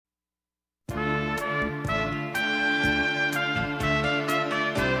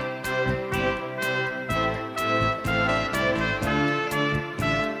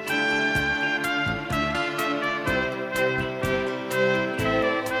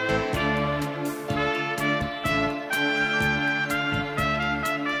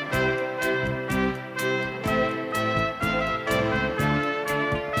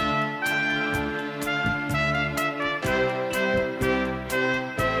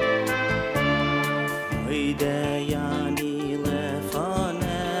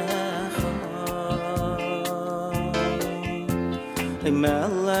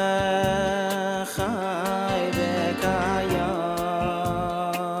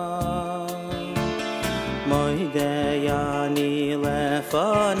Moideyani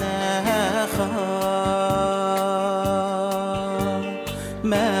lefanecha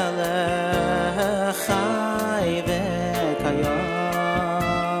Melech chai v'kayam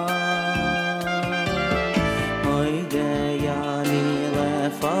Moideyani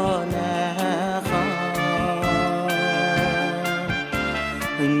lefanecha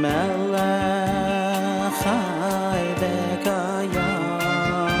Melech chai v'kayam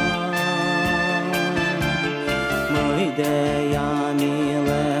Moideyani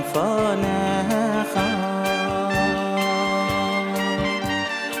lefanecha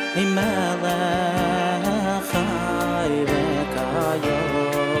Melech chai v'kayam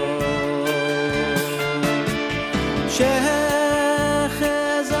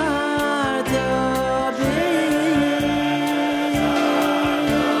Shechazarta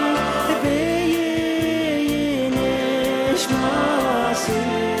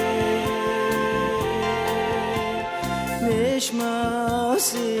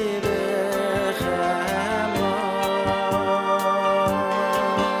Nishmasi b'chema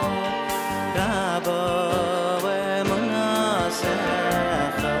Rabbo emunasecha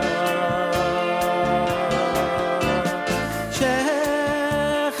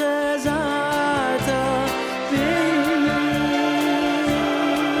Shechazarta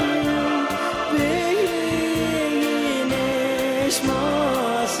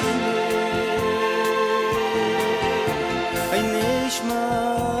nishmasi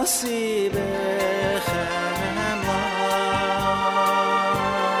Nishmasi b'chema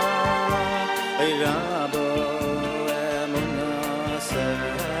Rabbo emunasecha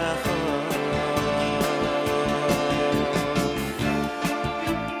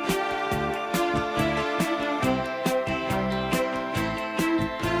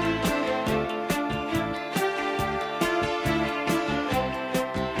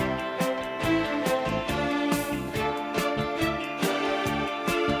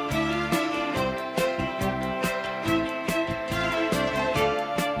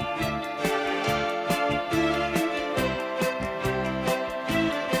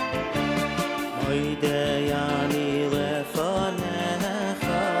Moideyani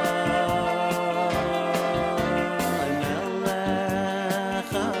lefanecha Melech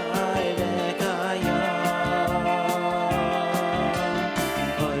chai v'kayam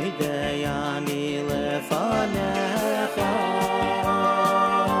Moideyani lefanecha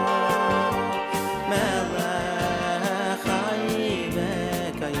Melech chai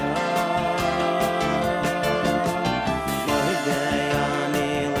v'kayam Moideyani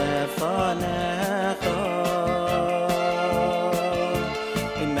lefanecha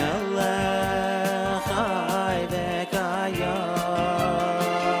Melech chai v'kayam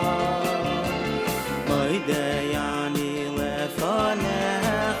Moideyani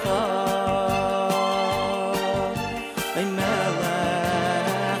lefanecha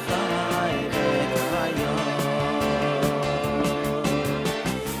Melech chai v'kayam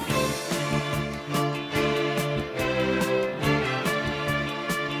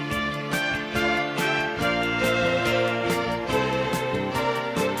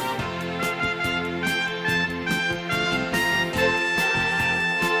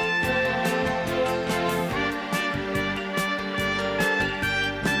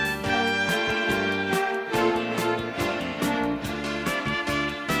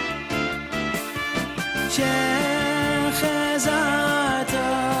Shechazarta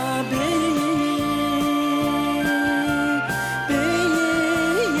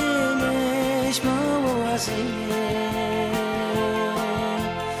nishmasi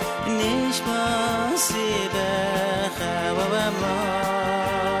Nishmasi b'chema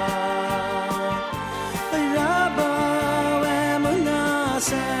Rabbo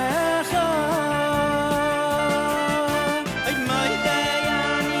emunasecha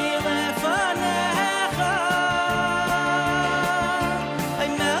Moideyani lefanecha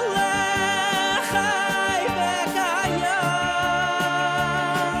Melech chai v'kayam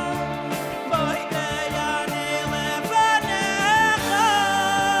Moideyani lefanecha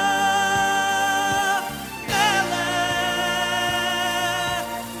Melech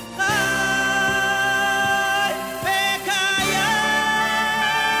chai v'kayam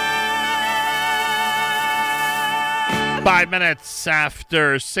 5 minutes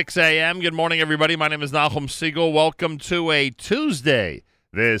after 6 a.m. Good morning, everybody. My name is Nachum Siegel. Welcome to a Tuesday.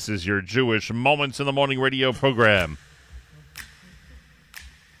 This is your Jewish Moments in the Morning radio program.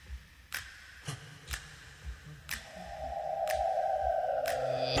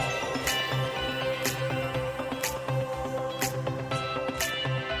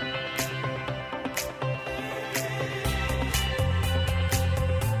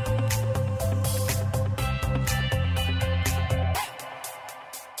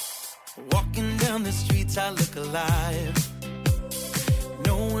 down the streets, I look alive.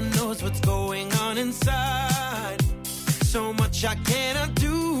 No one knows what's going on inside. So much I cannot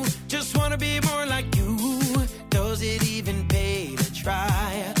do. Just wanna be more like you. Does it even pay to try?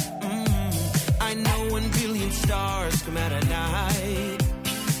 I know 1 billion stars come out at night.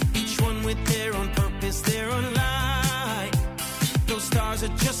 Each one with their own purpose, their own light. Those stars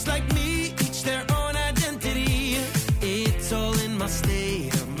are just like me, each their own identity. It's all in my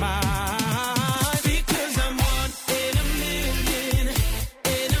state of mind. Because I'm 1 in a million,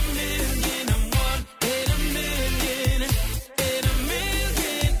 in a million. I'm 1 in a million, in a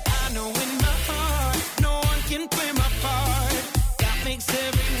million. I know in my heart, no one can play my part. That makes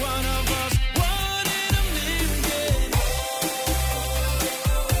every one of us 1 in a million.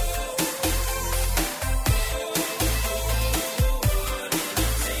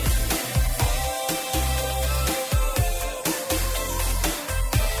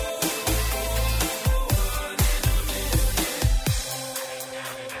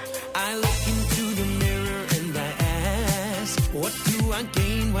 I look into the mirror and I ask, what do I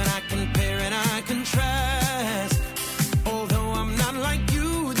gain when I compare and I contrast? Although I'm not like you,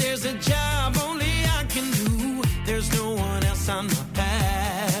 there's a job only I can do. There's no one else on my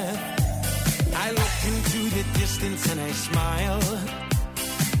path. I look into the distance and I smile.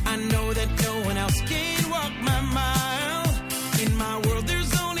 I know that no one else can walk my mile. In my world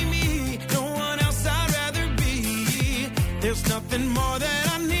there's only me, no one else I'd rather be. There's nothing more that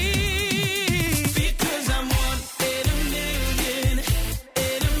I need. Because I'm 1 in a million,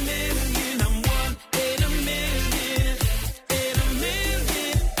 in a million. I'm 1 in a million, in a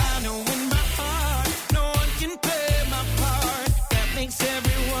million. I know in my heart, no one can play my part. That makes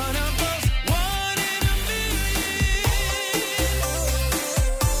every one of us 1 in a million.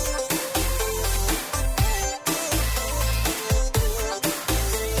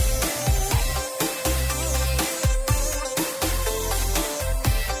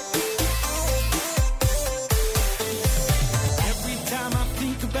 Every time I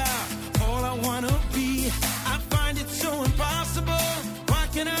think about all I wanna be, I find it so impossible. Why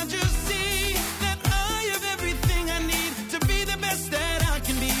can't I just see that I have everything I need to be the best that I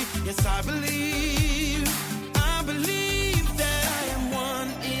can be? Yes, I believe that I am 1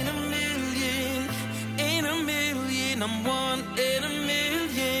 in a million, in a million. I'm 1 in a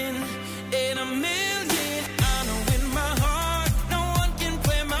million, in a million. I know in my heart, no one can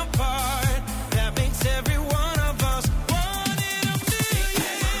play my part. That makes every one of us 1 in a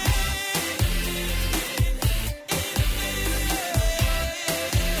million.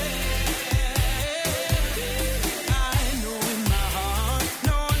 I know in my heart,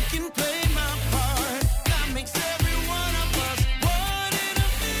 no one can play my part. That makes every one of us 1 in a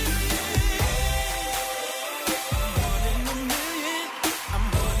million. 1 in a million. I'm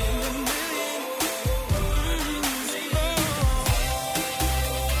 1 in a million. 1 in a million. I'm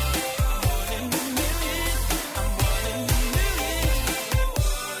 1 in a million.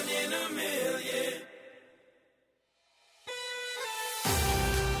 1 in a million.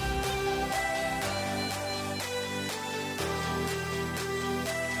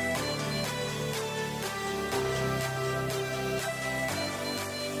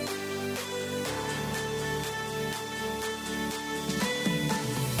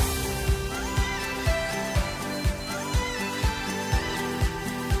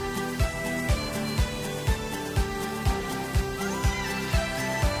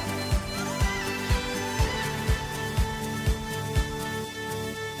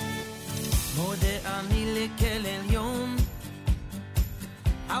 מודה אני לכל עליון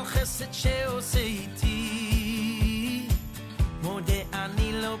על חסד שעושה איתי. מודה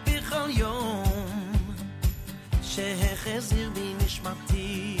אני לו בכל יום שהחזיר בי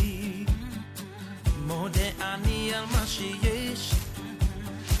נשמתי. מודה אני על מה שיש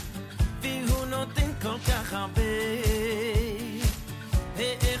והוא נותן כל כך הרבה.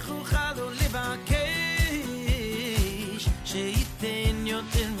 ואיך אוכל לו לבקש שייתן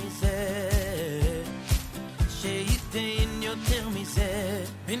יותר מזה, שייתן יותר מזה.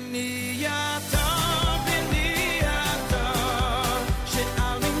 בני אתה, בני אתה,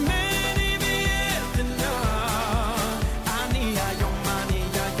 שעל ממני ויתנה. אני היום, אני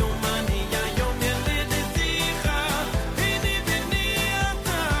היום, אני היום ילדתיך. בני, בני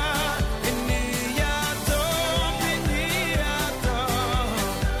אתה, בני אתה, בני אתה,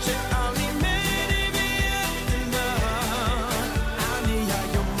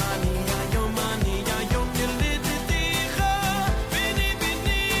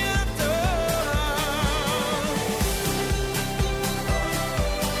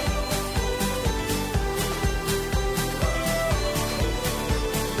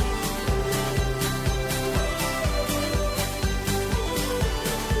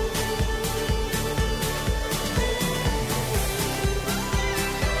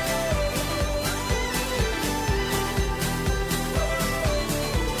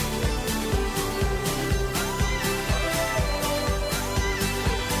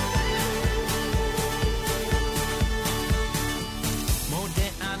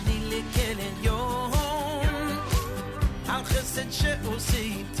 החסד שעושה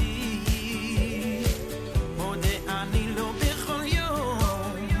איתי מודה אני לו בכל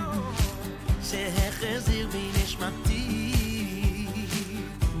יום שהחזיר בי נשמתי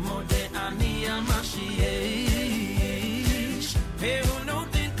מודה אני על מה שיש והוא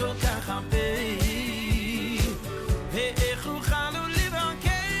נותן כל כך הרבה ואיך אוכל לו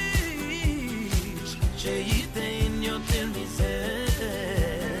לבקש שייתן יותר מזה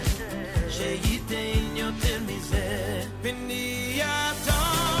שייתן יותר מזה בנייתו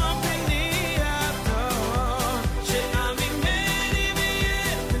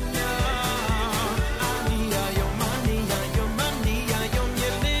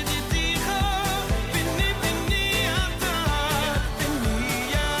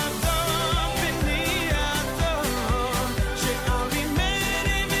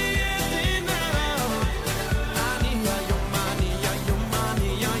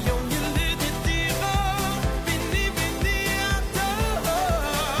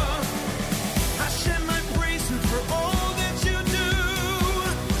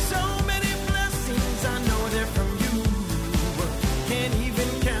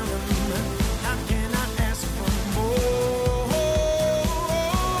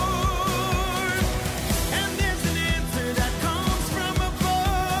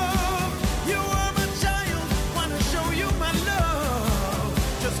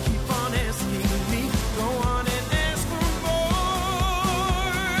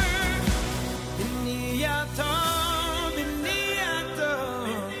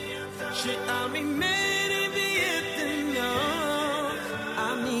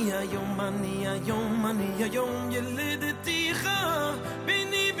היום ילדתיך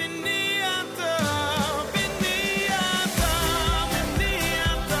בני בני אתה בני אתה בני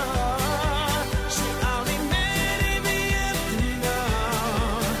אתה שערי מרי ויתנה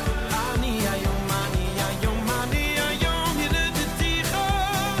אני היום ילדתיך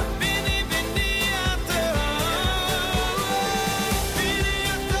בני בני אתה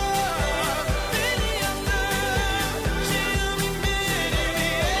בני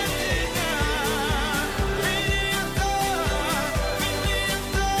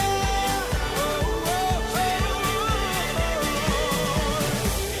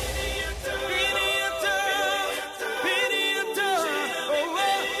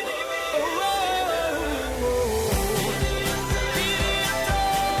בני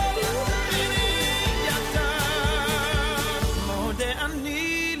אתה שערי מרי ויתנה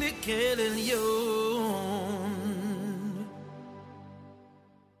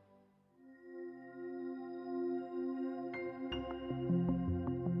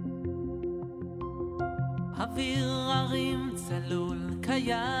אוויר הרים צלול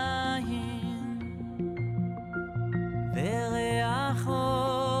כיין וריח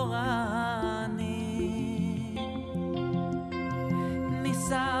אורני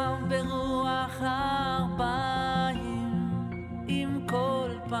נישא ברוח ארבעים עם כל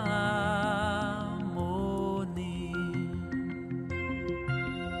פעמוני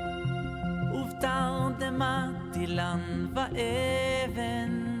ובתרדמת אילן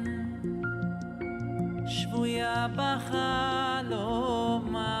ואבן שבויה בחלומה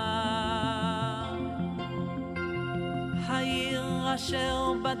העיר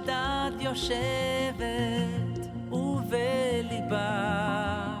אשר בדד יושבת ובליבה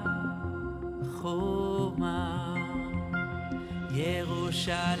חומה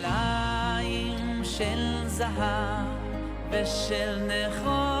ירושלים של זהב ושל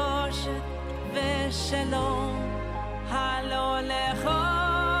נחושת ושלום הלא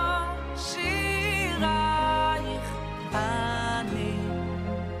לכל שירייך אני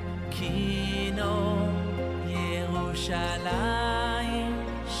כינור ירושלים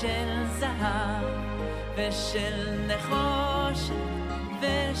של זהב ושל נחושת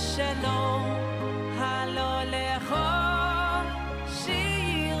ושלום הלא לכל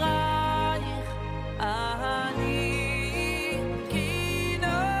שירייך אני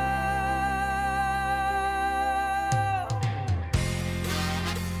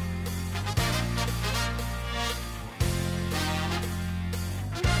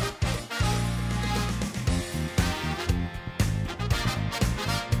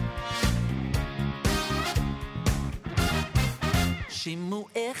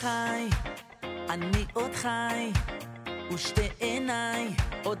שימועי חי, אני עוד חי, ושתי עיניי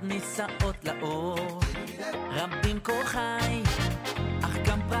עוד נישאות לאור. רבים כוחי, אך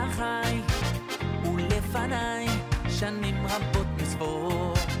גם פרחי, ולפניי שנים רבות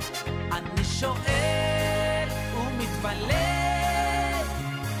נספור. אני שואל ומתפלל,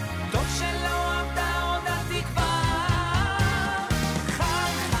 טוב שלא עבדה עוד התקווה.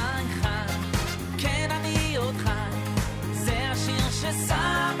 חי, חי, חי, כן אני עוד חי, זה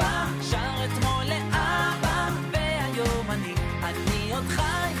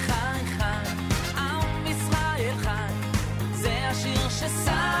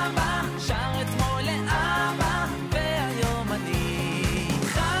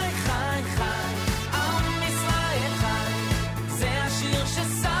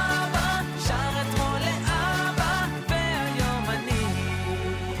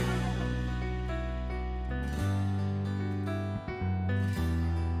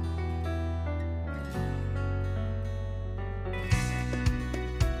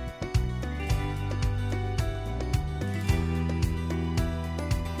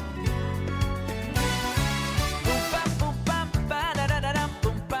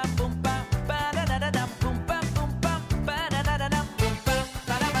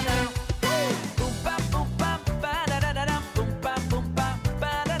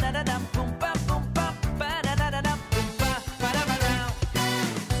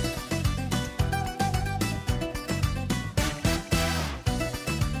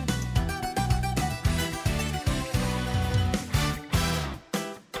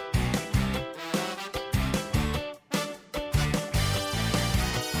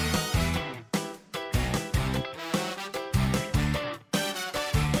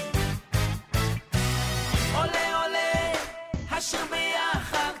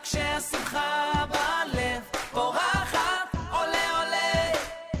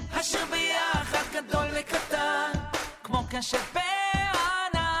קשת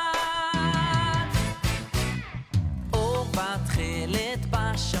בענן אור בתחילת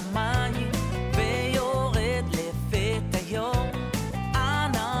בשמיים ויורד לפתע יום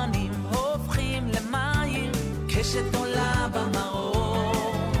עננים הופכים למים קשת עולה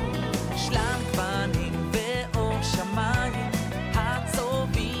במרור שלל גוונים ואור שמיים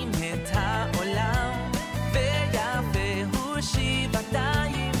הצובעים את העולם ויפה הוא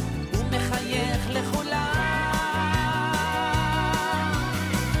שבעתיים ומחייך לכולם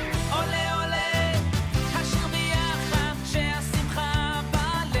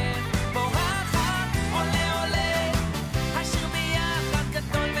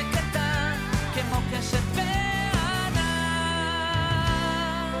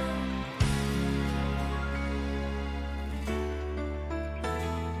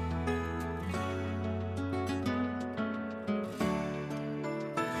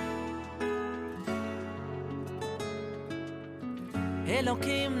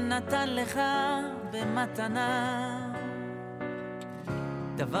אלוקים נתן לך במתנה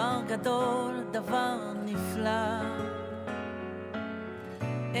דבר גדול, דבר נפלא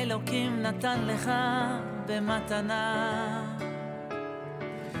אלוקים נתן לך במתנה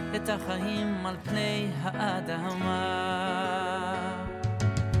את החיים על פני האדמה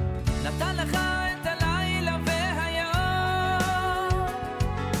נתן לך את הלילה והיום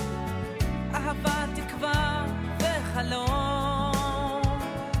אהבה, תקווה וחלום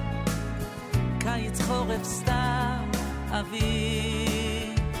קיץ, חורף, סתיו,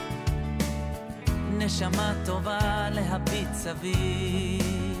 אביב נשמה טובה להביט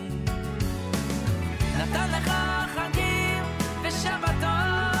סביב נתן לך חגים ושבתות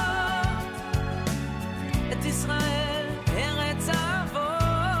את ישראל ארץ אבות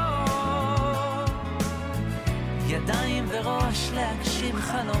ידיים וראש להגשים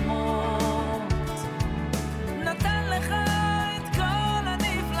חלומות נתן לך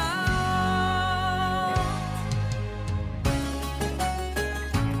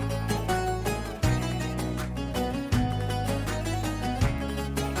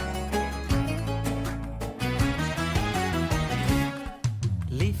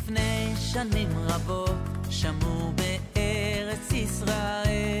שנים רבות שמעו בארץ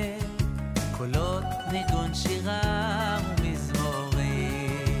ישראל קולות ניגון שירה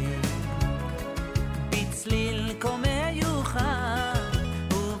ומזמורים בצליל כה מיוחד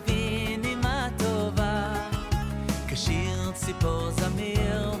ובנימה טובה כשיר ציפור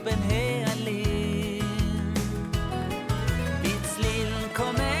זמיר בין העלים בצליל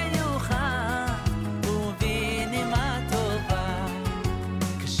כה מיוחד ובנימה טובה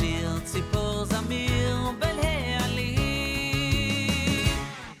ציפור זמיר בין העלים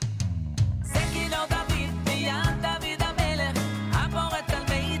זה כינור דוד ביד דוד המלך הפורט על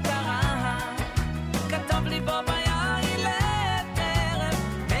בית הרעה כתוב ליבו ביין לעת ערב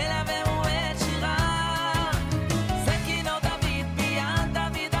מלווה הוא את שירה זה כינור דוד ביד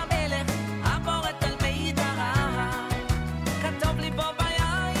דוד המלך הפורט על בית הרעה כתוב ליבו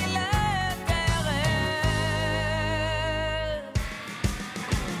ביין לעת ערב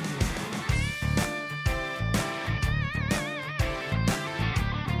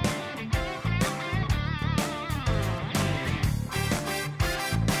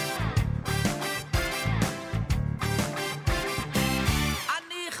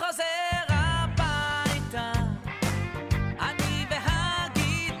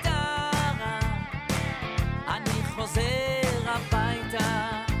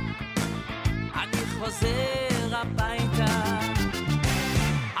חוזר הביתה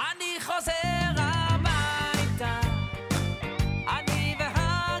אני חוזר הביתה אני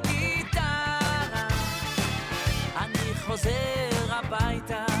והגיטרה אני חוזר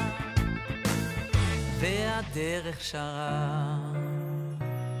הביתה והדרך שרה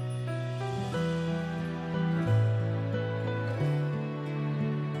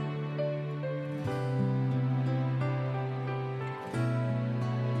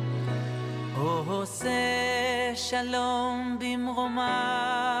עושה שלום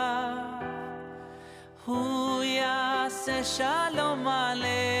במרומיו הוא יעשה שלום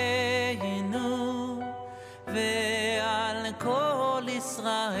עלינו ועל כל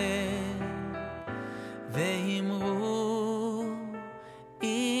ישראל ואמרו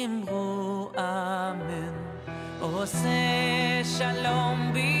אמן עושה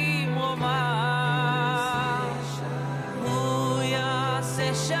שלום במרומיו הוא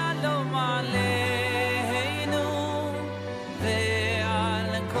יעשה שלום עלינו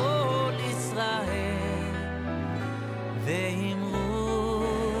ועל כל ישראל ואמרו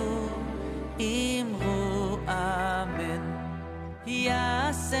אמן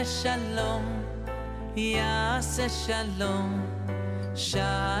יעשה שלום יעשה שלום,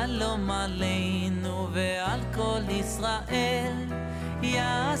 שלום עלינו ועל כל ישראל.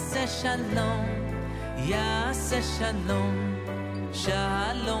 יעשה שלום, יעשה שלום,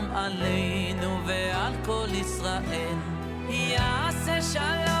 שלום עלינו ועל כל ישראל. יעשה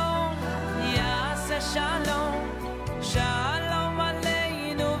שלום, יעשה שלום, שלום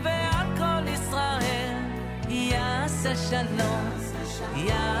עלינו ועל כל ישראל. יעשה שלום,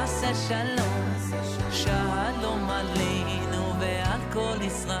 יעשה שלום, שלום עלינו ועל כל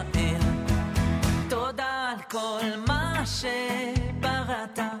ישראל. תודה על כל מה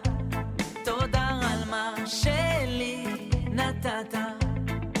שבראת, תודה על מה שלי נתת,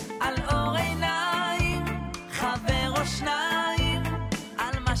 על אור עיניים, חבר או שניים,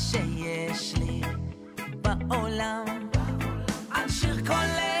 על מה שיש לי בעולם, על שיר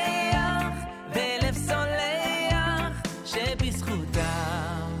קולח ולב סולח, שבזכותם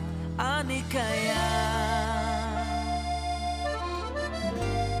אני קיים.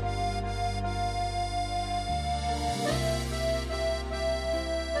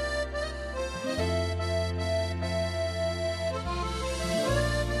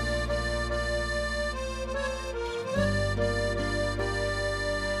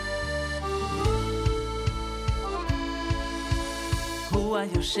 הוא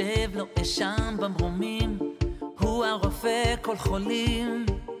היושב לו אשם במרומים, הוא הרופא כל חולים,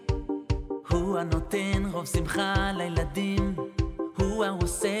 הוא הנותן רוב שמחה לילדים, הוא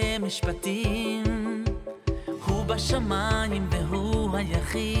העושה משפטים. הוא בשמיים והוא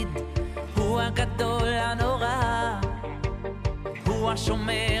היחיד, הוא הגדול הנורא, הוא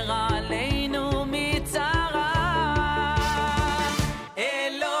השומר עלינו מצרה.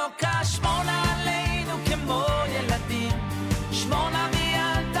 אלוקה שמור עלינו כמו ילדים, שמור נביא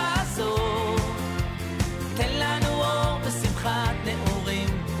אל תעזור, תן לנו אור ושמחת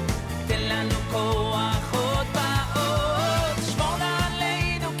נעורים, תן לנו כוח עוד באות. שמור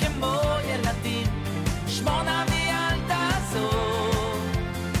עלינו כמו ילדים, שמור נביא אל תעזור,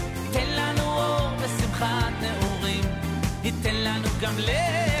 תן לנו אור ושמחת נעורים, ייתן לנו גם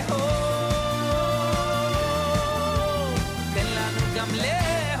לאהוב, תן לנו גם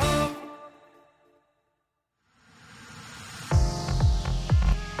לאהוב.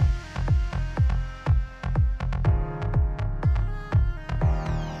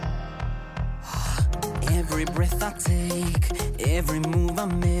 Every breath I take, every move I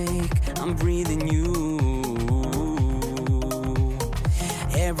make, I'm breathing you.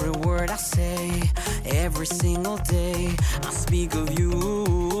 Every word I say, every single day, I speak of you.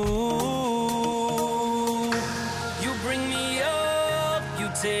 You bring me up, you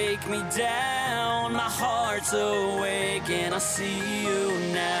take me down, my heart's awake and I see you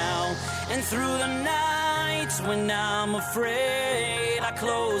now. And through the nights when I'm afraid, I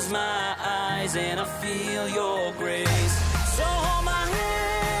close my eyes and I feel your grace. So hold my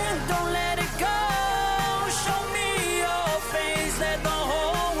hand, don't let it go. Show me your face, let the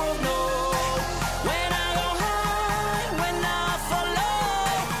whole world know. When I go high, when I fall low,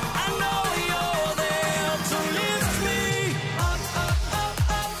 I know you're there to lift me up, up, up,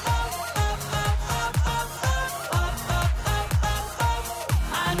 up, up, up, up, up, up, up, up, up.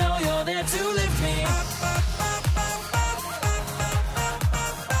 I know you're there to lift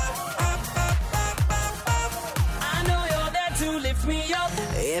me up.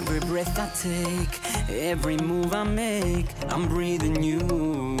 Every breath I take, every move I make, I'm breathing you.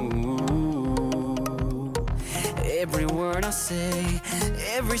 Every word I say,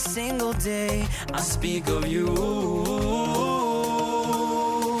 every single day, I speak of you.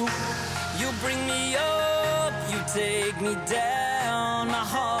 You bring me up, you take me down, my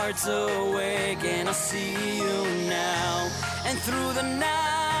heart's awake and I see you now. And through the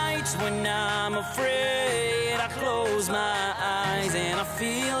nights when I'm afraid, I close my eyes and I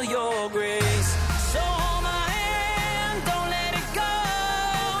feel your grace. So hold my hand, don't let it go.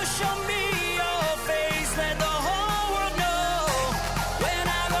 Show me your face, let the whole world know. When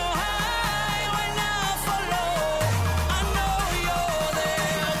I go high, when I fall low, I know you're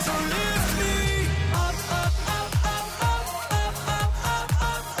there to lift me up, up, up, up, up, up, up, up,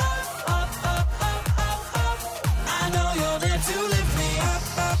 up, up, up, up, up. I know you're there to lift me up,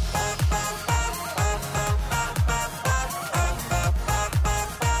 up, up, up, up, up, up, up, up, up,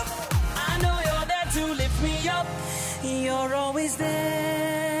 up. I know you're there to lift me up. You're always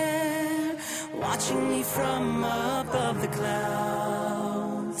there, watching me from above the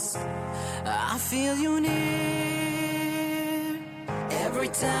clouds. I feel you near every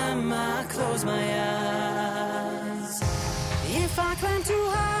time I close my eyes. If I climb too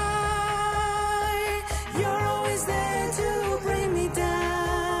high, you're always there to bring me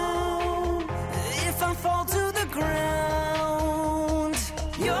down. If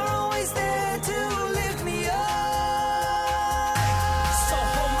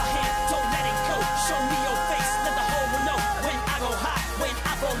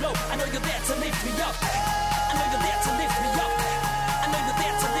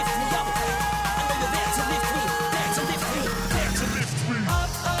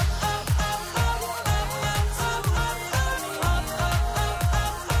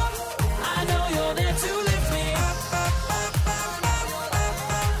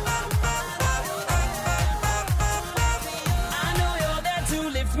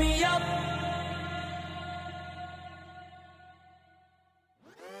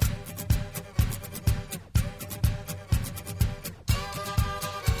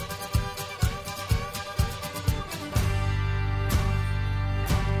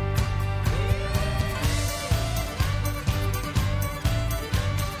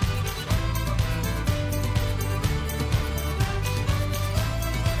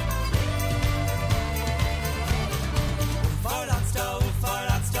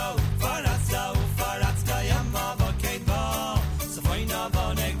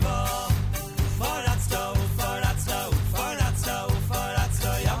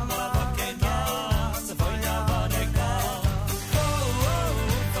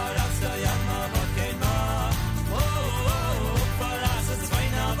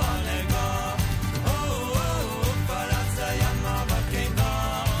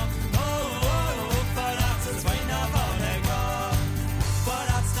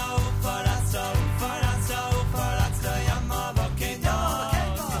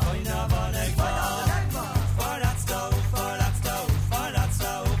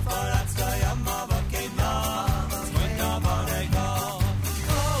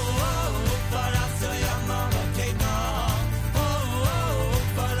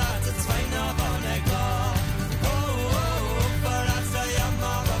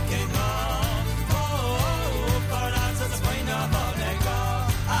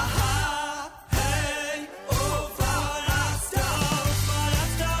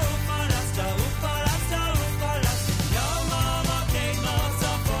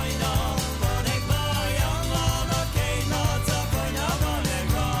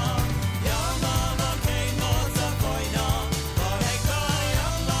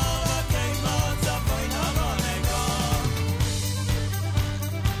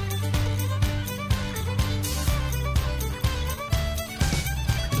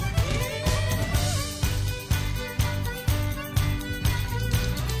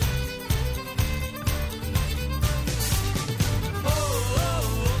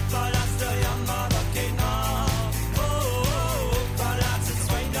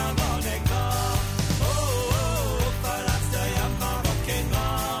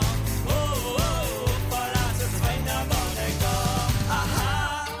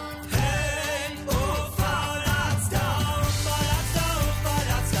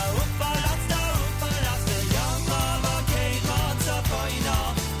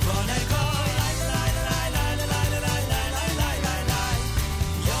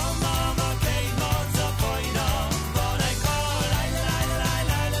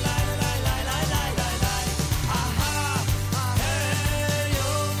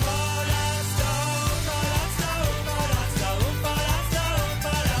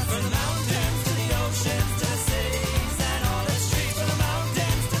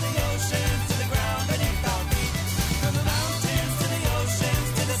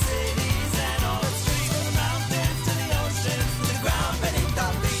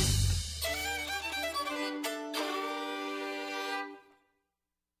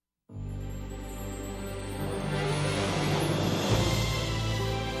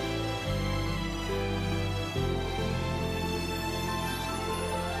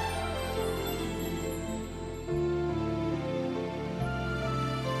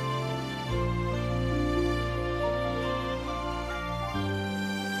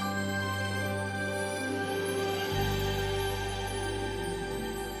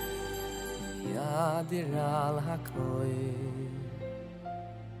Adir al hakoy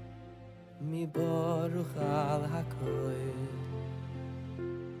mi baruch al hakoy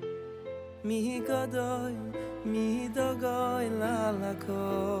mi gadoy mi dogoy al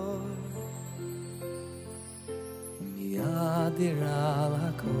hakoy mi adir al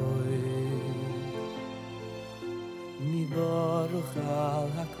hakoy mi baruch al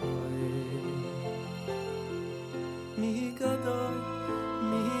hakoy mi gadoy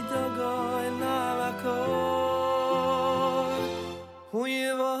mi dogoy al hakoy hu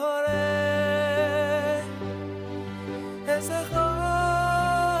yevore es a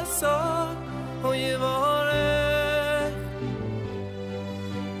chasson hu yevore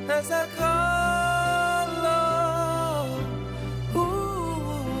es a kalo hu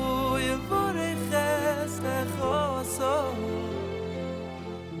yevore es a chasson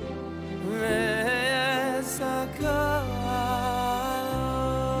es a kalo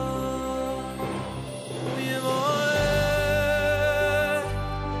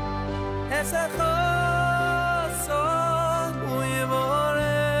es a chasson hu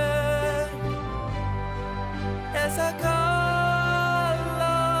yevore es a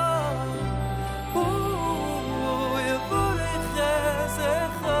kalo hu yevore es a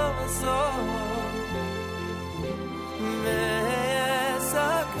chasson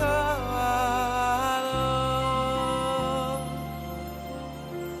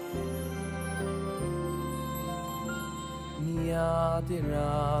Yadir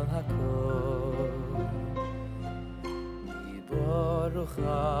al hakol Mi baruch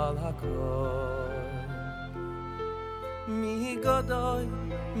al hakol Mi godoy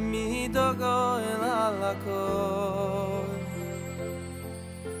Mi dogoy al hakol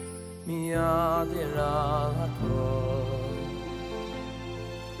Mi yadir al hakol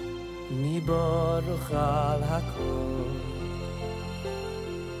Mi baruch al hakol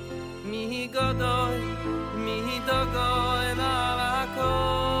Mi godoy Mi dogoy al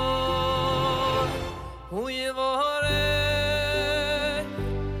hakol Hu yivoreh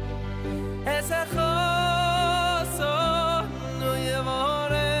es hachoson Hu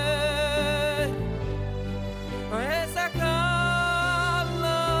yivoreh es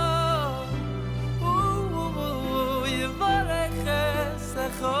hakalo Hu yivoreh es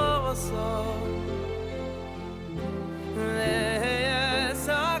hachoson es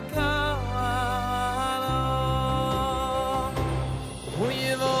hakalo Hu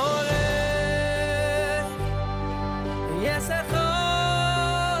yivoreh es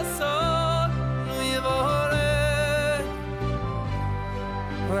hachoson Hu yivoreh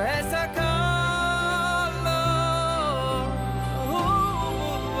es hakalo Hu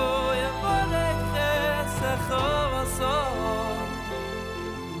yivoreh es hachoson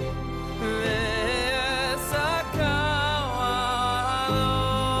es hakalo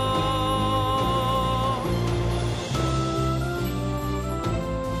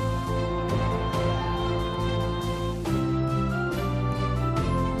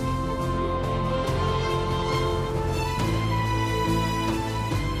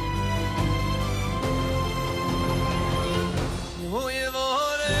Hu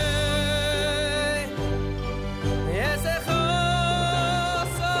yivoreh es hachoson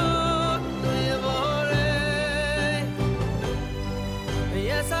Hu yivoreh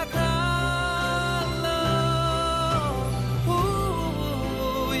es hakalo Hu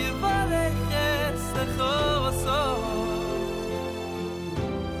yivoreh es hachoson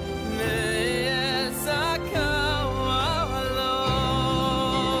es hakalo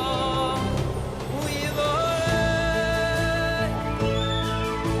Hu yivoreh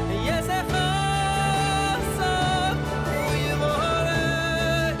yes hachoson Hu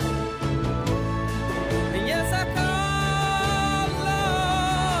yivoreh yes hakalo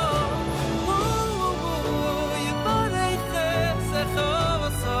Hu yivoreh es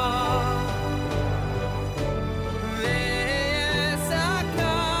hachoson es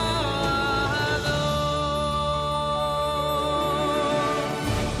hakalo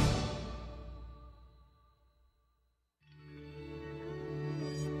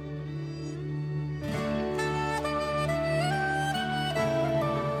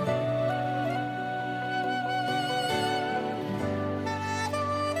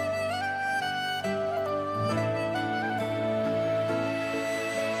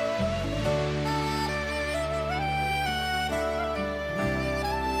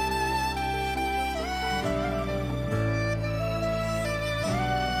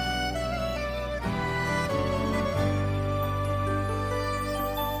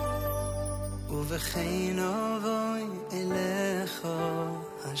Uvechein avoy elecho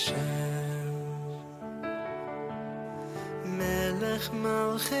Hashem Melech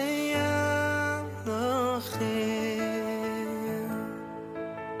malchei Elohim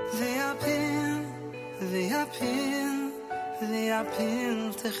Ve'apil, ve'apil, ve'apil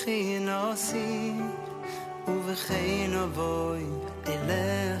techinosi Uvechein avoy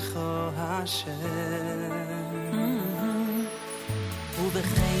elecho Hashem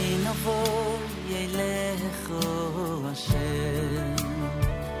ובכן אבוא ילכו השם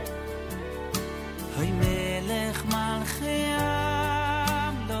הוי מלך מלכי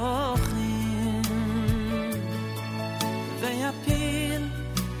המלוכים ויפיל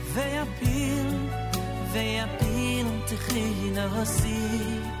ויפיל ויפיל תחינוסי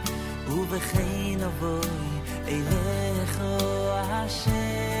ובכן אבוא ילכו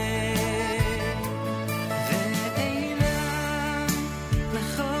השם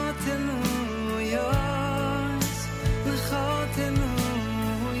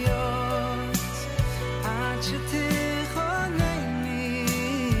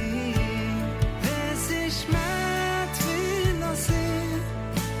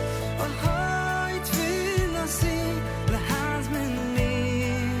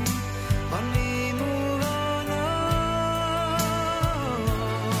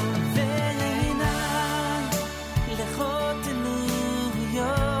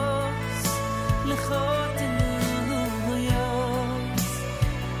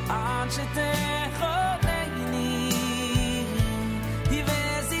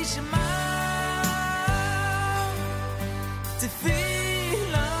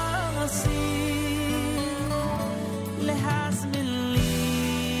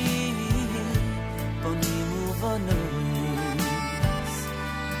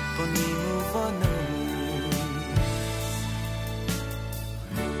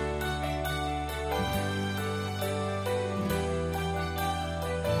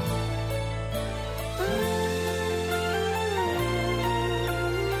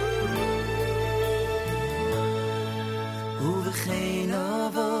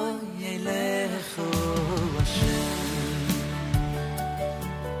navoy elecho Hashem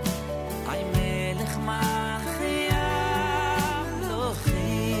Ay melech malchiach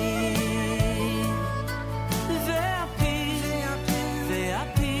Elohim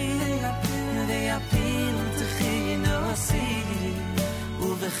Ve'apil techino asi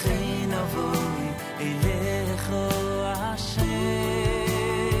Uvechein avoy elecho Hashem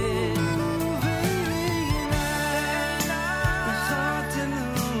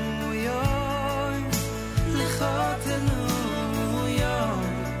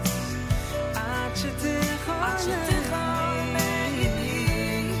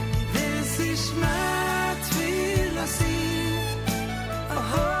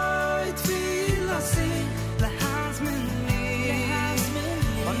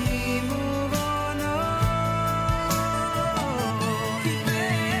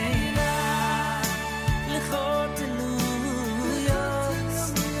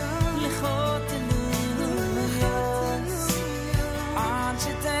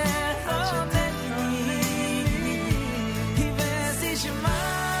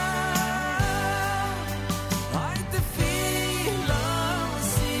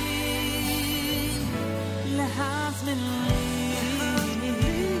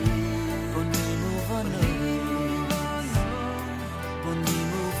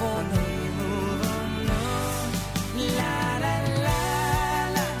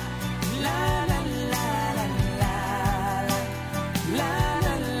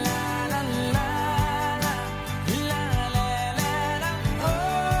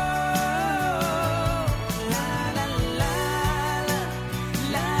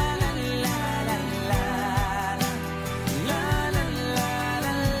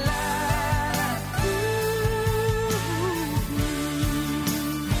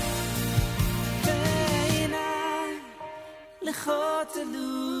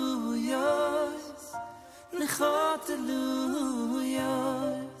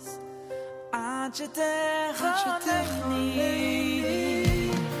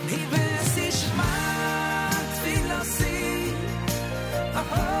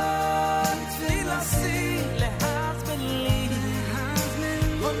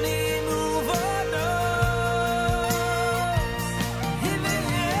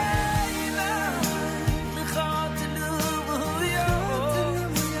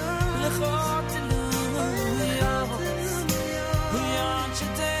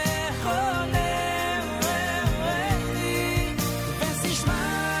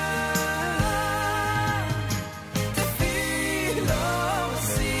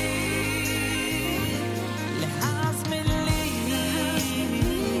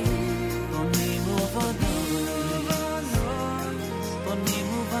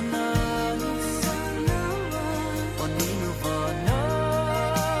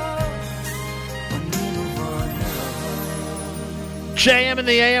JM in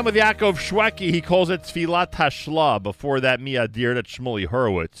the AM with Yaakov Shweki. He calls it Tfilat Hashla. Before that, Miadir, that's Shmuley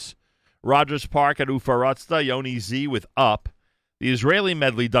Hurwitz. Rogers Park at Ufaratzta, Yoni Z with Up. The Israeli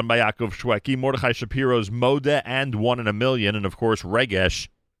medley done by Yaakov Shweki. Mordechai Shapiro's Moda and 1 in a Million. And, of course, Regesh.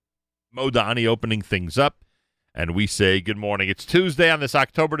 Modani opening things up. And we say good morning. It's Tuesday on this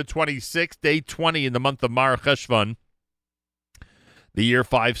October the 26th, day 20 in the month of Mar Cheshvan. The year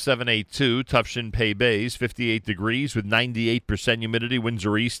 5782, Tufshin Pei Bays, 58 degrees with 98% humidity, winds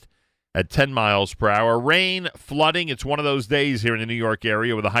are east at 10 miles per hour. Rain, flooding, it's one of those days here in the New York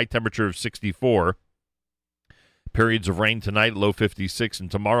area with a high temperature of 64. Periods of rain tonight, low 56, and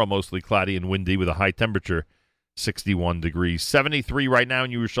tomorrow mostly cloudy and windy with a high temperature 61 degrees. 73 right now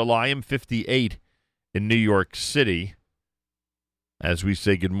in Yerushalayim, 58 in New York City. As we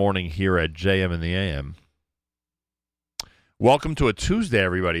say good morning here at JM in the AM. Welcome to a Tuesday,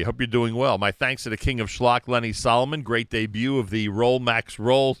 everybody. Hope you're doing well. My thanks to the King of Schlock, Lenny Solomon. Great debut of the Roll Max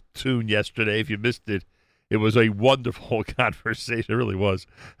Roll tune yesterday. If you missed it, it was a wonderful conversation. It really was.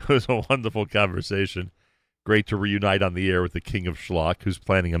 It was a wonderful conversation. Great to reunite on the air with the King of Schlock, who's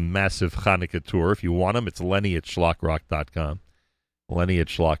planning a massive Hanukkah tour. If you want him, it's Lenny at schlockrock.com. Lenny at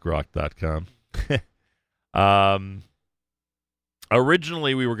schlockrock.com.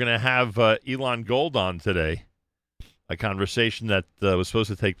 Originally, we were going to have Elon Gold on today. A conversation that was supposed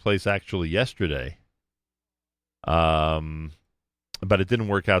to take place actually yesterday. But it didn't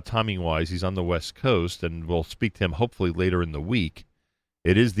work out timing-wise. He's on the West Coast, and we'll speak to him hopefully later in the week.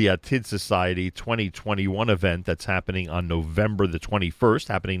 It is the Atid Society 2021 event that's happening on November the 21st,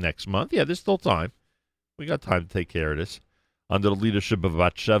 happening next month. Yeah, there's still time. We got time to take care of this. Under the leadership of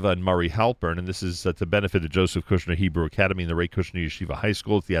Batsheva and Murray Halpern, and this is to benefit the Joseph Kushner Hebrew Academy and the Ray Kushner Yeshiva High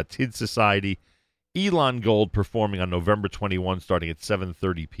School. It's the Atid Society Elon Gold performing on November 21 starting at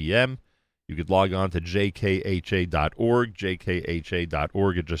 7:30 p.m. You could log on to jkha.org,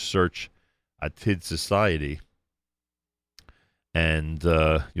 jkha.org, and just search Atid Society, and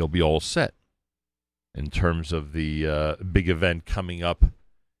you'll be all set in terms of the big event coming up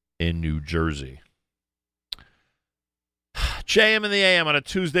in New Jersey. JM and the AM on a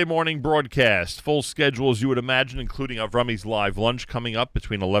Tuesday morning broadcast. Full schedule, as you would imagine, including Avrami's live lunch coming up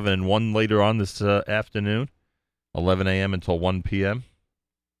between 11 and 1 later on this afternoon, 11 a.m. until 1 p.m.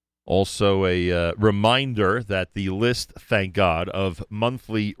 Also, a reminder that the list, thank God, of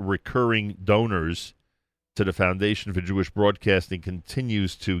monthly recurring donors to the Foundation for Jewish Broadcasting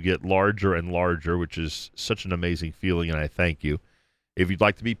continues to get larger and larger, which is such an amazing feeling, and I thank you. If you'd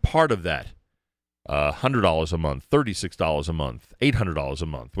like to be part of that, $100 a month, $36 a month, $800 a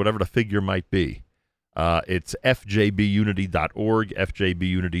month, whatever the figure might be. It's fjbunity.org,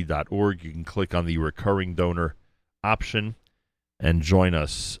 fjbunity.org. You can click on the recurring donor option and join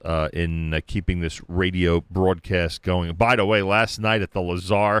us in keeping this radio broadcast going. By the way, last night at the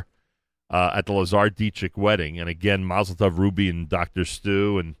Lazar Dietrich wedding, and again, Mazel Tov Ruby and Dr.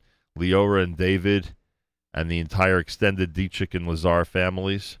 Stu and Leora and David and the entire extended Dietrich and Lazar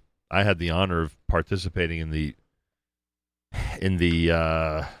families. I had the honor of participating in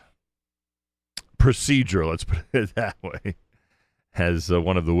the procedure, let's put it that way, as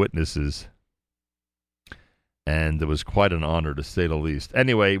one of the witnesses. And it was quite an honor, to say the least.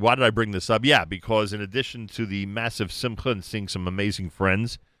 Anyway, why did I bring this up? Yeah, because in addition to the massive simcha and seeing some amazing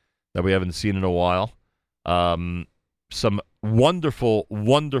friends that we haven't seen in a while, some wonderful,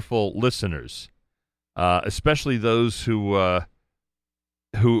 wonderful listeners, especially those who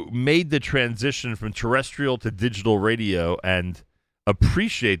made the transition from terrestrial to digital radio and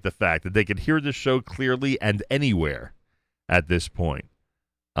appreciate the fact that they could hear the show clearly and anywhere at this point.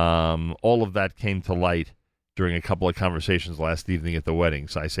 All of that came to light during a couple of conversations last evening at the wedding.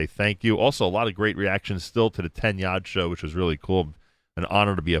 So I say thank you. Also, a lot of great reactions still to the 10 Yad show, which was really cool. An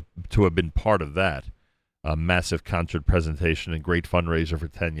honor to have been part of that. A massive concert presentation and great fundraiser for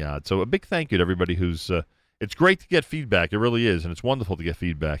 10 Yad. So a big thank you to everybody who's... it's great to get feedback. It really is, and it's wonderful to get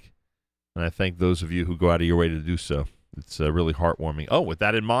feedback. And I thank those of you who go out of your way to do so. It's really heartwarming. Oh, with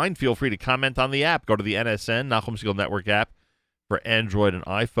that in mind, feel free to comment on the app. Go to the NSN, Nachum Segal Network app, for Android and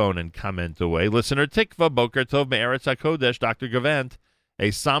iPhone and comment away. Listener Tikva, Boker Tov, Me'eretz HaKodesh, Dr. Gavant.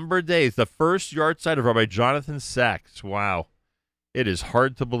 A somber day. It's the first yahrzeit of Rabbi Jonathan Sachs. Wow. It is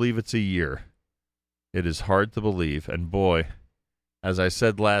hard to believe it's a year. It is hard to believe. And boy, as I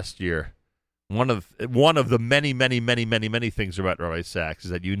said last year, one of the many, many, many, many, many things about Rabbi Sachs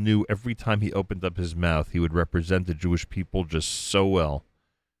is that you knew every time he opened up his mouth, he would represent the Jewish people just so well,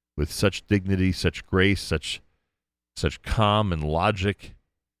 with such dignity, such grace, such calm and logic.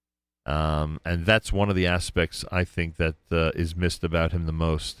 And that's one of the aspects I think that is missed about him the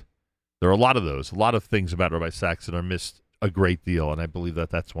most. There are a lot of those, a lot of things about Rabbi Sachs that are missed a great deal, and I believe that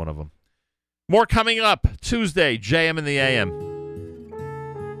that's one of them. More coming up Tuesday, JM in the AM.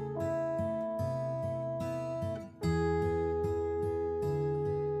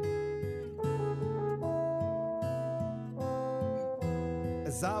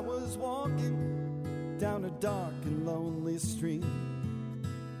 As I was walking down a dark and lonely street,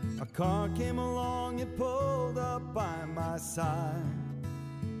 a car came along and pulled up by my side.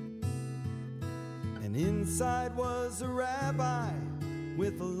 And inside was a rabbi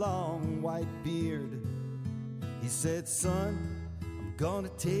with a long white beard. He said, "Son, I'm gonna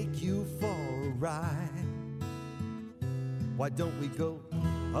take you for a ride. Why don't we go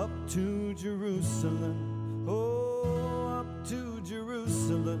up to Jerusalem? Oh, up to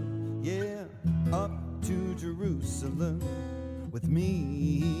Jerusalem, yeah, up to Jerusalem with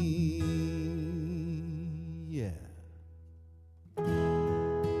me, yeah."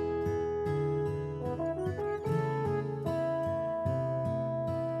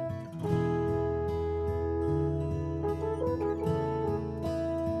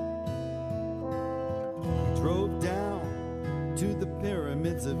 We drove down to the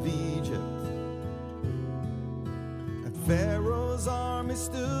pyramids of Egypt, and Pharaoh's army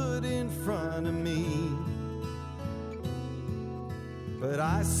stood in front of me. But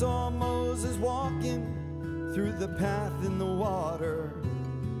I saw Moses walking through the path in the water.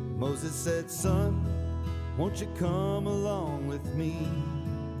 Moses said, "Son, won't you come along with me?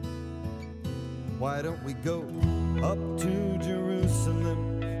 Why don't we go up to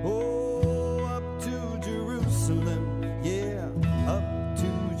Jerusalem? Oh, up to Jerusalem, yeah, up to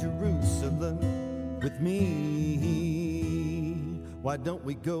Jerusalem with me. Why don't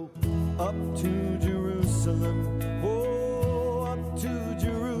we go up to Jerusalem? Oh, to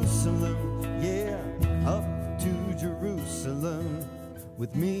Jerusalem, yeah,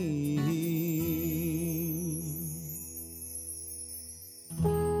 with me.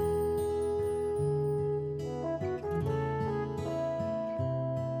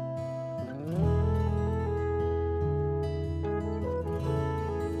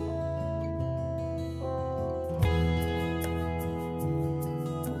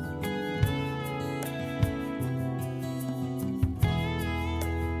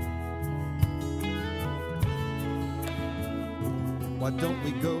 Why don't we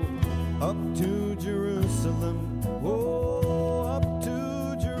go up to Jerusalem? Oh, up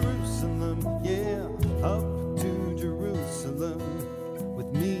to Jerusalem, yeah, up to Jerusalem with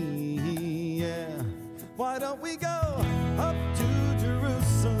me, yeah. Why don't we go up to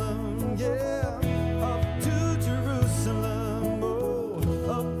Jerusalem, yeah, up to Jerusalem, oh,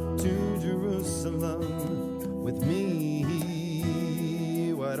 up to Jerusalem with me.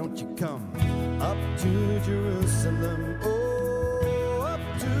 Why don't you come up to Jerusalem, oh,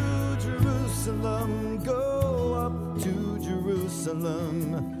 Jerusalem, go up to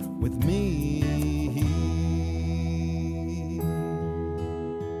Jerusalem with me.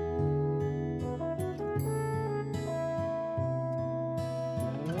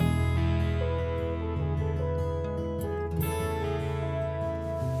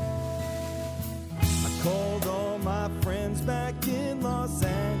 I called all my friends back in Los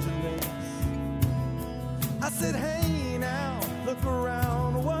Angeles. I said, hey now, look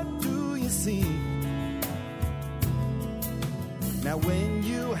around, what do you see? Now when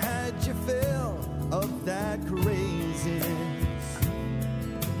you had your fill of that craziness,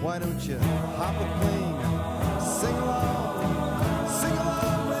 why don't you hop a plane, sing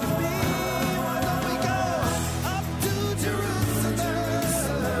along with me? Why don't we go up to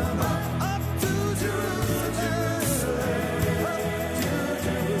Jerusalem, up to Jerusalem, up to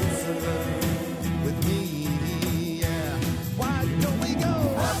Jerusalem with me?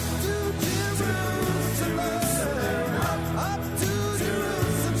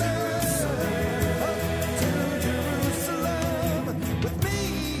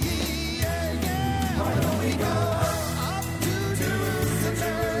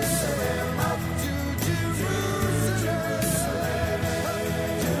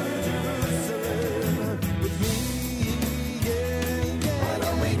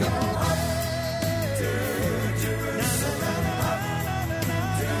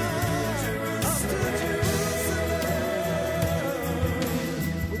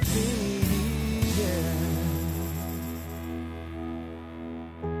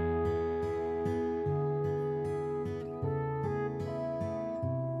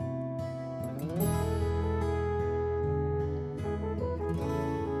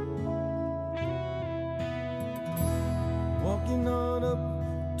 Walking on up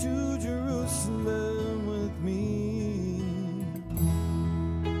to Jerusalem with me.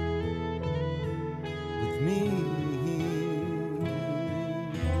 With me.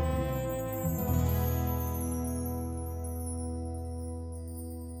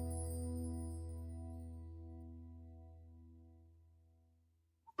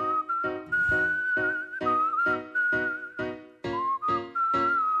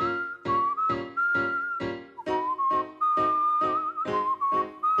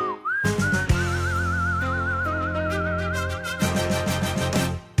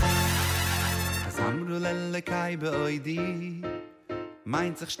 Kai bei di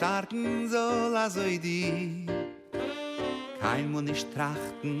meint sich starken soll also di kein muss nicht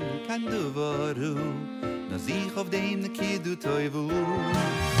trachten kann du waru nur sich auf dem Kid du toivu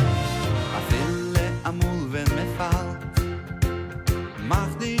a viele amul wenn mir fällt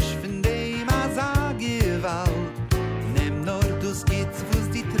mach dich von dem Gewalt nimm nur du skits was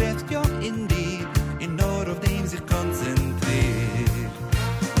die trifft ja in die in nur auf dem sich konzentriert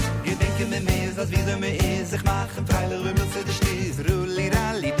Gedenke mir mehr, als wie du mir ist. Ich mach ein Pfeiler, Rümmel zu der Stieß. Rulli,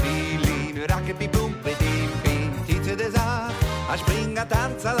 ralli, pili, racketi, pumpe, dim, pim. Tietze de Sach, a spring, a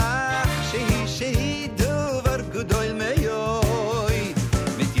tanz, a lach. Shehi, shehi, du, war gut, oil, me, joi.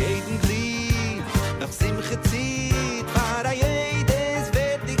 Mit jedem Glied, noch Simche zieht, war a jedes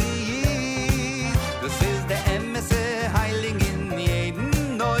wettige Jid. Das ist der Emmese, Heiling in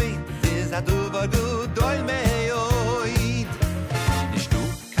jedem Neu. Das ist a du, war gut, oil, me,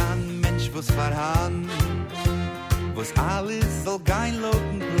 was verhan was alles soll gein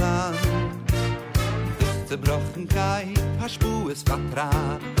loten plan das Zerbrochenkeit hast du es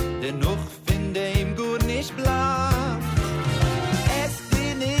vertraut dennoch finde ihm gut nicht blau es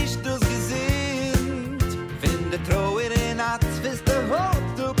bin nicht das gesinnt finde Trauer in Atz wirst du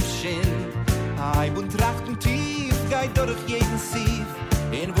hot upschien Heib und Tracht und Tief geht durch jeden Sief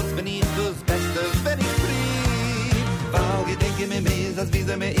in was bin ich das Beste wenn ich fried weil gedenke denke mir mis, als wie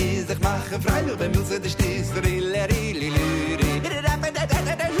so mir ist, ich mache freilich, wenn du so dich stehst,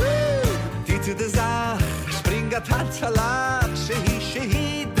 die zu der Sach, spring a Tatzalach,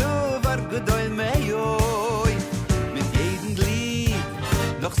 shehi, du war gedol meioi, mit jedem Glied,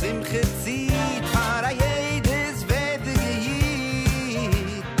 noch Simche zieht, para jedes Wette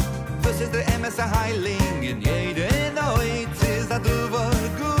gehiet, das ist der MS Heiling, in jede Neut, ist a du war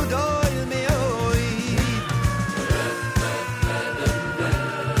gedol meioi.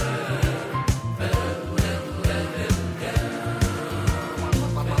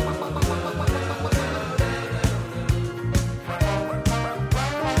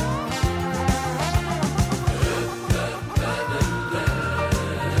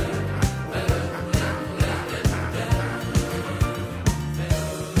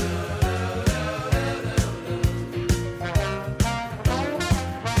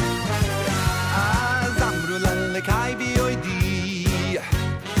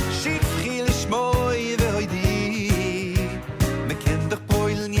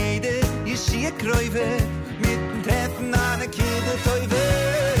 Kräuwe, mitten treffen an der Kide Teuwe.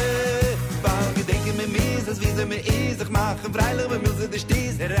 Weil gedenke mir mies, als wie sie mir ist, ich mache freilich, wenn mir sie dich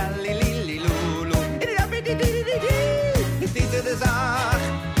stieß. Rallilililulu. Ist diese der Sach,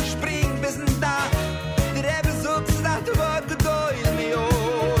 spring bis in da. Der Rebbe sucht, sagt du war gedäul mir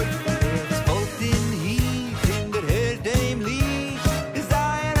oi. Es folgt in Hief, in der Hör dem Lied. Es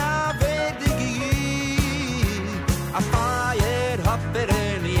sei ein abwendige Jid. A feier, hopper,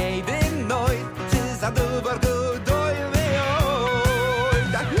 jeden neu. Tis a du war gedäul mir oi.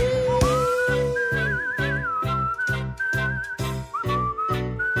 Da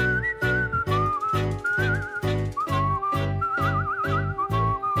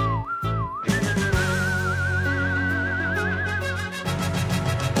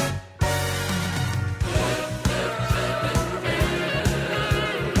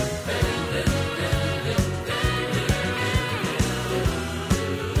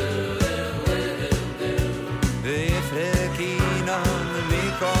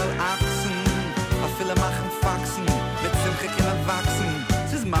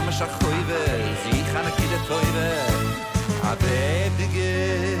Mama shachoyve, zi khana kide toyve, abedige.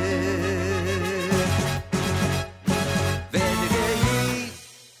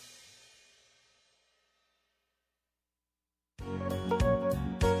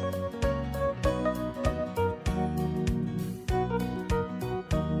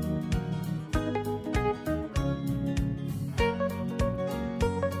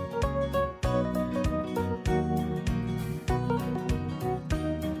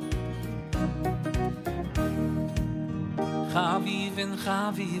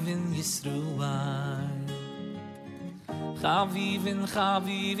 Chavivin Yisruai, Chavivin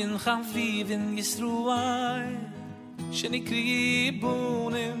Yisruai, Shenikri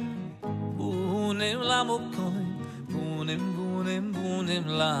bunim lamukoi, bunim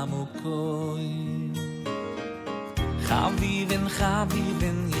lamukoi. Chavivin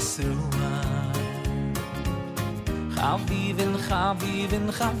Yisruai,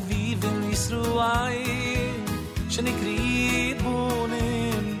 Chavivin Yisruai, Shenikri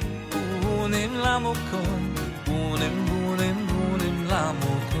bunim lamukoi, bunim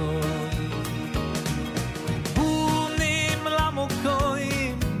lamukoi, bunim lamukoi,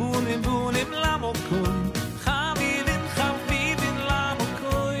 bunim lamukoi, chavivin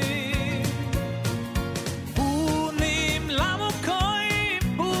lamukoi, bunim lamukoi,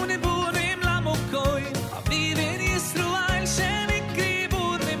 bunim lamukoi, chavivin Yisrael shenikri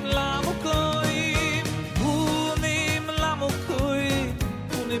bunim lamukoi. Bunim lamukoi,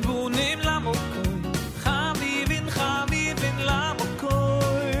 chavivin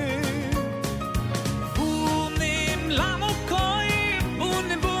lamukoi, bunim lamukoi,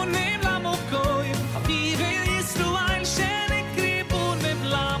 bunim lamukoi, chavivin Yisrael shenikri bunim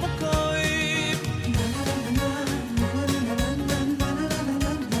lamukoi.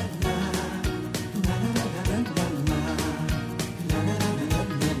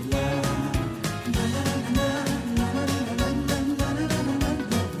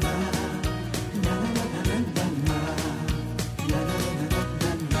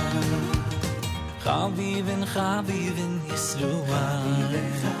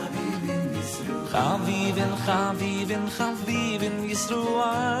 Chavivin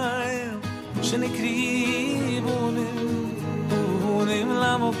Yisrael, shenikri bunim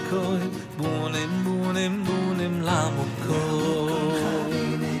lamukoi, bunim lamukoi.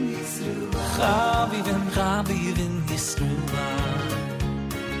 Chavivin Yisrael,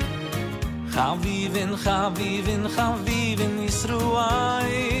 Chavivin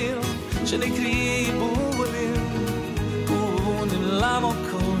Yisrael, shenikri bunim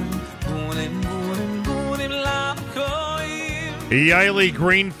למוקוים בונים בונים בונים למוקוים Yaeli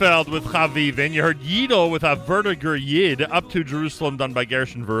Greenfeld with Chavivin. You heard Yidel with a Vertiger Yid, Up to Jerusalem, done by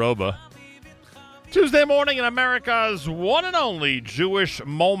Gershon Veroba. Tuesday morning in America's one and only Jewish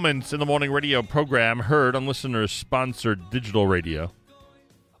Moments in the Morning radio program, heard on listeners-sponsored digital radio.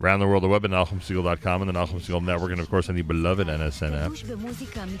 Around the world, the web at NachumSegal.com and the Nachum Segal Network, and of course on the beloved NSN app.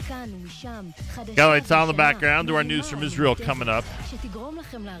 Got lights on in the background to our news from Israel coming up.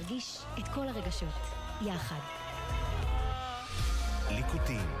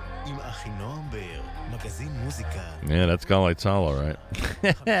 Yeah, that's Galay Tal, all right.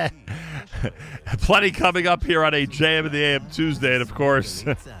 Plenty coming up here on a JM in the AM Tuesday, and of course,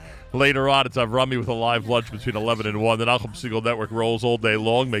 later on, it's Avrami with a live lunch between 11 and 1. The Nachum Segal Network rolls all day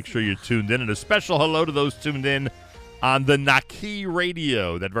long. Make sure you're tuned in. And a special hello to those tuned in on the Naki Radio,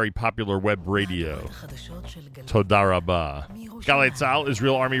 that very popular web radio. Toda Rabah. Galay Tal,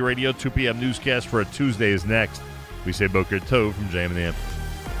 Israel Army Radio, 2 p.m. newscast for a Tuesday is next. We say Boker Tov from JM in the AM.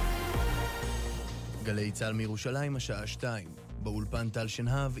 גלי צהל מירושלים השעה 2, באולפן טל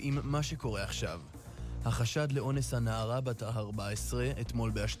שנהב עם מה שקורה עכשיו. החשד לאונס הנערה בת ה-14 אתמול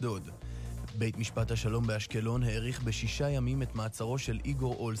באשדוד. בית משפט השלום באשקלון העריך ב6 ימים את מעצרו של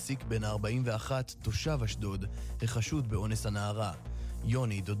איגור אולסיק בן 41, תושב אשדוד, החשוד באונס הנערה.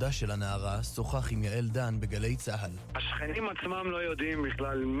 יוני, דודה של הנערה, שוחח עם יעל דן בגלי צהל. השכנים עצמם לא יודעים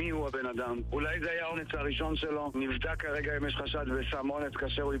בכלל מי הוא הבן אדם. אולי זה היה האונס הראשון שלו. נבדק כרגע אם יש חשד וסם אונס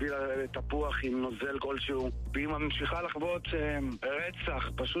כאשר הוא הביא תפוח עם נוזל כלשהו. והיא ממשיכה לחוות רצח,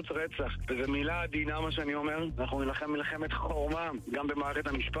 פשוט רצח. וזו מילה עדינה מה שאני אומר. אנחנו נלחם מלחמת חורמה גם במערכת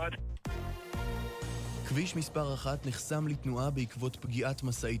המשפט. כביש מספר 1 נחסם לתנועה בעקבות פגיעת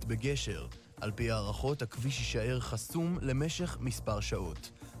מסעית בגשר. על פי הערכות, הכביש יישאר חסום למשך מספר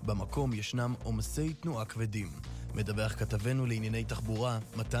שעות. במקום ישנם עומסי תנועה כבדים. מדווח כתבנו לענייני תחבורה,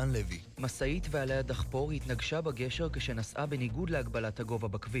 מתן לוי. מסעית ועליה דחפור התנגשה בגשר כשנסעה בניגוד להגבלת הגובה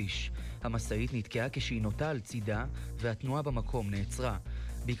בכביש. המסעית נתקעה כשהיא נוטה על צידה, והתנועה במקום נעצרה.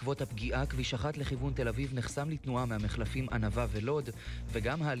 בעקבות הפגיעה, כביש 1 לכיוון תל אביב נחסם לתנועה מהמחלפים ענבה ולוד,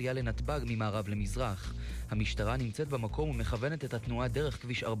 וגם העלייה לנתב"ג ממערב למזרח. המשטרה נמצאת במקום ומכוונת את התנועה דרך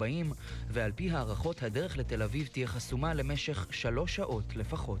כביש 40, ועל פי הערכות הדרך לתל אביב תהיה חסומה למשך 3 שעות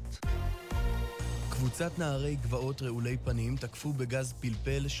לפחות. קבוצת נערי גבעות רעולי פנים תקפו בגז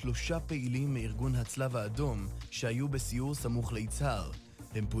פלפל 3 פעילים מארגון הצלב האדום שהיו בסיור סמוך ליצהר.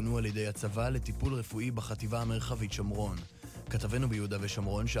 הם פונו על ידי הצבא לטיפול רפואי בחטיבה המרחבית שומרון. כתבנו ביהודה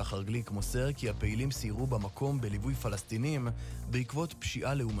ושומרון שחר גליק מוסר כי הפעילים סיירו במקום בליווי פלסטינים בעקבות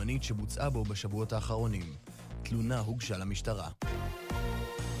פשיעה לאומנית שבוצעה בו בשבועות האחרונים. תלונה הוגשה למשטרה.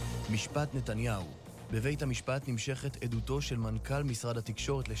 משפט נתניהו. בבית המשפט נמשכת עדותו של מנכ"ל משרד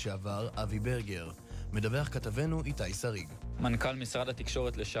התקשורת לשעבר אבי ברגר. מדווח כתבנו איתי שריג. מנכ"ל משרד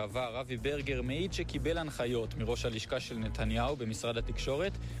התקשורת לשעבר אבי ברגר מעיד שקיבל הנחיות מראש הלשכה של נתניהו במשרד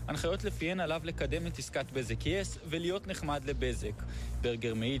התקשורת, הנחיות לפיהן עליו לקדם את עסקת בזק יס ולהיות נחמד לבזק.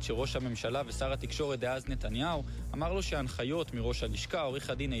 ברגר מעיד שראש הממשלה ושר התקשורת דאז נתניהו אמר לו שההנחיות מראש הלשכה, עורך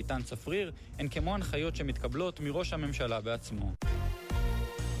הדין איתן צפריר, הן כמו הנחיות שמתקבלות מראש הממשלה בעצמו.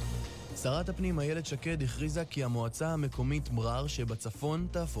 שרת הפנים איילת שקד הכריזה כי המועצה המקומית מרר שבצפון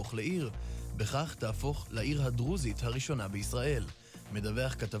תהפוך לעיר. בכך תהפוך לעיר הדרוזית הראשונה בישראל.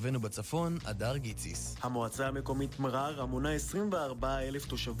 מדווח כתבנו בצפון, אדר גיציס. המועצה המקומית מרר, המונה 24,000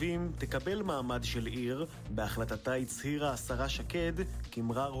 תושבים, תקבל מעמד של עיר. בהחלטתה הצהירה השרה שקד, כי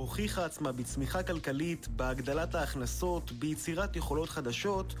מרר הוכיחה עצמה בצמיחה כלכלית, בהגדלת ההכנסות, ביצירת יכולות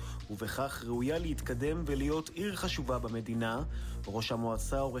חדשות, ובכך ראויה להתקדם ולהיות עיר חשובה במדינה. ראש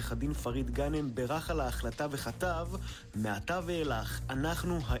המועצה עורך הדין פריד גאנם ברח על ההחלטה וכתב, מעתה ואילך,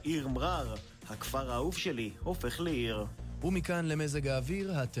 אנחנו העיר מרר, הכפר האהוב שלי הופך לעיר. ומכאן למזג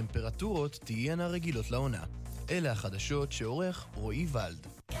האוויר, הטמפרטורות תהיינה רגילות לעונה. אלה החדשות שעורך רועי ולד.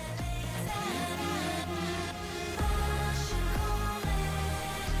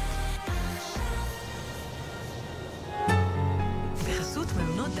 בחסות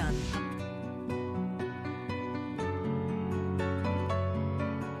מלונות דן.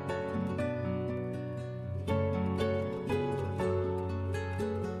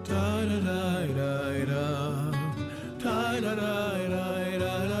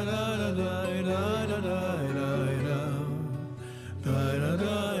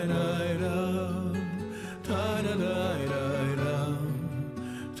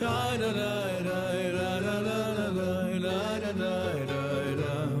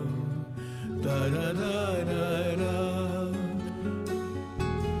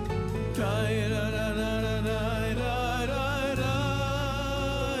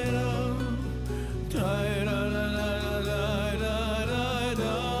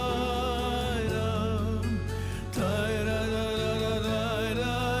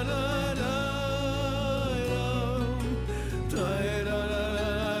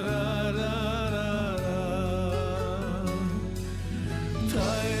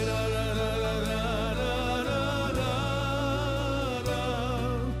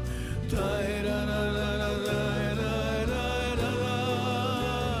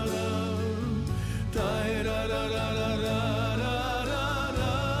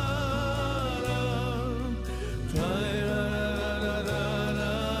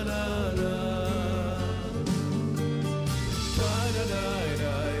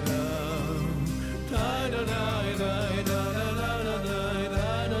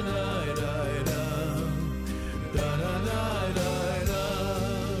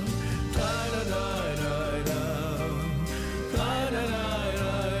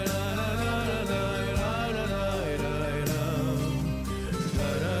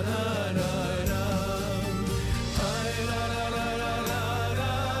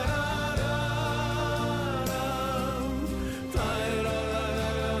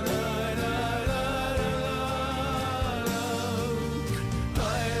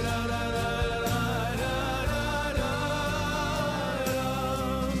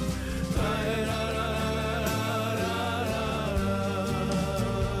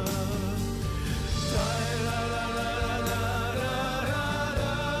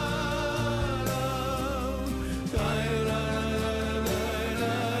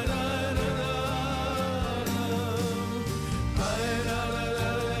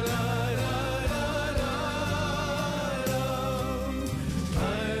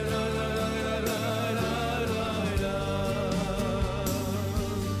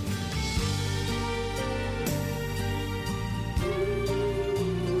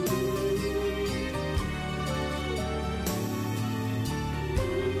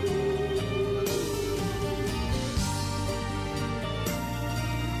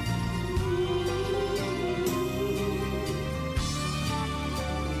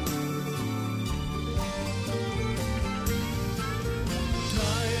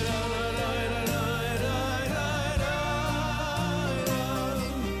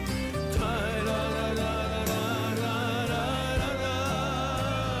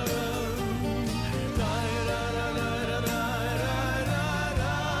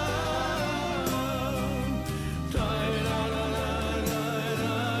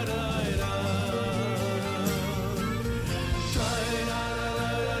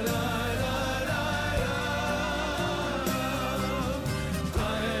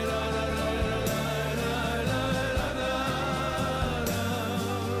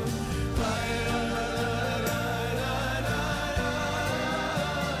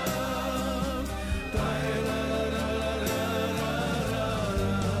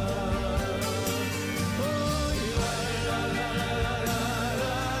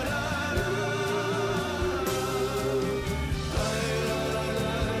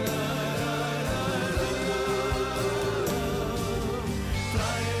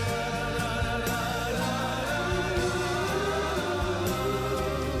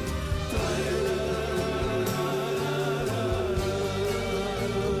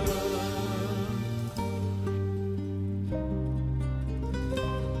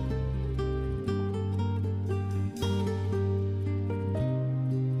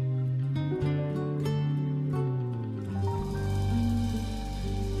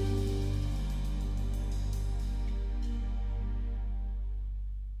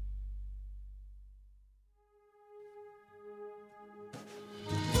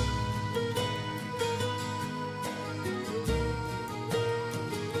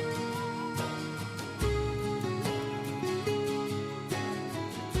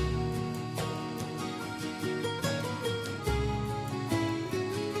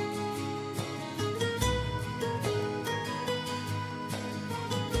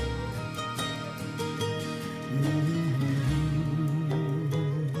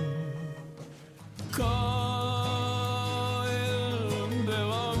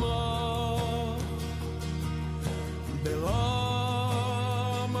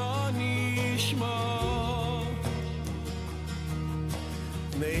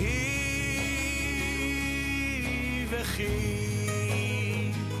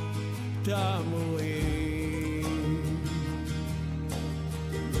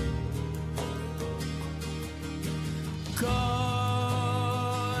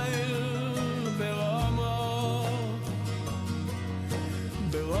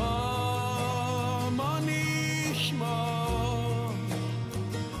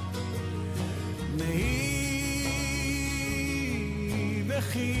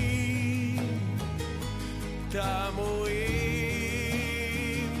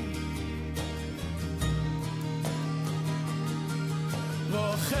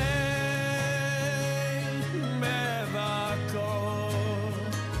 רוכל מבקור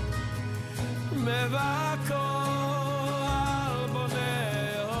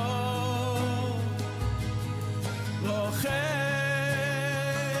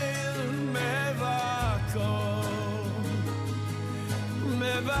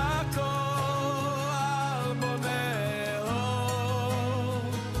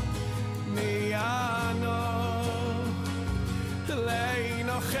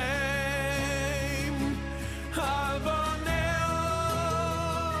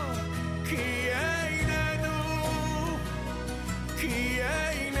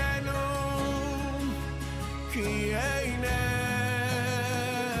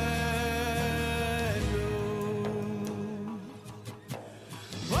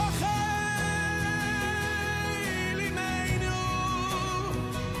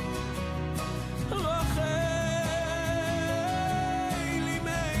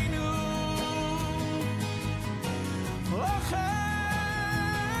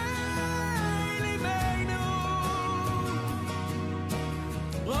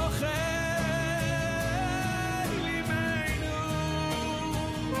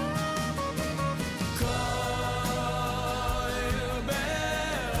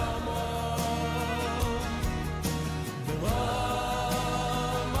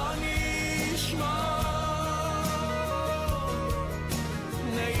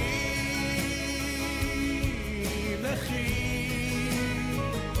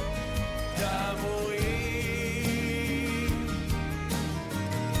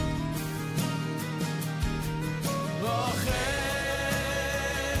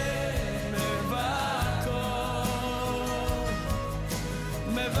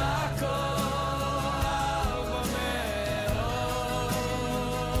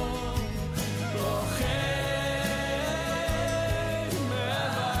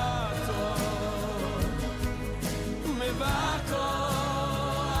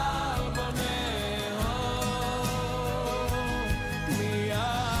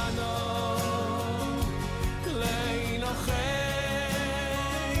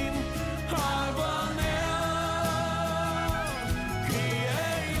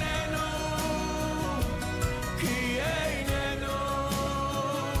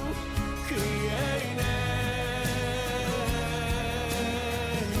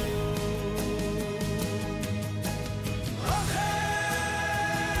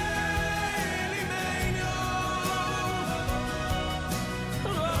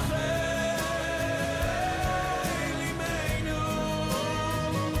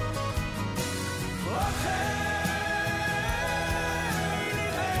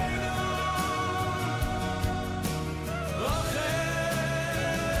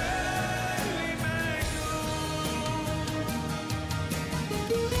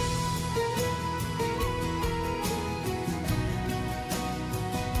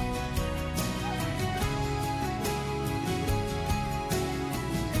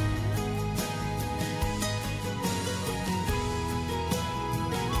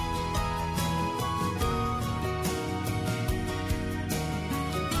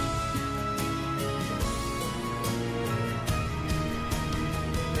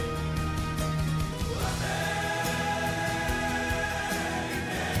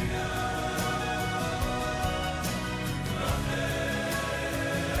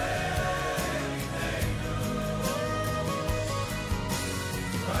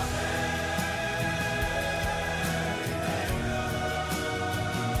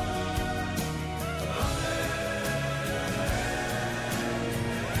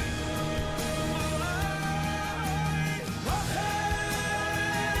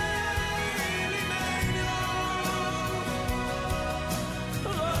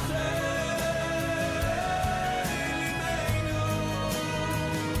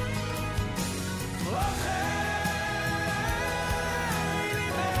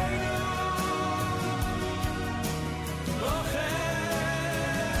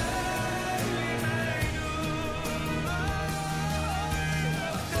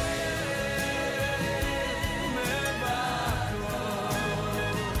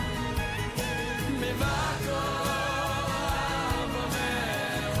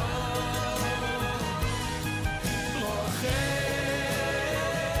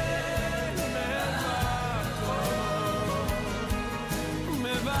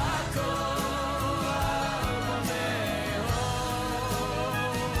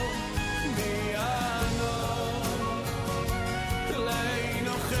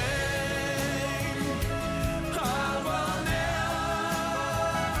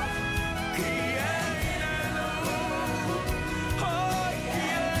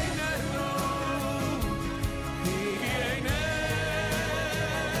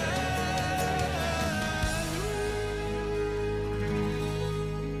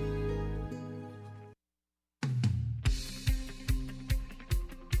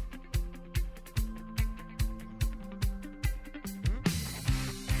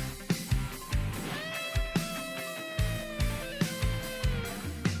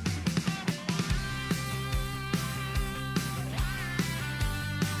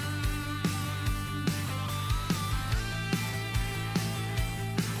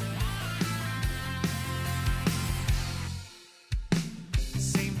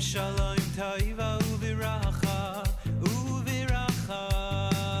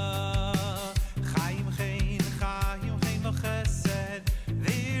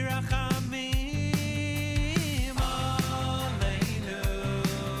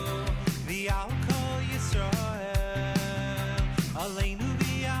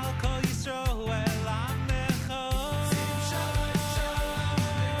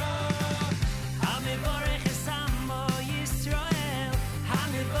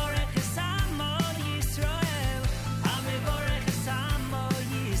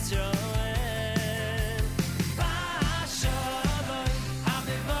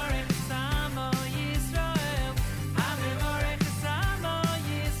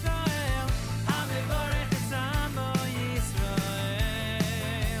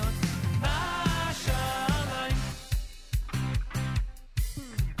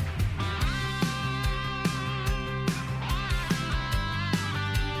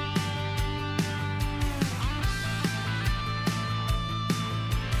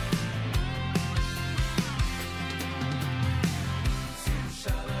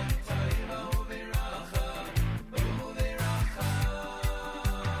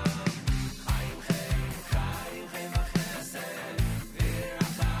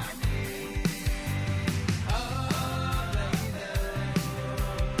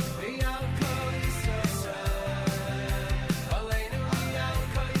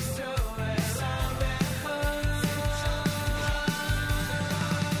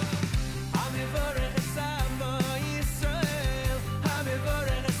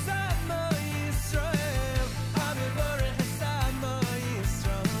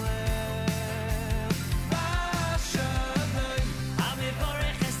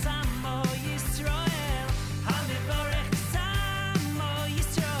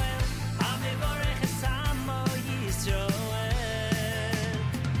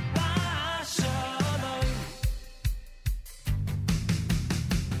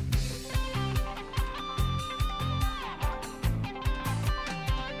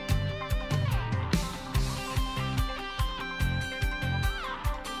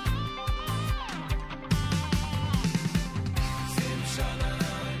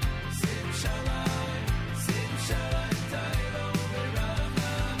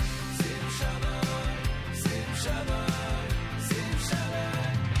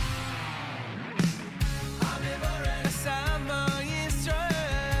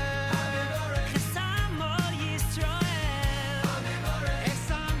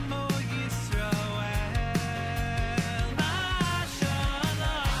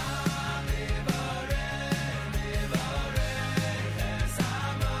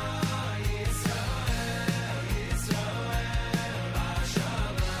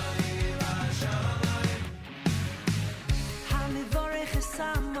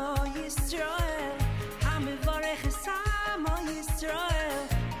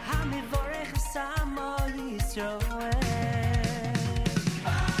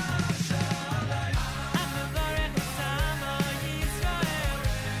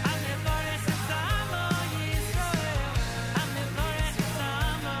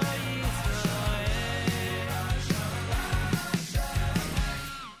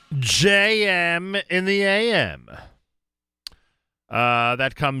JM in the AM.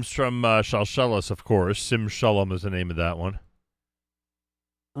 That comes from Shalshelis, of course. Sim Shalom is the name of that one.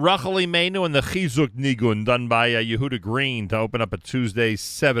 Rachel Imenu and the Chizuk Nigun, done by Yehuda Green, to open up a Tuesday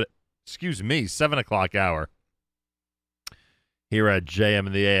 7 o'clock hour here at JM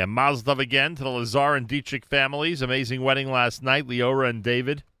in the AM. Mazel tov again to the Lazar and Dietrich families. Amazing wedding last night, Leora and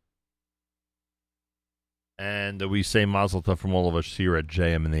David. And we say Mazel tov from all of us here at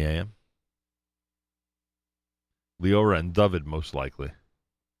JM in the AM. Leora and David, most likely.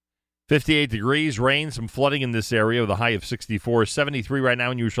 58 degrees, rain, some flooding in this area with a high of 64. 73 right now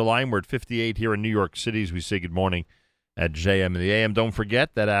in Yerushalayim. We're at 58 here in New York City as we say good morning at JM in the AM. Don't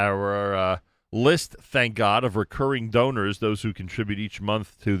forget that our list, thank God, of recurring donors, those who contribute each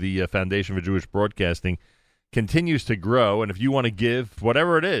month to the Foundation for Jewish Broadcasting, continues to grow. And if you want to give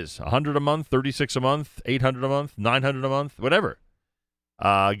whatever it is, $100 a month, $36 a month, $800 a month, $900 a month, whatever,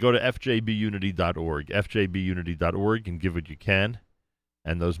 go to fjbunity.org, fjbunity.org, and give what you can.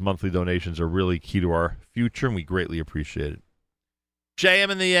 And those monthly donations are really key to our future, and we greatly appreciate it.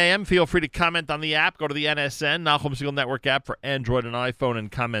 JM in the AM, feel free to comment on the app. Go to the NSN, Nachum Segal Network app for Android and iPhone,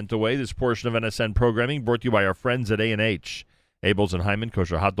 and comment away. This portion of NSN programming brought to you by our friends at A&H. Abel's and Hyman,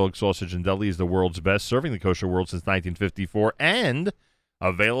 kosher hot dog, sausage, and deli is the world's best, serving the kosher world since 1954, and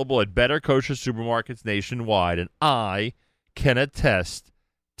available at better kosher supermarkets nationwide. And I can attest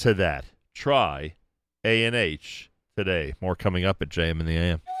to that. Try A&H today. More coming up at JM in the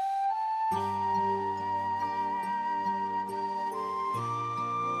AM.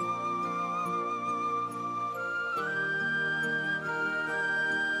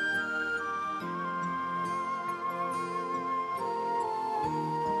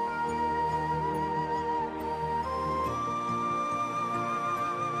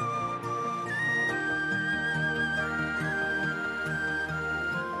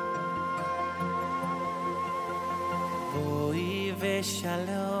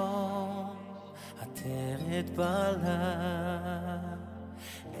 ושלום, עטרת בעלה,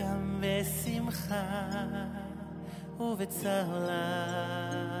 גם בשמחה ובצהלה,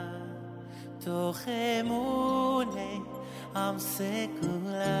 תוך אמוני עם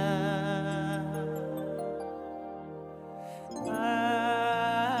סגולה. עם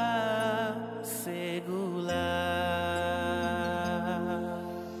סגולה,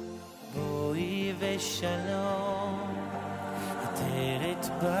 בואי ושלום, עטרת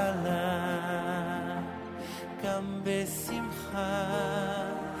בעלה, גם בשמחה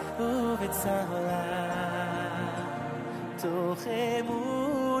ובצהלה, תוך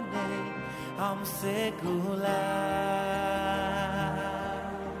אמוני עם סגולה.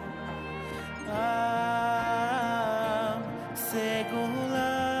 עם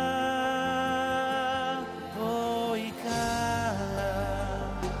סגולה, בואי קלה,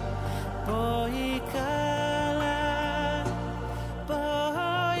 בואי קלה,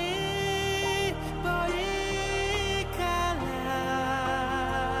 בואי, בואי קלה,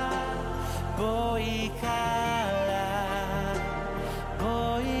 בואי קלה,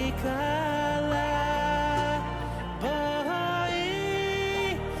 בואי קלה,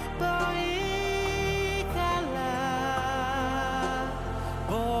 בואי, בואי קלה,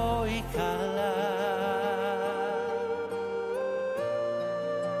 בואי קלה.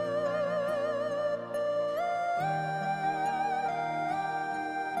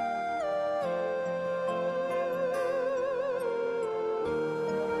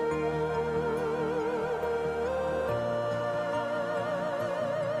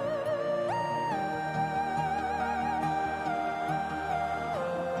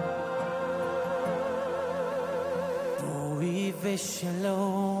 בואי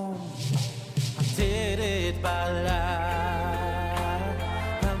ושלום, עטרת בעלה,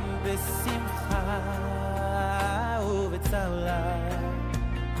 גם בשמחה ובצהלה,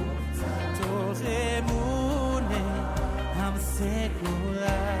 תוך אמוני עם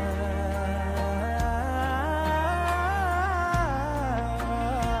סגולה.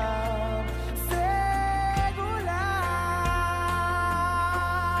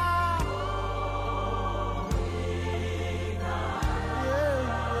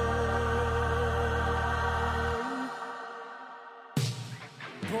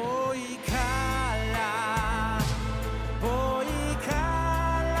 בואי קלה, בואי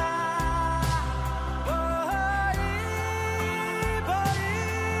קלה, בואי,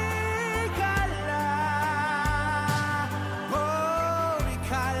 בואי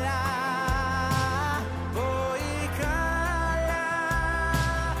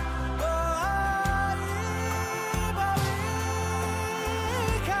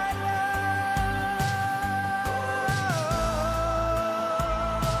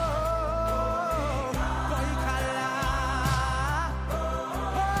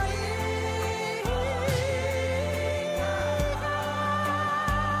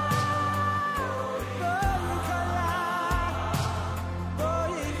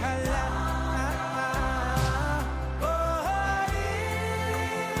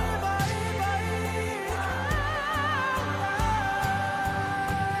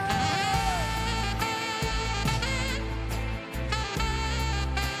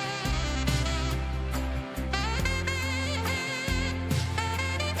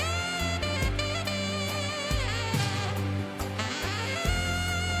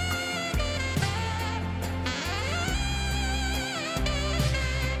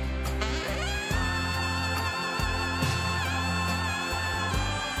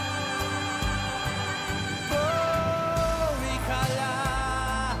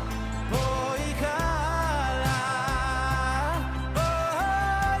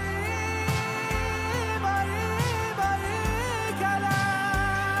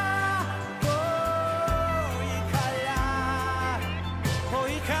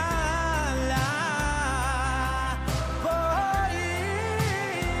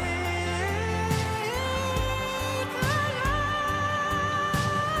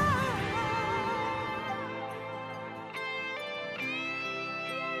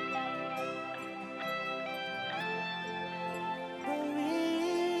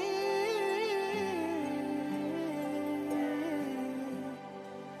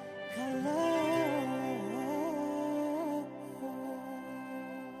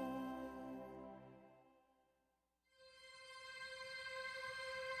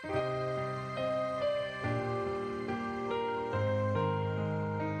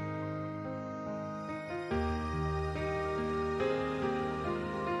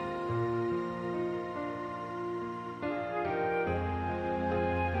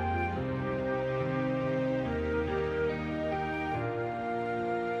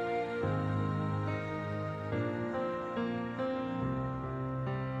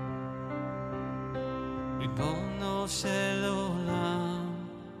של עולם,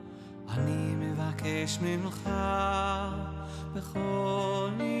 אני מבקש ממך בכל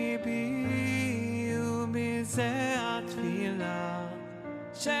ליבי, ובזה התפילה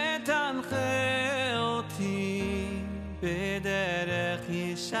שתנחה אותי בדרך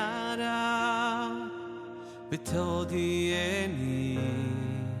ישרה, ותודיעני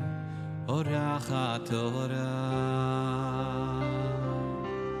אורח התורה.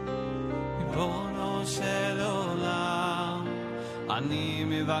 ריבונו של עולם, אני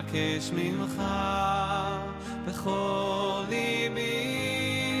מבקש ממך בכל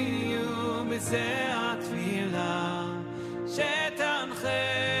ליבי, ובזה התפילה שתנחה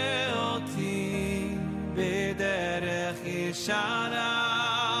אותי בדרך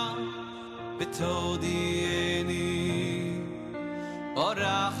ישרה, ותודיעני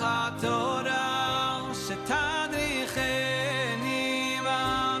אורח התורה, שתדריכני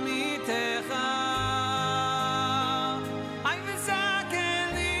בעמיתך. אי וזקן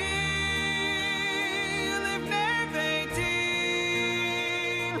לי לבני ביתי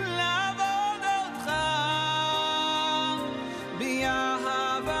לעבוד אותך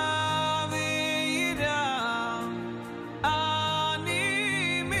באהבה ויראה,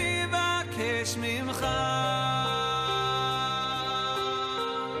 אני מבקש ממך.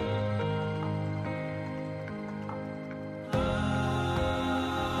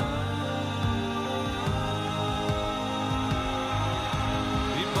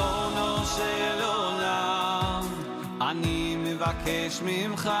 אני מבקש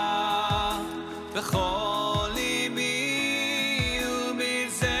ממך בכל ליבי,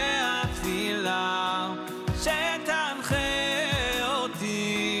 ובזה התפילה שתנחה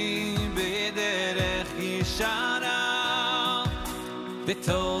אותי בדרך ישרה,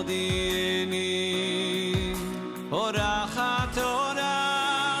 ותודיעני אורח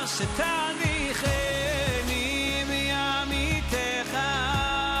התורה, שתניחני בעמיתך.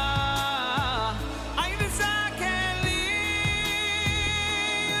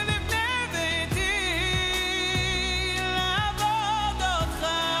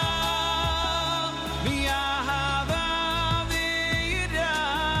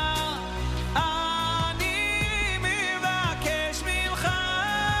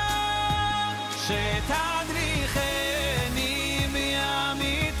 שתניחני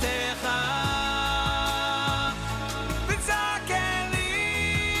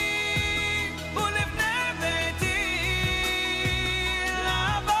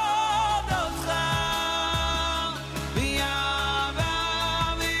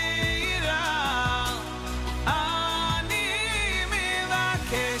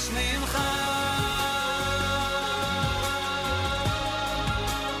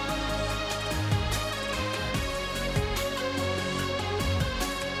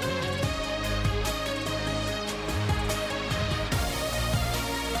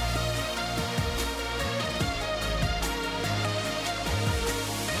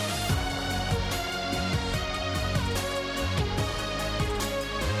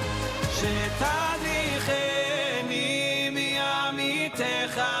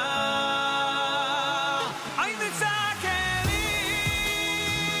בעמיתך. אי וזקני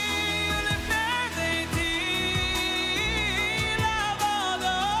לבני ביתי לעבוד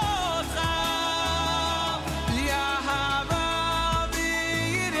אותך באהבה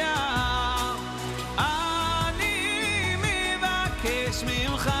ויראה, אני מבקש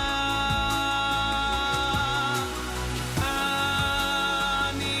ממך.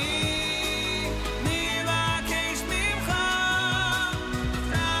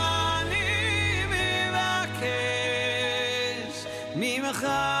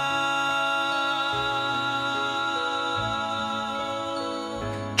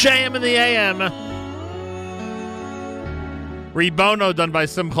 JM in the AM. Rebono done by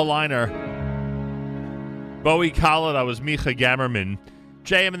Simcha Liner. Bowie Khaled, I was Micha Gammerman.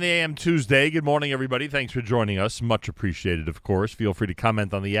 JM in the AM Tuesday. Good morning, everybody. Thanks for joining us. Much appreciated, of course. Feel free to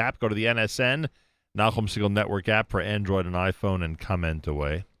comment on the app. Go to the NSN, Nachum Segal Network app for Android and iPhone, and comment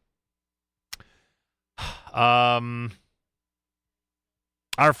away. Our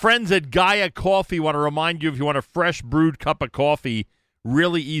friends at Gaia Coffee want to remind you, if you want a fresh brewed cup of coffee,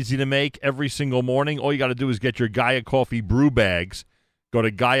 really easy to make every single morning. All you got to do is get your Gaia Coffee brew bags. Go to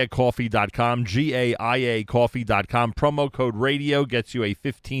GaiaCoffee.com, GAIA Coffee.com. Promo code radio gets you a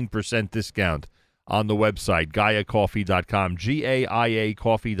 15% discount on the website, GaiaCoffee.com, GAIA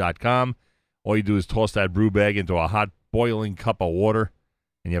Coffee.com. All you do is toss that brew bag into a hot boiling cup of water,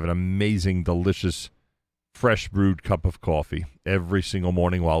 and you have an amazing, delicious, fresh brewed cup of coffee every single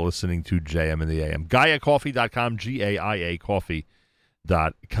morning while listening to JM in the AM. GaiaCoffee.com, GAIA Coffee.com.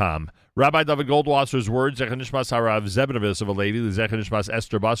 Rabbi Dovid Goldwasser's words, Zecher Nishmas Harav Zebra Yosef Alevi, Zecher Nishmas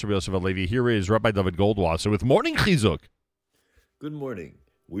Esther Basar Yosef Alevi. Here is Rabbi Dovid Goldwasser with Morning Chizuk. Good morning.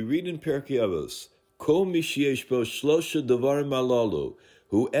 We read in Pirkei Avos, Kol mi sheyesh bo shlosha devarim halalu,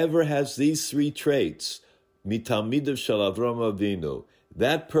 whoever has these three traits, mitalmidav shel Avram Avinu,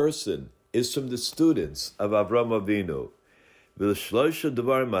 that person is from the students of Avram Avinu. V'shlosha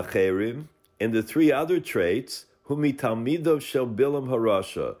devarim acherim, and the three other traits, hu mitalmidav shel Bilam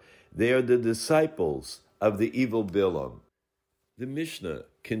harasha, they are the disciples of the evil Bilam. The Mishnah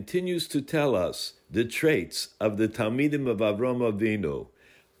continues to tell us the traits of the Talmidim of Avram Avinu.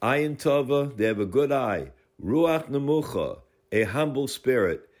 Ayin Tova, they have a good eye. Ruach Nemucha, a humble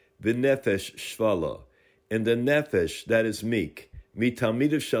spirit. V'nefesh Shvala, and the nefesh that is meek.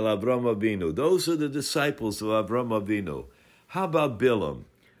 Mitalmidim shel Avram Avinu. Those are the disciples of Avram Avinu. How about Bilam?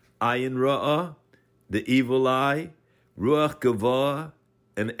 Ayin Ra'ah, the evil eye. Ruach Gavah,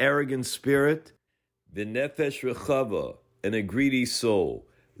 an arrogant spirit. V'nefesh Rechava, and a greedy soul.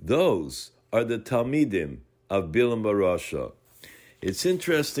 Those are the Talmidim of Bilam Barasha. It's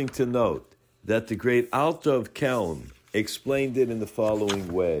interesting to note that the great Alter of Kelm explained it in the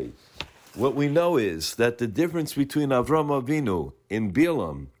following way. What we know is that the difference between Avram Avinu and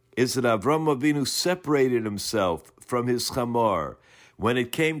Bilam is that Avram Avinu separated himself from his chamor. When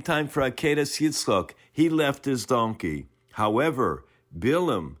it came time for Akedas Yitzchak, he left his donkey. However,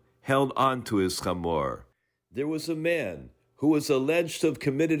 Bilam held on to his chamor. There was a man who was alleged to have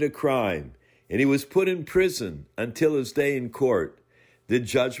committed a crime, and he was put in prison until his day in court. The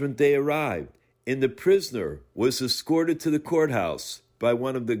judgment day arrived, and the prisoner was escorted to the courthouse by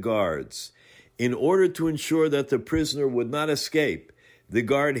one of the guards. In order to ensure that the prisoner would not escape, the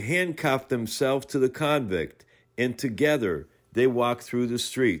guard handcuffed himself to the convict, and together they walked through the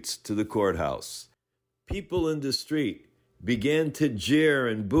streets to the courthouse. People in the street began to jeer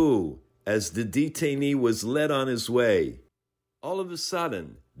and boo as the detainee was led on his way. All of a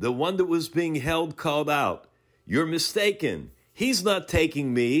sudden, the one that was being held called out, "You're mistaken. He's not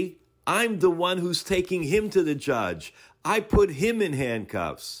taking me. I'm the one who's taking him to the judge. I put him in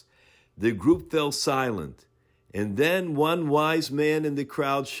handcuffs." The group fell silent, and then one wise man in the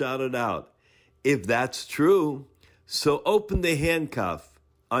crowd shouted out, "If that's true, so open the handcuff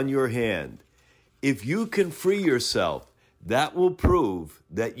on your hand. If you can free yourself, that will prove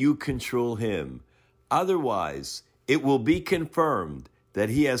that you control him. Otherwise, it will be confirmed that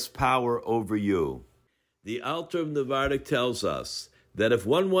he has power over you." The Alter of Nevardik tells us that if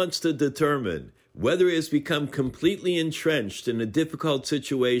one wants to determine whether he has become completely entrenched in a difficult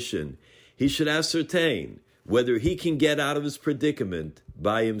situation, he should ascertain whether he can get out of his predicament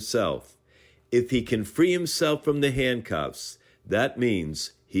by himself. If he can free himself from the handcuffs, that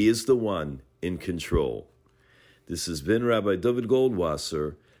means he is the one in control. This has been Rabbi Dovid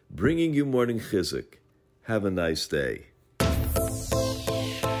Goldwasser bringing you Morning Chizuk. Have a nice day.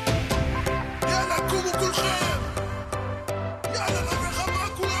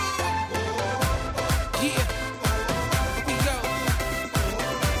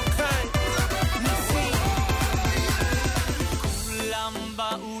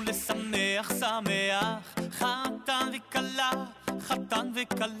 חתן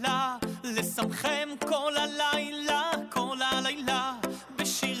וכלה, לשמחם כל הלילה, כל הלילה,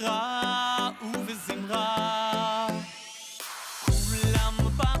 בשירה ובזמרה. כולם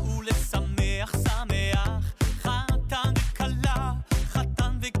באו לשמח, שמח, חתן וכלה,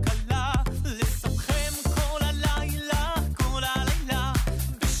 חתן וכלה, לשמחם כל הלילה, כל הלילה,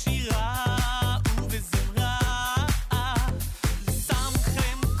 בשירה ובזמרה.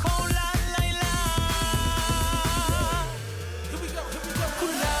 לשמחם כל הלילה.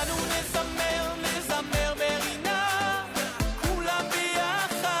 כולנו נזמר, נזמר ברינה, כולם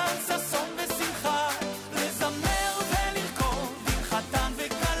ביחד, ששון ושמחה, לזמר ולרקוד עם חתן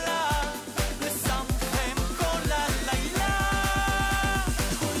וכלה, לשמחם כל הלילה.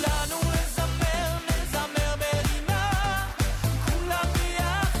 כולנו נזמר, נזמר ברינה, כולם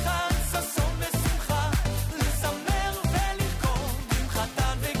ביחד, ששון ושמחה, לזמר ולרקוד עם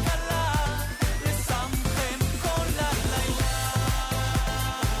חתן וכלה, לשמחם כל הלילה.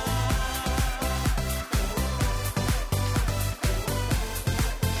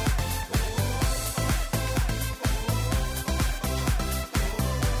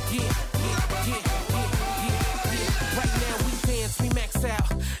 Right now we dance, we max out.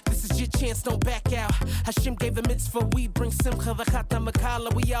 This is your chance, don't back out. Hashem gave the mitzvah, we bring simcha, the chatan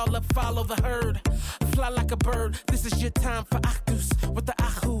makala. We all up, follow the herd. Fly like a bird, this is your time for achdus with the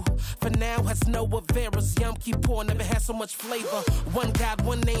ahu. For now has no averas. Yom Kippur never had so much flavor. One God,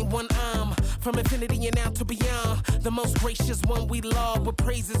 one name, one arm. from infinity and now to beyond. The most gracious one we love, with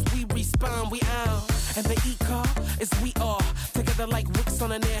praises we respond, we are. And the E-car is we are, together like wicks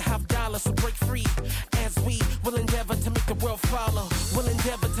on an air, half dollar, so break free. As we will endeavor to make the world follow, will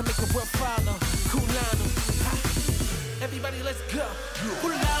endeavor to make the world follow. Kulanu, ha. Everybody let's go.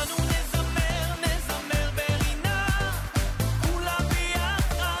 כולנו נזמר, נזמר ברינה, כולם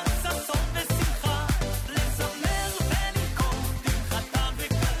ביחד, ששון ושמחה, לזמר ולרקוד עם חתן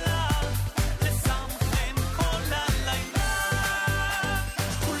וכלה, לשמחן כל הלילה.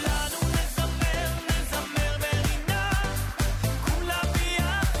 כולנו נזמר, נזמר ברינה, כולם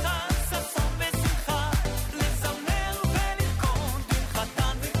ביחד, ששון ושמחה, לזמר ולרקוד עם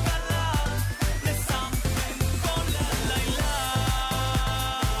חתן וכלה, לשמחן כל הלילה.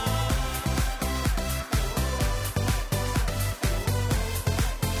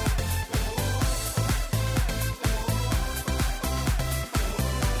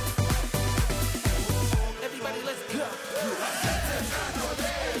 Everybody let's go.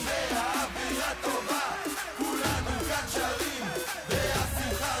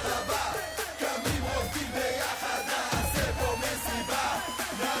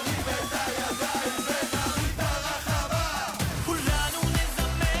 כולנו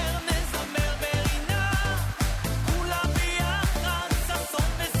נזמר, נזמר ברינה, כולם ביחד,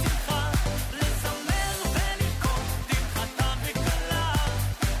 ששון ושמחה, לזמר ולרקוד עם חתן וכלה,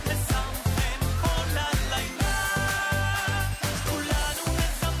 לשמחן כל הלילה. כולנו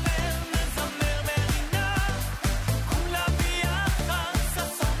נזמר, נזמר ברינה, כולם ביחד,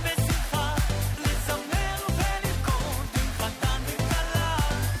 ששון ושמחה, לזמר ולרקוד עם חתן וכלה,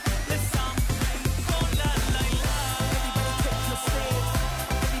 לשמחן כל הלילה.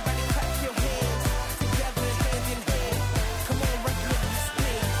 Everybody clap your hands, together hand in hand. Come on, right now you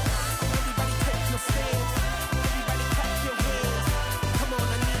stand. Everybody take your stance. Everybody clap your hands. Come on,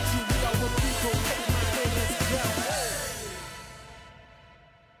 I need you. We are one people. Take my hand, let's go.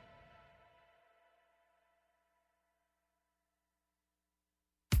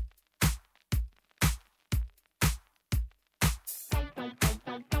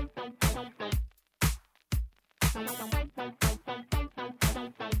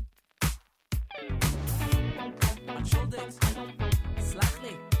 אנשולדקס, סלח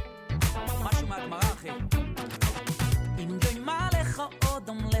לי, משהו מהגמרא אחי. אם יוימה לך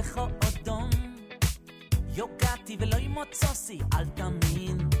אודום לך אודום, יוגעתי ולא ימוצוסי אל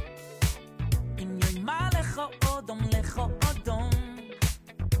תאמין. אם יוימה לך אודום לך אודום,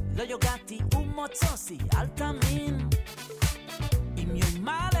 לא יוגעתי ומוצוסי אל תאמין. אם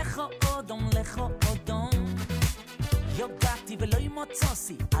יוימה לך אודום לך אודום, יוגעתי ולא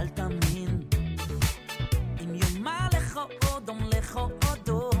ימוצוסי אל תאמין. אם יוימה לך אודום לך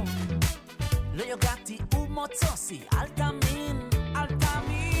אודום, לא יוגעתי ומוצוסי אל תאמין, אל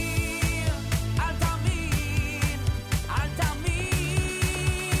תאמין, אל תאמין, אל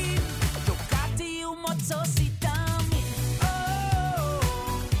תאמין. יוגעתי ומוצוסי תאמין.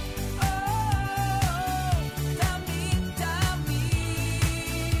 תאמין,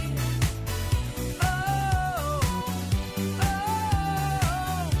 תאמין.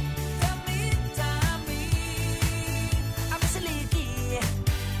 תאמין, תאמין. אבא שלי הגיע,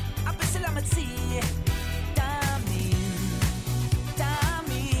 אבא של המציא. תאמין,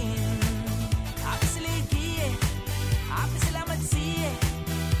 תאמין. אבא שלי הגיע, אבא של המציא.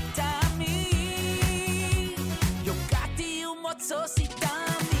 תאמין. יוגעתי ומוצוסי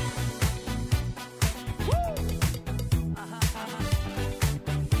תאמין.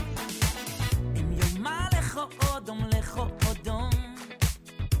 אם יוימה לך אודום לך אודום,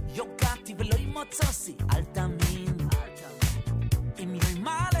 יוגעתי ולא ימוצוסי אל תאמין. אם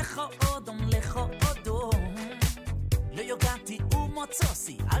יוימה לך אודום לך אודום, לא יוגעתי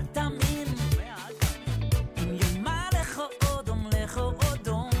ומוצוסי אל תאמין. אם יוימה לך אודום לך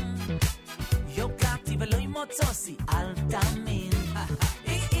אודום, יוגעתי ולא ימוצוסי אל תאמין.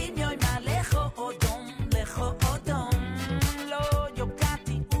 אם יוימה לך אודום לך אודום, לא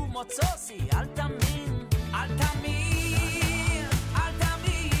יוגעתי ומוצוסי אל תאמין. אל תאמין, אל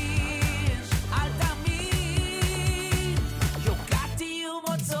תאמין, אל תאמין. יוגעתי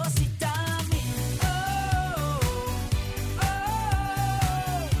ומוצוסי תאמין.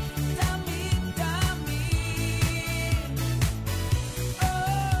 תאמין, תאמין.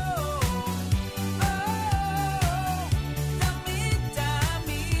 תאמין,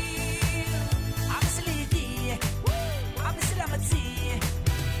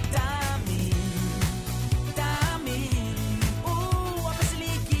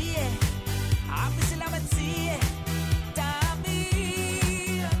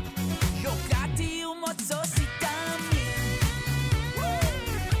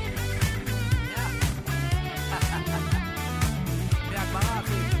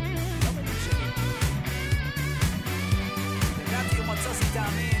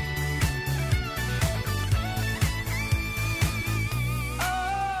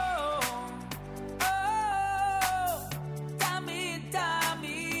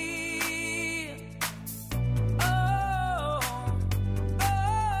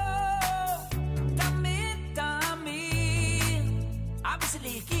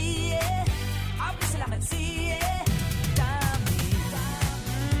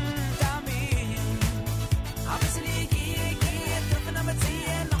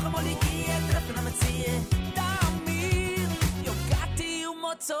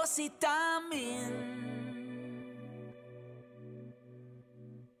 רוצה סיתמין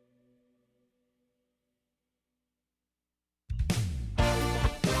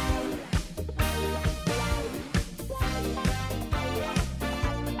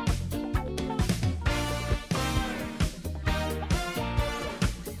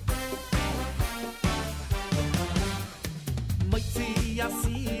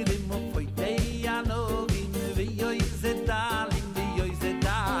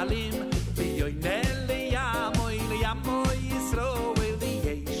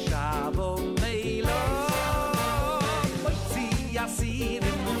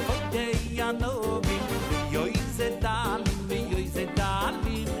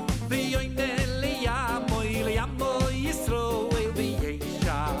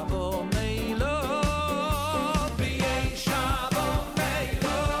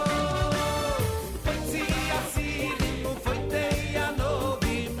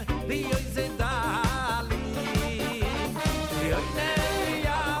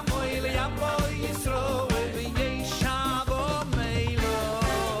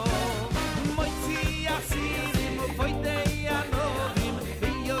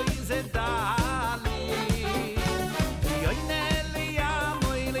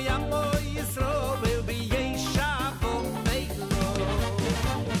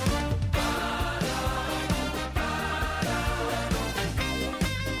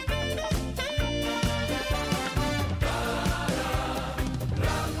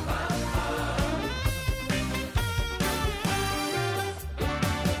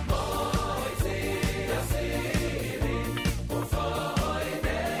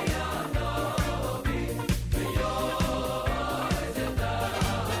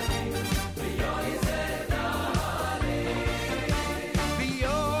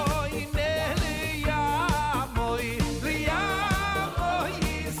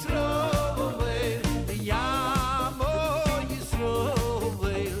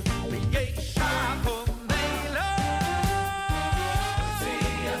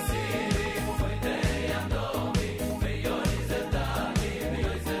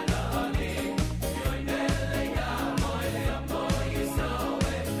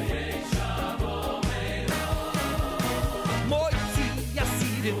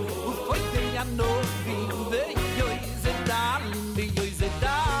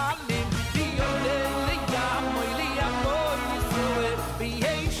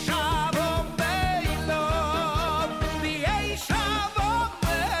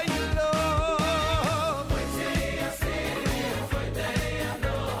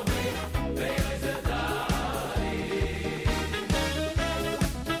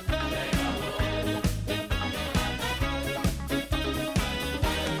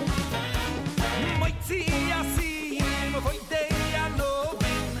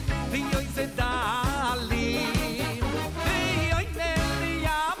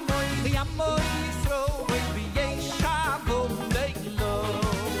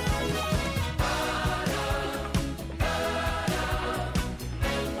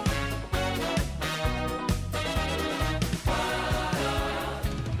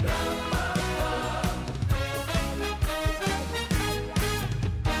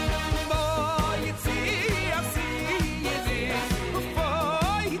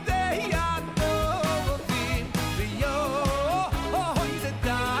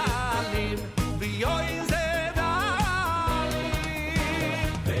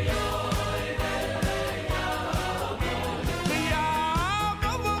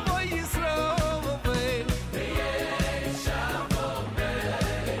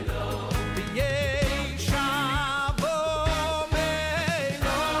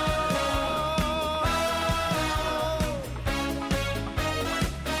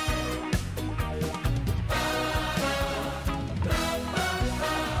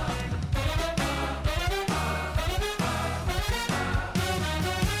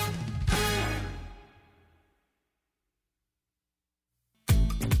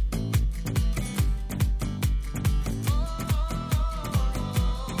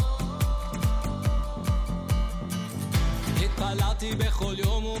התפללתי בכל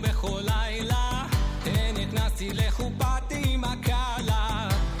יום ובכל לילה, נכנסתי לחופתי עם הקהלה,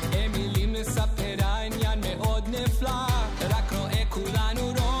 מילים לספר העניין מאוד נפלא, רק רואה כולנו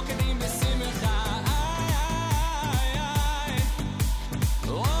רוקדים בשמחה.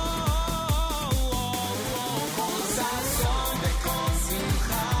 כל ששון וכל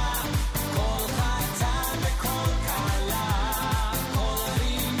שמחה, כל חתן וכל כלה, כל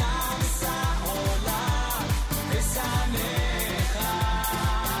רינה וסהולה ושמחה.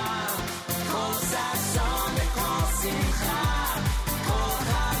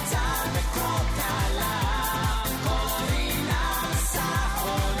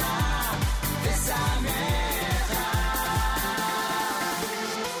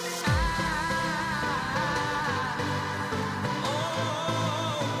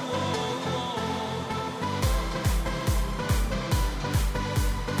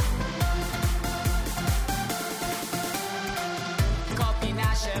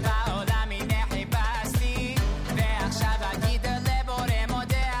 שבעולם הנה חיפשתי ועכשיו אגיד לבורא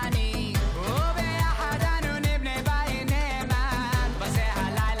מודה אני וביחד אנו נבנה בית נאמן בזה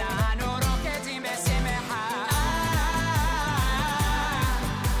הלילה אנו רוקדים בשמחה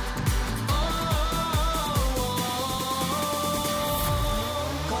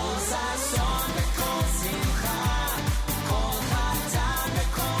כל ששון וכל שמחה כל חתן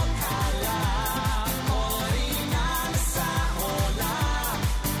וכל כלה כל רינה וסך עולה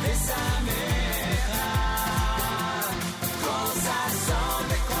ושמחה כל ששון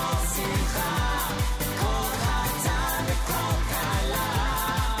וכל שמחה כל חתן וכל כלה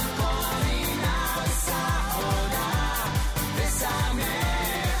כל רינה וסך עולה ושמחה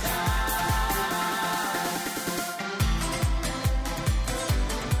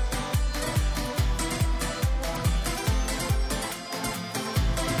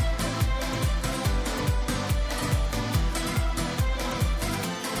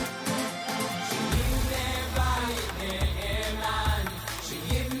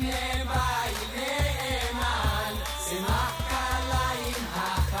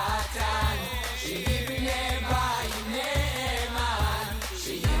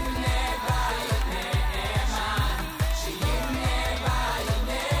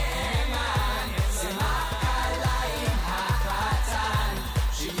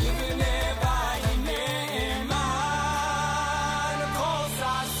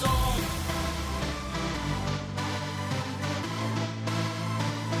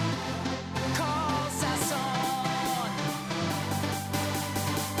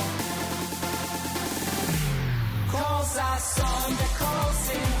כל ששון וכל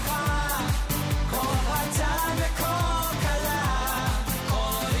שמחה כל חתן וכל כלה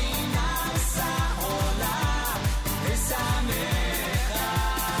כל רינה וסך עולה ושמחה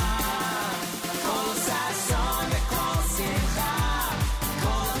כל ששון וכל שמחה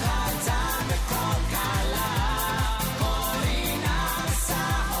כל חתן וכל כלה כל רינה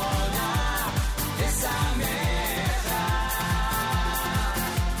וסך עולה ושמחה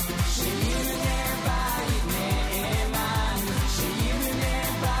שיבנה בית נאמן שיבנה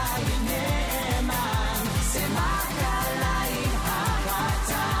בית נאמן שמח כליים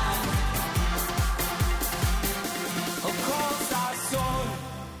החתן כל ששון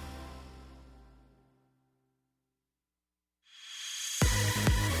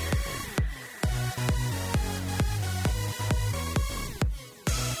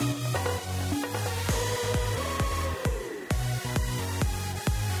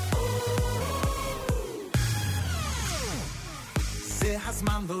זה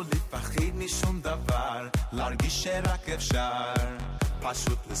הזמן לא לפחד משום דבר, להרגיש שרק אפשר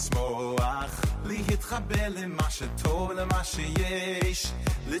פשוט לשמוח, להתחבר למה שטוב, למה שיש,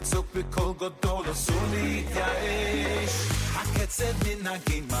 לצעוק בקול גדול, אסור להתייאש. הקצב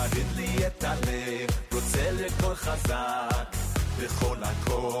מנגן מרים לי את הלב, רוצה לכל חזק בכל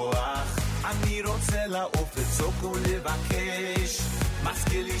הכוח, אני רוצה לעוף לצעוק ולבקש,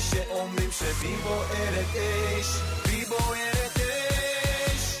 מזכיר לי שאומרים שבי בוערת אש, בי בוערת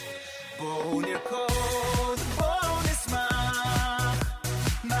אש. בואו נרקוד, בואו נשמח,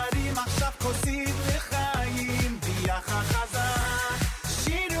 נרים עכשיו כוסית לחיים ביחד חזק,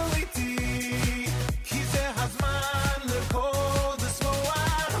 שירו איתי כי זה הזמן לרקוד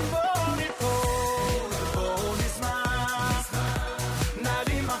ושמוח. בואו נרקוד, בואו נשמח,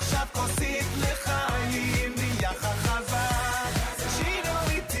 נרים עכשיו כוסית לחיים ביחד חזק, שירו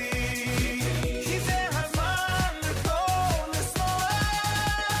איתי כי זה הזמן לרקוד ושמוח.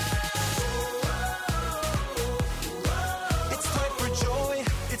 It's time for joy,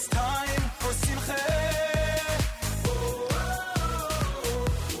 it's time for simcha.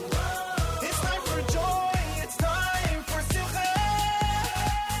 It's time for joy, it's time for simcha.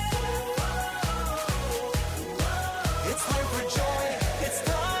 It's time for joy, it's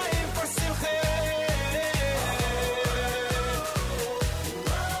time for simcha.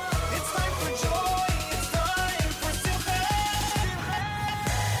 It's time for joy, it's time for simcha.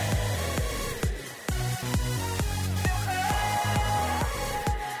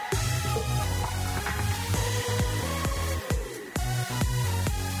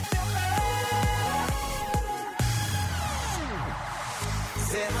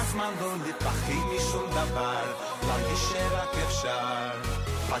 זה הזמן לא להתפחד משום דבר, להרגיש שרק אפשר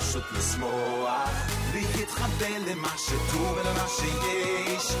פשוט לשמוח, להתחבר למה שטוב ולמה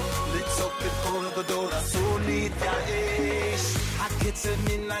שיש, לצעוק בקול גדול, אסור להתייאש. הקצב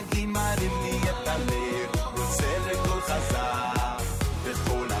מנגן מרים לי את הלב, רוצה לכל חזק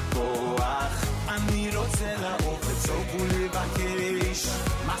בכל הכוח, אני רוצה לעוף לצעוק ולבקש,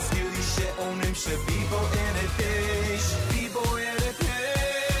 מזכיר לי שאומרים שבי בוערת אש, בי בוערת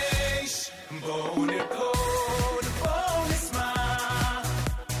אש.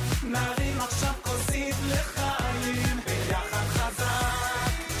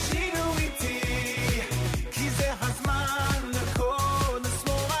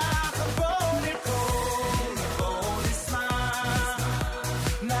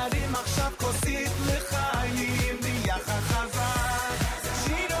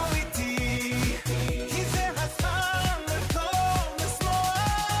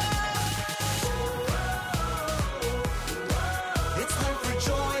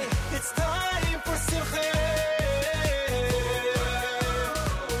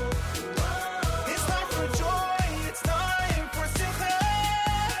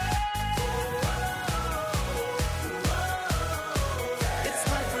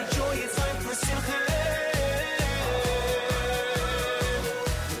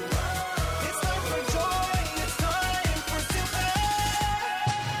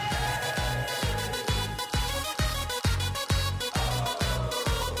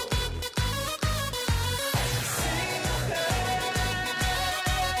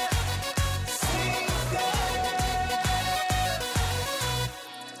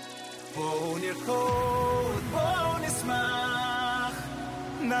 בואו נרקוד, בואו נשמח,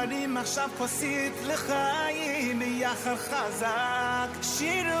 נרים עכשיו כוסית לחיים ביחד חזק,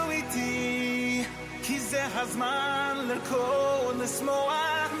 שירו איתי, כי זה הזמן לרקוד,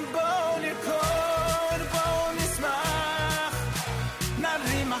 לשמוח, בואו נרקוד, בואו נשמח,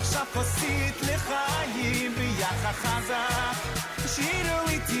 נרים עכשיו כוסית לחיים ביחד חזק, שירו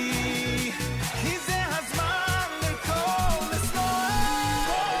איתי, כי זה הזמן לרקוד, לשמוח,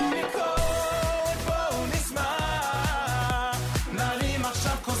 בואו נרקוד, בואו נשמח, נרים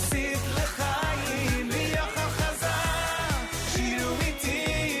עכשיו כוסית לחיים ביחד חזק, שירו איתי,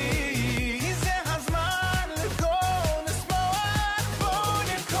 כי זה הזמן לרקוד, לשמוח, בואו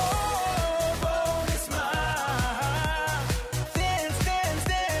נרקוד, בואו נשמח, דנס, דנס,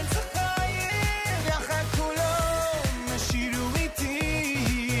 דנס לחיים, יחד כולם, שירו איתי,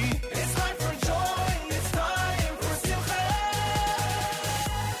 it's time for joy, it's time for simcha.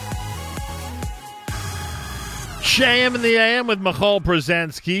 JM in the AM with Michal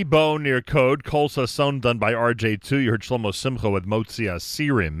Brzezinski, Bo Near Code, Kol Sasson done by RJ2. You heard Shlomo Simcha with Motzi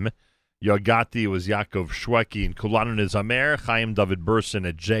Asirim. Yogati was Yaakov Shweki and Kulanu Nizamer, Chaim David Burson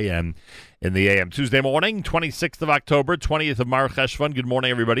at JM in the AM. Tuesday morning, 26th of October, 20th of Mar Cheshvan. Good morning,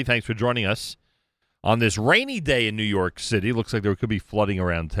 everybody. Thanks for joining us on this rainy day in New York City. Looks like there could be flooding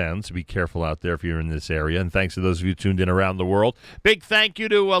around town, so be careful out there if you're in this area. And thanks to those of you tuned in around the world. Big thank you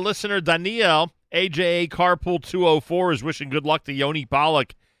to listener Daniel. AJA Carpool 204 is wishing good luck to Yoni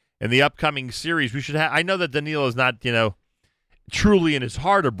Pollock in the upcoming series. We should I know that Daniel is not, truly in his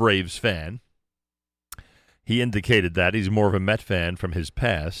heart a Braves fan. He indicated that. He's more of a Met fan from his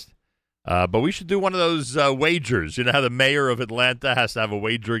past. But we should do one of those wagers. You know how the mayor of Atlanta has to have a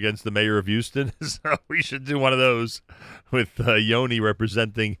wager against the mayor of Houston? So we should do one of those with Yoni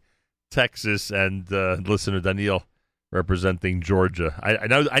representing Texas and listener Daniel representing Georgia. I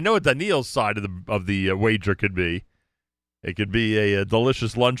know what Daniel's side of the wager could be. It could be a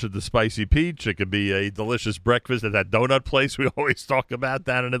delicious lunch at the Spicy Peach. It could be a delicious breakfast at that donut place we always talk about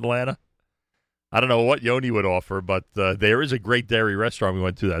down in Atlanta. I don't know what Yoni would offer, but there is a great dairy restaurant we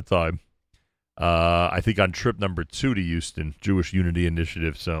went to that time. I think on trip number 2 to Houston, Jewish Unity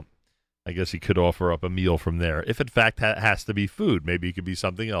Initiative. So I guess he could offer up a meal from there. If, in fact, has to be food. Maybe it could be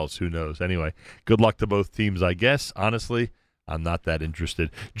something else. Who knows? Anyway, good luck to both teams, I guess. Honestly, I'm not that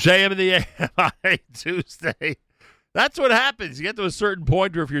interested. JM in the AM Tuesday. That's what happens. You get to a certain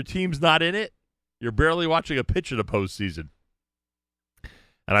point where if your team's not in it, you're barely watching a pitch in the postseason.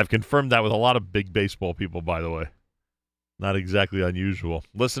 And I've confirmed that with a lot of big baseball people, by the way. Not exactly unusual.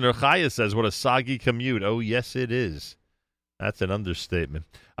 Listener Chaya says, what a soggy commute. Oh, yes, it is. That's an understatement.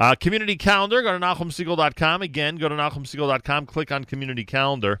 Community calendar, go to NachumSegal.com. Again, go to NachumSegal.com, click on community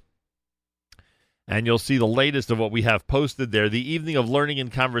calendar, and you'll see the latest of what we have posted there. The Evening of Learning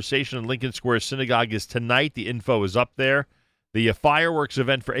and Conversation in Lincoln Square Synagogue is tonight. The info is up there. The fireworks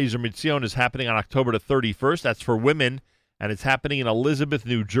event for Ezer Mitzion is happening on October the 31st. That's for women, and it's happening in Elizabeth,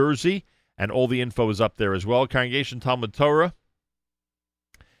 New Jersey, and all the info is up there as well. Congregation Talmud Torah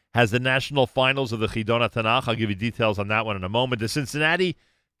has the national finals of the Chidona Tanakh. I'll give you details on that one in a moment. The Cincinnati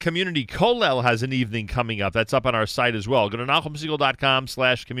Community Kollel has an evening coming up. That's up on our site as well. Go to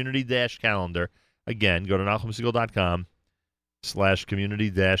NachumSegal.com/community-calendar. Again, go to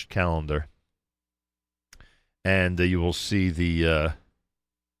NachumSegal.com/community-calendar. And you will see the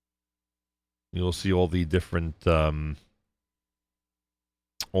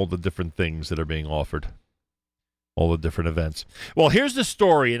all the different things that are being offered. All the different events. Well, here's the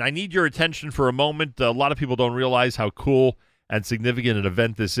story, and I need your attention for a moment. A lot of people don't realize how cool and significant an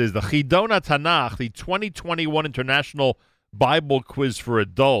event this is. The Chidona Tanakh, the 2021 International Bible Quiz for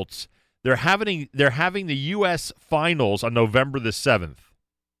Adults, they're having the U.S. Finals on November the 7th.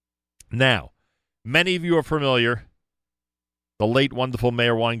 Now, many of you are familiar. The late, wonderful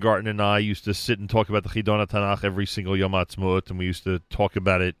Mayor Weingarten and I used to sit and talk about the Chidona Tanakh every single Yom Ha'atzmaut, and we used to talk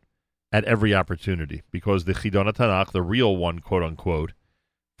about it at every opportunity, because the Chidona Tanakh, the real one, quote-unquote,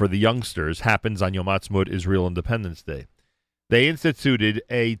 for the youngsters, happens on Yom Ha'atzmaut, Israel Independence Day. They instituted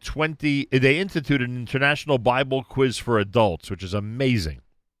an International Bible Quiz for Adults, which is amazing.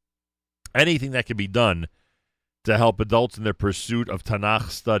 Anything that can be done to help adults in their pursuit of Tanakh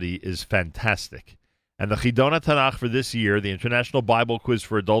study is fantastic. And the Chidona Tanakh for this year, the International Bible Quiz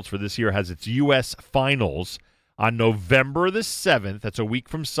for Adults for this year, has its U.S. Finals on November the 7th. That's a week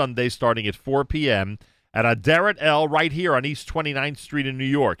from Sunday, starting at 4 p.m. at Aderet El, right here on East 29th Street in New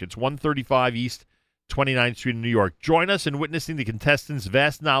York. It's 135 East 29th Street in New York. Join us in witnessing the contestants'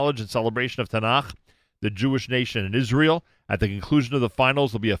 vast knowledge and celebration of Tanakh, the Jewish nation, and Israel. At the conclusion of the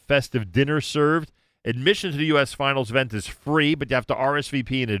finals, there'll be a festive dinner served Admission to the U.S. Finals event is free, but you have to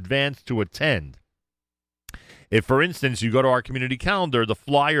RSVP in advance to attend. If, for instance, you go to our community calendar, the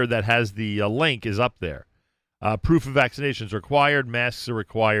flyer that has the link is up there. Proof of vaccination is required. Masks are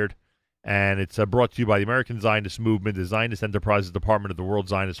required. And it's brought to you by the American Zionist Movement, the Zionist Enterprises Department of the World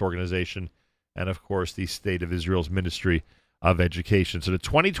Zionist Organization, and, of course, the State of Israel's Ministry of Education. So the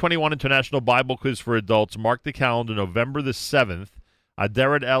 2021 International Bible Quiz for Adults, mark the calendar, November the 7th,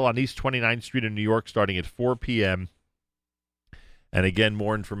 Aderet El on East 29th Street in New York, starting at 4 p.m. And, again,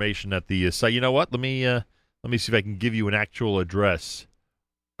 more information at the site. You know what? Let me see if I can give you an actual address.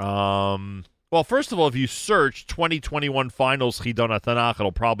 Well, first of all, if you search 2021 Finals Chidon HaTanakh,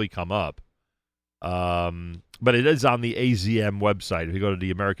 it'll probably come up. But it is on the AZM website. If you go to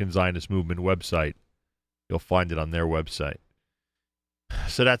the American Zionist Movement website, you'll find it on their website.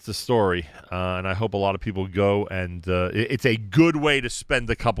 So that's the story, and I hope a lot of people go, and it's a good way to spend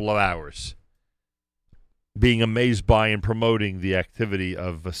a couple of hours being amazed by and promoting the activity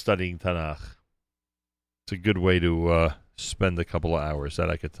of studying Tanakh. It's a good way to spend a couple of hours, that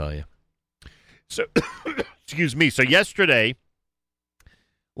I could tell you. So, excuse me. So yesterday,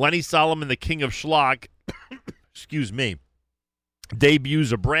 Lenny Solomon, the King of Schlock, excuse me,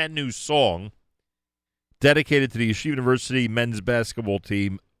 debuts a brand new song dedicated to the Yeshiva University men's basketball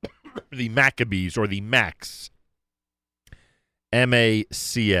team, the Maccabees, or the Macs,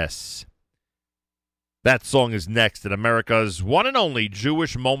 M-A-C-S. That song is next in America's one and only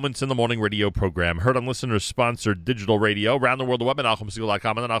Jewish Moments in the Morning radio program. Heard on listeners-sponsored digital radio around the world, the web at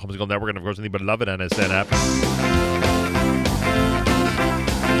NachumSegal.com and the Nachum Segal Network, and of course, anybody love it, NSN app.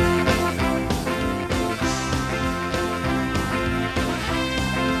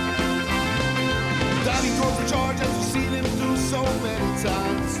 Donnie throws the charge as we've seen him do so many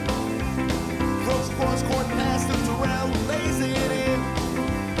times. Throws across court past him, Terrell lays it in.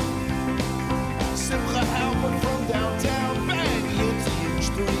 Simcha Halpern from downtown, bang, he hits a huge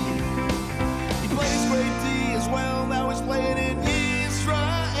three. He plays great D as well, now he's playing in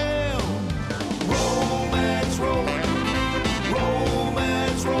Israel. Romance roll,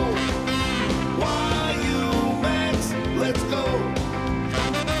 romance roll. Why you Max? Let's go.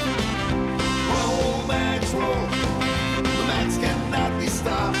 Romance roll, the Max cannot be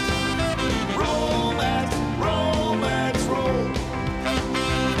stopped. Romance, romance roll.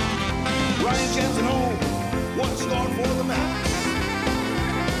 Ryan Jensen home, one star for the Max.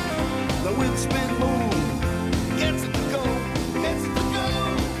 The wind spin move, gets it to go, gets it to go.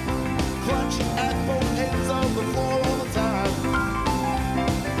 Clutch at both ends of the floor all the time.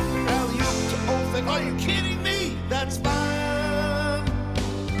 Alley-oop to Ofen, are you kidding me? That's fine.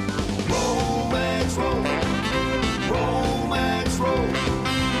 Romance roll, romance roll.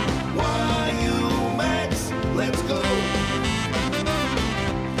 Why you Max? Let's go.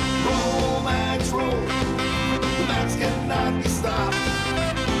 Romance roll, the Max cannot be stopped.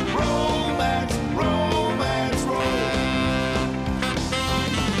 Romance, romance roll.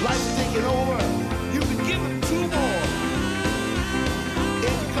 Life's taking over, you can give it two more.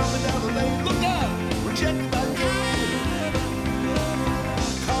 If you're coming down the lane, look out, rejected by game.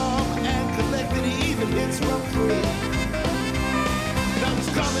 Calm and collected, he even hits from three. Now he's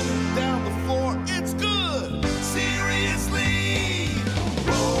coming down the floor, it's good, seriously.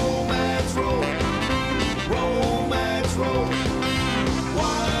 Romance roll, romance roll.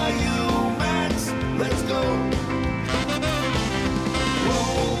 Why you Max? Let's go.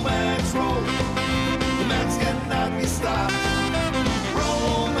 Romance roll, the Max cannot be stopped.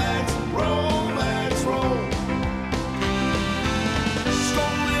 Romance, romance roll.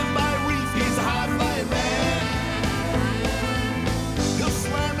 Stolen by Reef, he's a high-flying man. He'll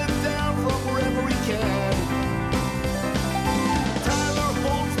slam it down from wherever he can. Tyler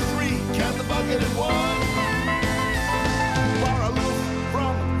holds the three, count the bucket and one. Far aloof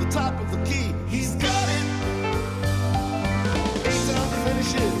from the top of the key, he's got it. 8 times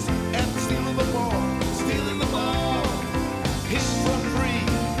finishes after stealing the ball, stealing the ball. Hit from three,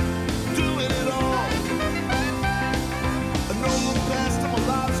 doing it all. A no-look pass to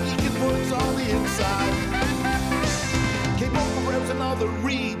Malowski, can puts on the inside. Came over, grabs another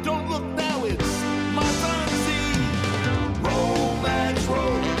read. Don't look now, it's my time to see. Romance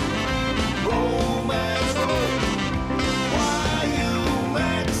roll, romance roll. Why you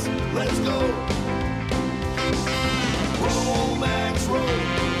Max? Let's go. Romance roll,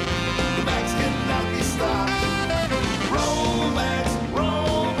 the Max cannot be stopped. Romance,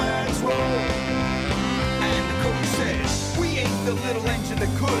 romance roll. And the coach says, we ain't the little engine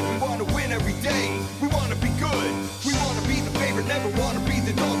that could. We want to win every day. We want to be good. We want to be the favorite, never want to be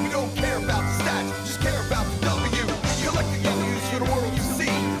the dog. We don't care about the stats, just care about the W. Collect the W's for the world to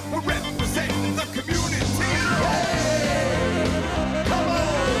see. We're representing the community.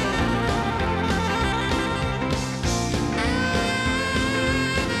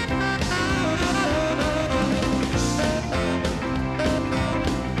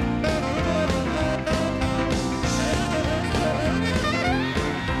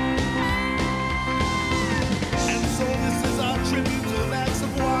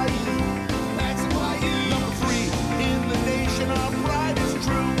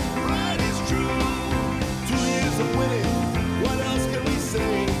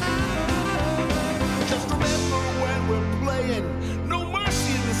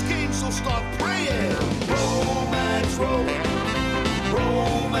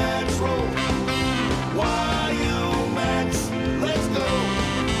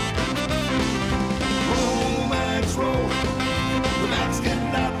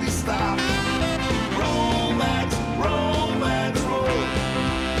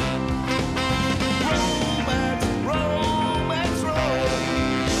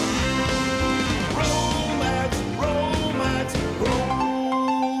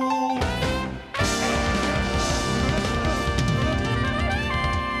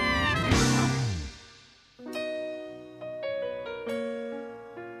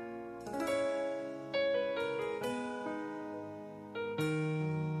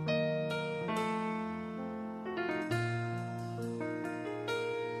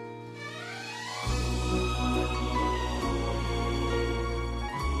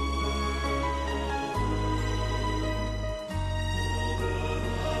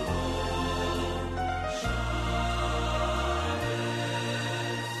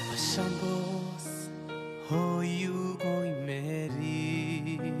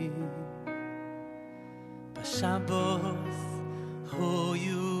 Shabbos,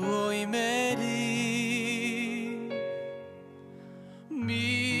 hoyu oimeri,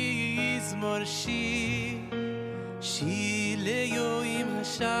 mizmor shi leyoim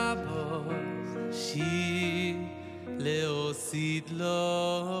Shabbos, shi leosid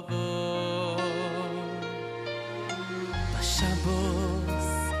lovo. Shabbos,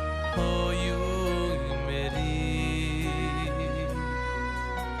 hoyu oimeri,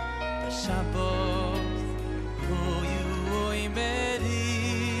 Shabbos, hoyu oimeri,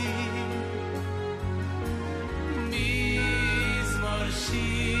 mizmor shi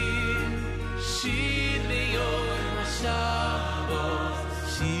leyoim Shabbos,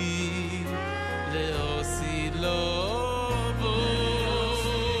 shi leosid lovo.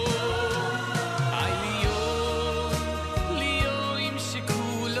 Ay liyoim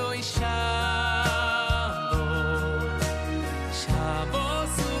shekuloi Shabbos,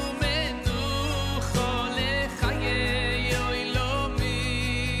 Shabbos umenucho lechayei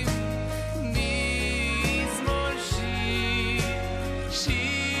oilomim, mizmor shi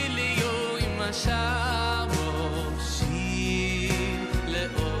leyoim Shabbos, shi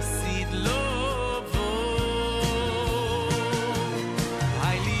leosid lovo.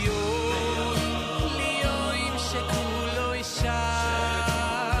 Ay liyoim shekuloi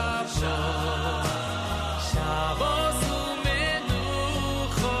Shabbos, Shabbos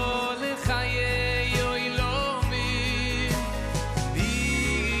umenucho lechayei oilomim,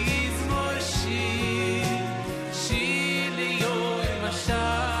 mizmor shi leyoim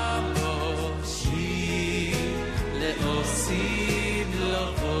Shabbos, shi leosid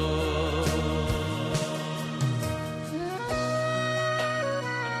lovo.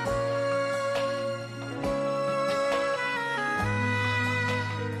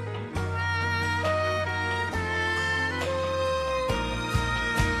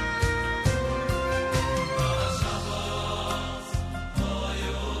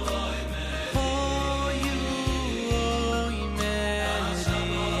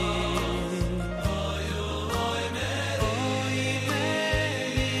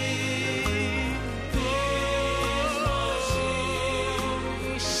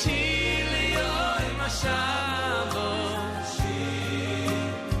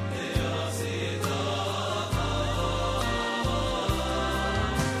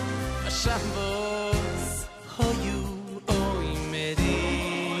 Shabbos, hoyu oimeri,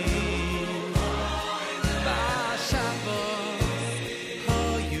 Shabbos,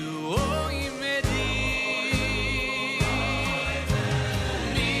 hoyu oimeri,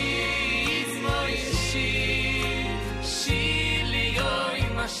 mizmor shi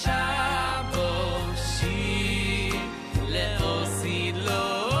leyoim Shabbos, shi leosid lovo.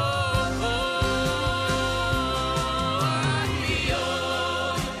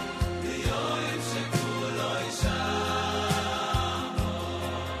 Liyoim shekuloi Shabbos,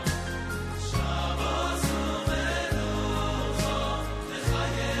 Shabbos umenucho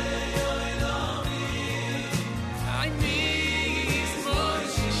lechayei oilomim, ay mizmor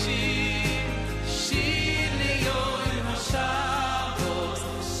shi leyoim Shabbos,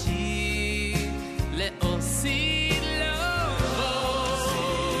 shi leosid lovo.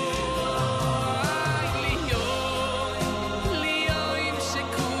 Ay liyoim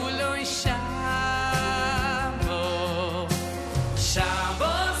shekuloi Shabbos,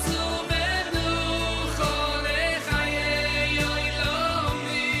 Shabbos umenucho lechayei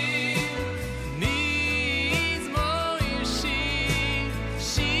oilomim, mizmor shi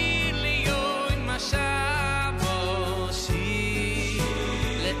leyoim Shabbos, shi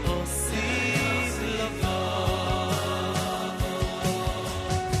leosid lovo.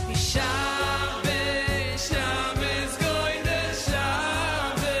 Shabbos, Shabbos kodesh,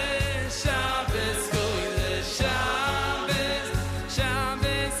 Shabbos, Shabbos kodesh, Shabbos,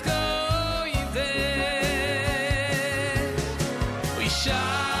 Shabbos kodesh. We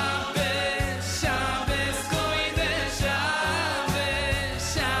Shabbos, Shabbos kodesh, Shabbos,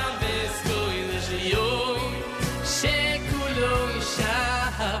 Shabbos kodesh, Yom shekuloi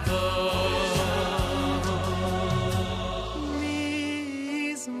Shabbos.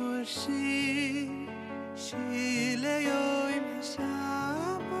 Mizmor shi leyoim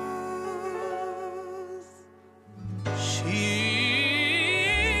Shabbos, shi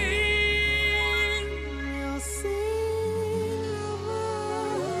leosid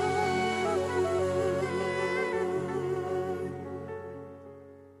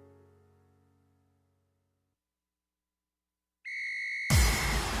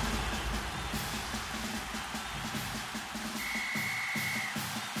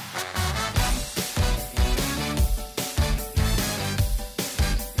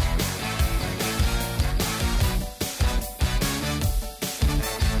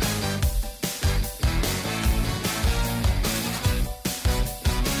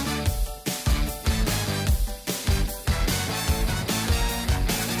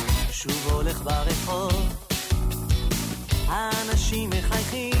שוב הולך ברחוב, האנשים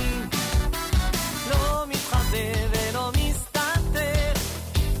מחייכים, לא מתחבא ולא מסתתר,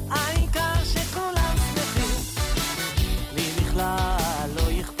 העיקר שכולם שמחים, לי בכלל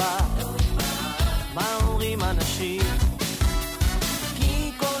לא אכפת מה אומרים אנשים,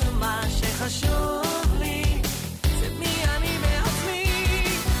 כי כל מה שחשוב לי זה מי אני בעצמי.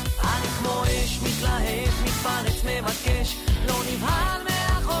 אני כמו אש מתלהב, מתפרץ, מבקש, לא נבהל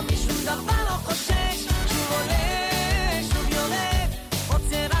מאחור משום דבר, לא חושש, שוב עולה, שוב יורד,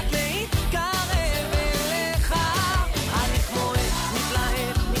 רוצה רק להתקרב אליך. אני כמו אש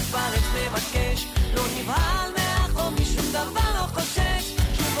מתלהב, מתפרץ, מבקש, לא נבהל מאחור משום דבר, לא חושש,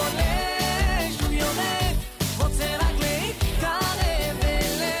 שוב עולה, שוב יורד, רוצה רק להתקרב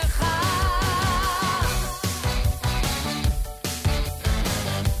אליך.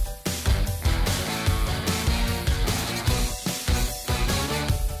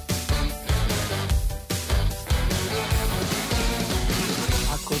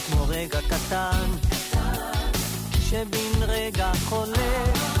 הכל כמו רגע קטן שבין רגע חולה,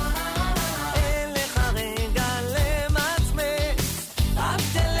 אין לך רגע למצמץ, רק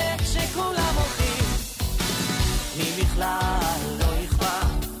תלך שכולם הולכים, לי בכלל לא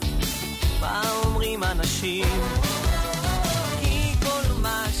אכפת מה אומרים אנשים, כי כל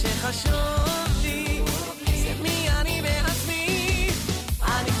מה שחשוב לי זה מי אני בעצמי.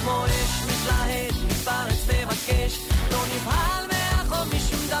 אני כמו אש מתלהב, מתפרץ, מבקש, לא נבהל מאחור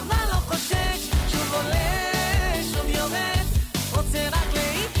משום דבר, לא חושש, שוב עולה, שוב יורד, רוצה רק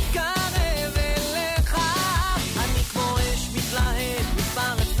להתקרב אליך. אני כמו אש מתלהב,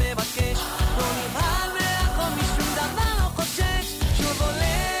 מתפרץ, מבקש, לא נבהל מאחור משום דבר, לא חושש, שוב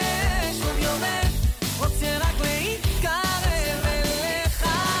עולה, שוב יורד, רוצה רק להתקרב אליך.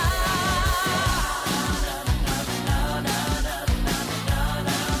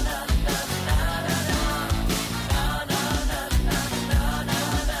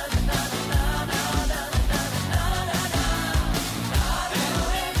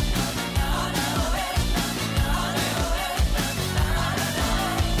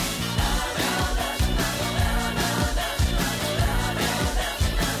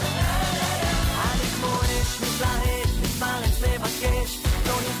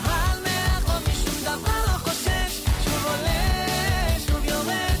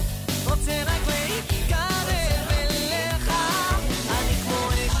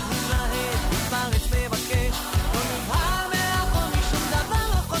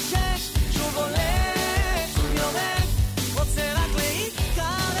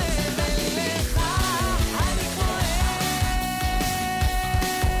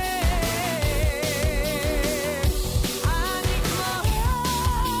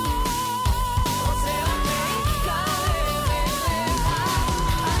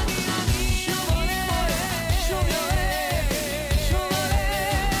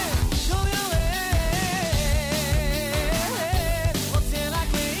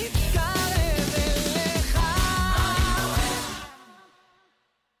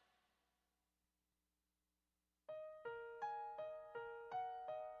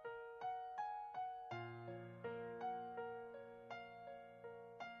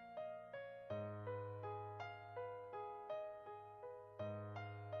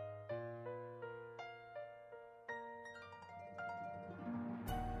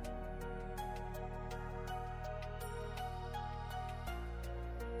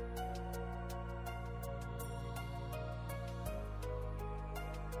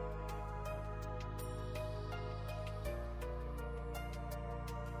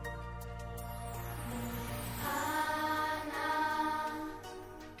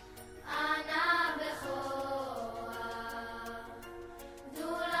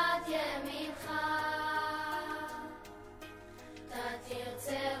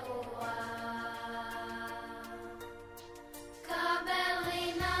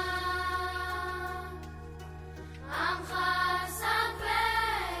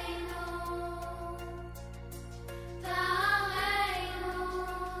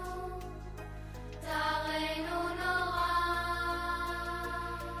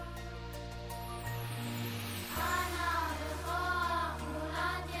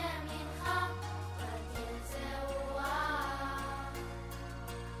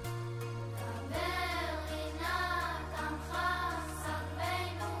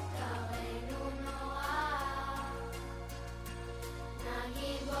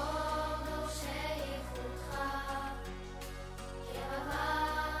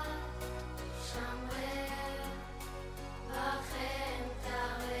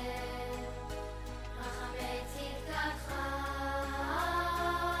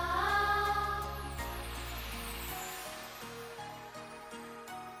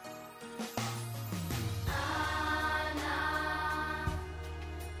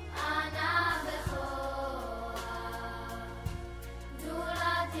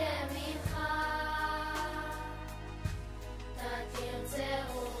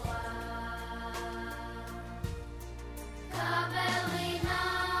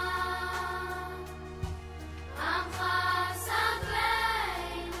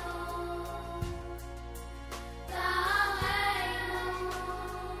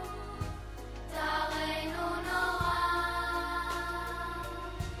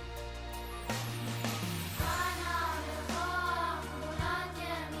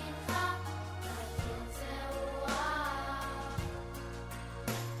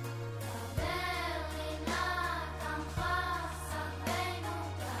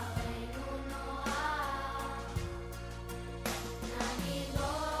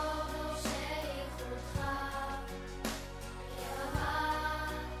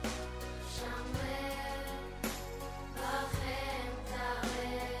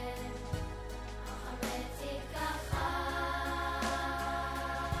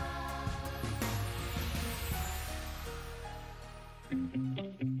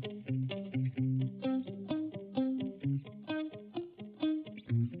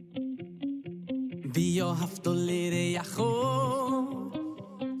 ואהבתו לרעך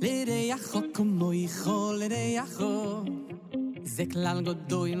כמוך לרעך זה כלל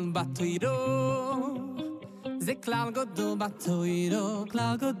גדול בתורה זה כלל גדול בתורה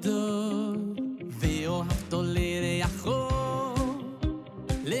כלל גדול ואהבתו לרעך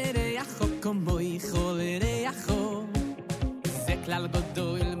כמוך לרעך זה כלל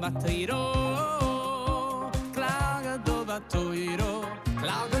גדול בתורה כלל גדול בתורה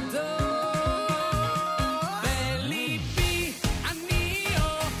כלל גדול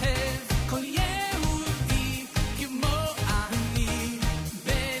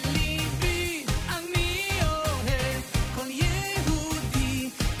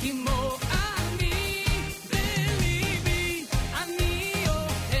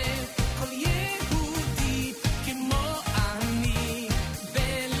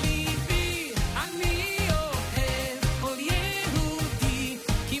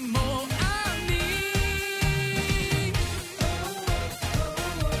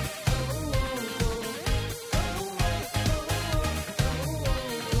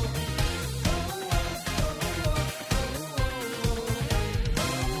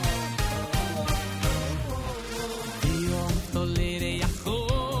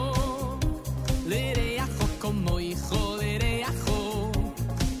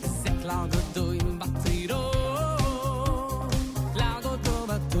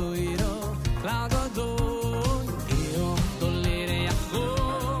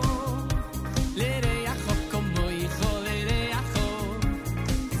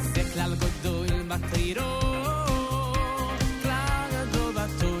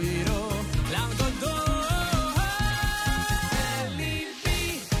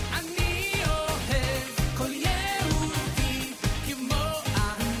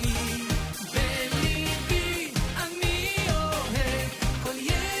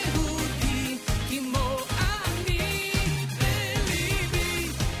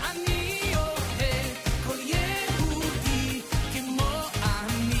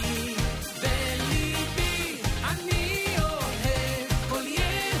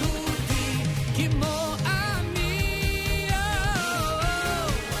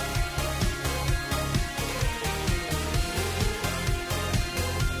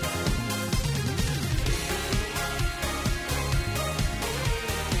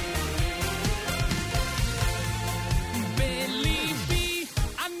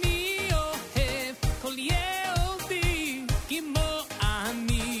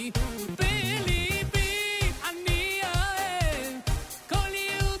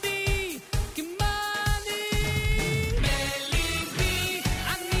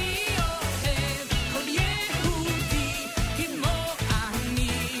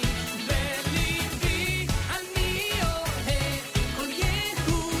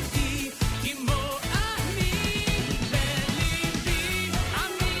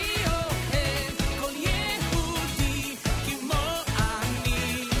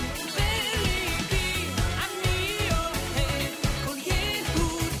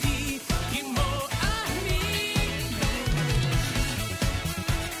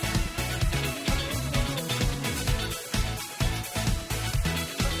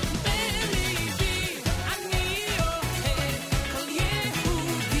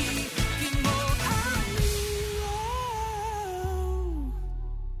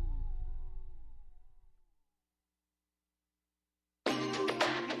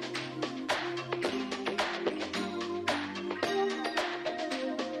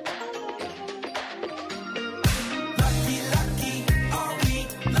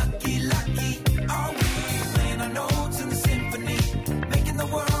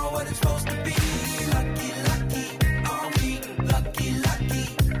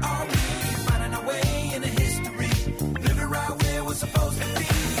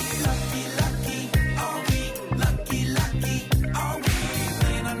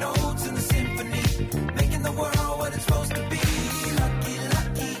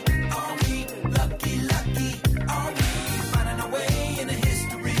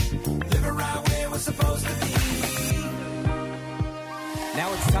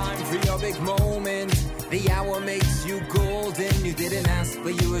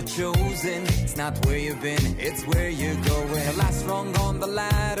Chosen. It's not where you've been, it's where you're going. The last rung on the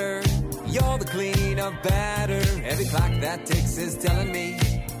ladder, you're the clean up batter. Every clock that ticks is telling me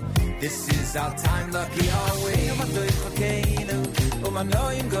this is our time, lucky are we.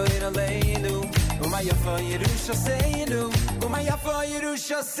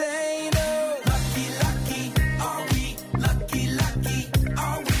 Lucky, lucky are we. Lucky, lucky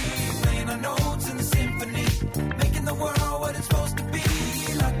are we. Playing our notes in the symphony, making the world what it's supposed to be.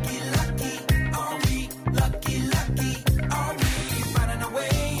 Lucky, lucky are we.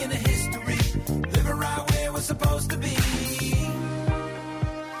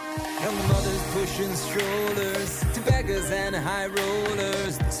 high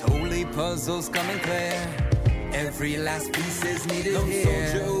rollers, this holy puzzle's coming clear. Every last piece is needed Lone here.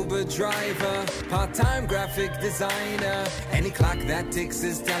 Soldier, Uber driver, part-time graphic designer. Any clock that ticks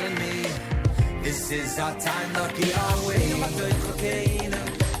is telling me this is our time, lucky our way.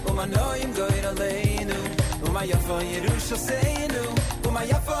 Umanoim goin aleinu, umayafa Yerusha seinu,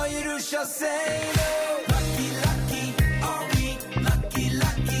 umayafa Yerusha seinu. Lucky, lucky, are we? Lucky,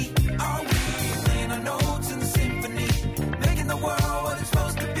 lucky, are we? Playing our notes in the symphony, making the world what it's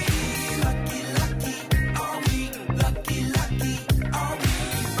supposed to be. Lucky, lucky, are we? Lucky, lucky, are we?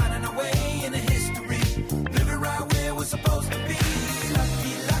 Finding our way in the history, living right where we're supposed to be.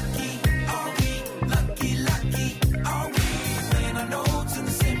 Lucky, lucky, are we? Lucky, lucky, are we? Playing our notes in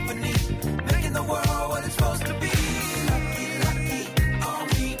the symphony, making the world what it's supposed to be. Lucky, lucky, are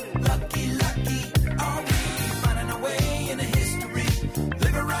we? Lucky, lucky, are we? Finding our way in the history,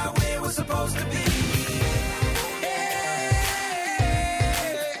 living right where we're supposed to be.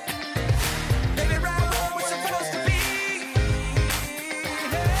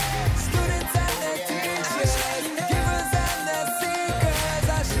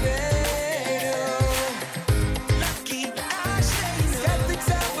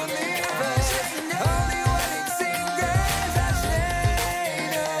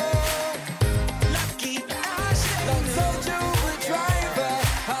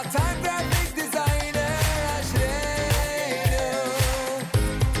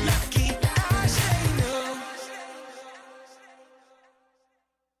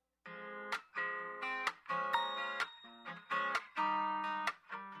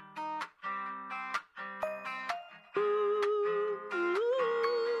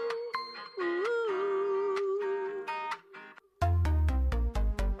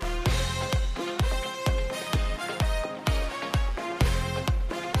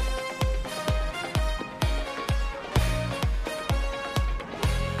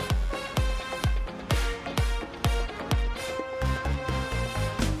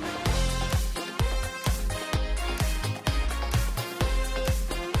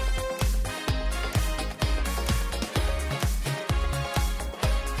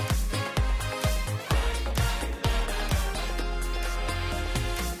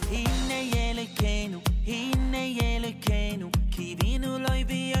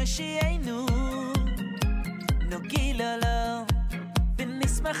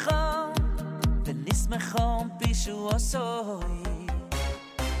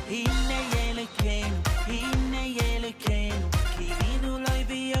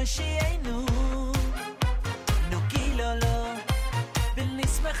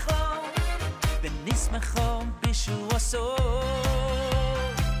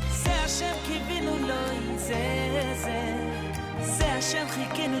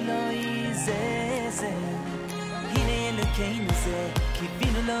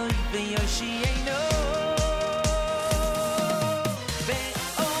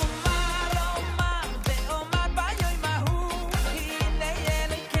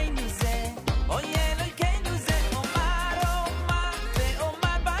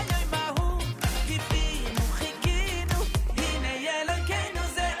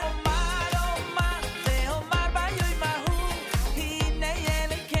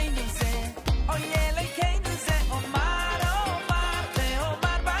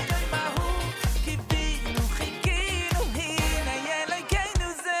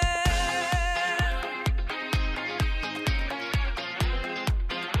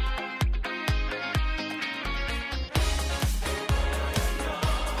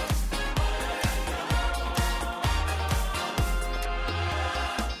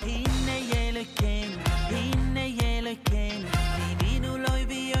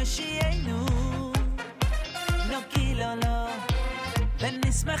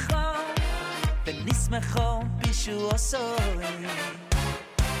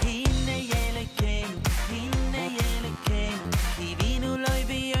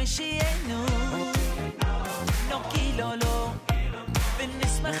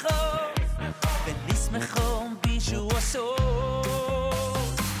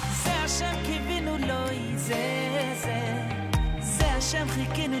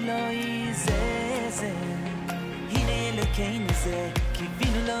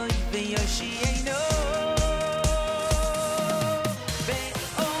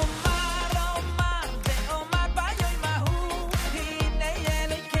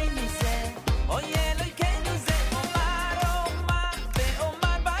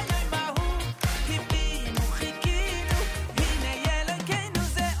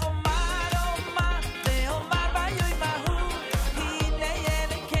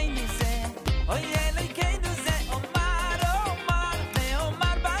 Oh yeah, like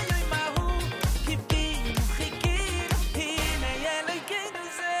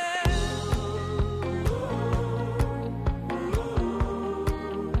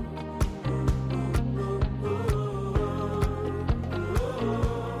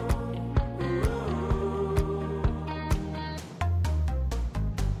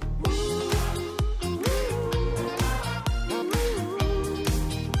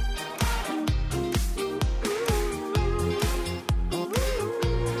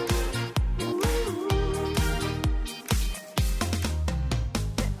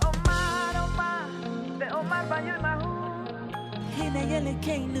הנה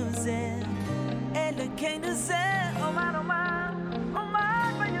אלוקינו זה, אלוקינו זה, אומר, אומר, אומר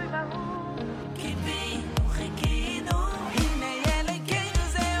ביום ההוא, כי בי חיכינו, הנה אלוקינו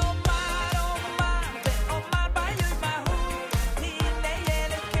זה, אומר, אומר, ואומר ביום ההוא, הנה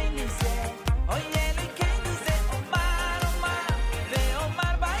אלוקינו זה, אוי אלוקינו זה, אומר, אומר,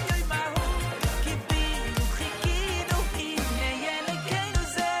 ואומר ביום ההוא, כי בי חיכינו, הנה אלוקינו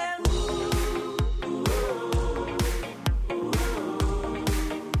זה.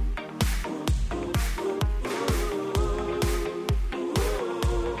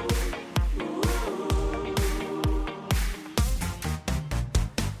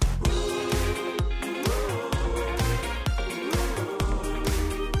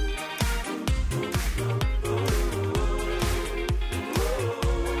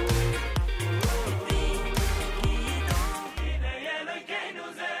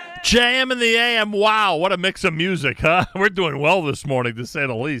 JM in the AM. Wow, what a mix of music, huh? We're doing well this morning, to say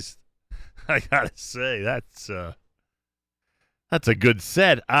the least. I gotta say, that's a good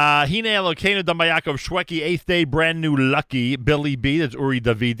set. Hine Elokeinu done by Yaakov Shweki, 8th Day, brand new Lucky, Billy B, that's Uri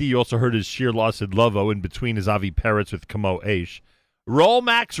Davidi. You also heard his Shir Lasid Lovo in between his Avi Peretz with Kamo Eish. Roll,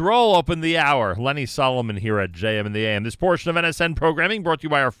 Max, roll, open the hour. Lenny Solomon here at JM in the AM. This portion of NSN programming brought to you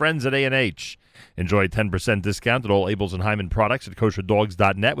by our friends at A&H. Enjoy a 10% discount at all Abels and Hyman products at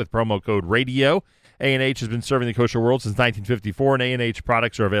kosherdogs.net with promo code RADIO. A&H has been serving the kosher world since 1954, and A&H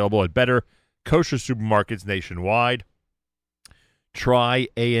products are available at better kosher supermarkets nationwide. Try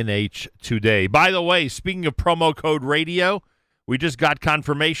A&H today. By the way, speaking of promo code RADIO, we just got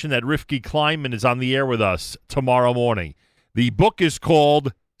confirmation that Rifki Kleinman is on the air with us tomorrow morning. The book is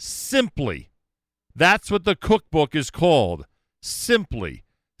called Simply. That's what the cookbook is called. Simply.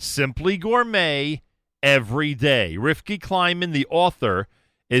 Simply Gourmet every day. Rifki Kleinman, the author,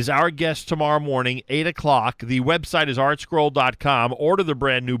 is our guest tomorrow morning, 8 o'clock. The website is artscroll.com. Order the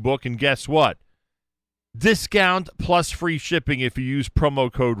brand new book, and guess what? Discount plus free shipping if you use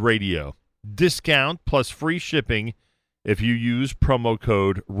promo code RADIO. Discount plus free shipping if you use promo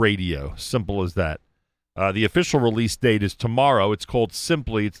code RADIO. Simple as that. The official release date is tomorrow. It's called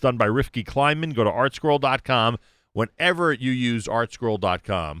Simply. It's done by Rifki Kleinman. Go to artscroll.com. Whenever you use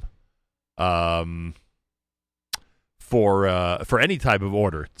artscroll.com for any type of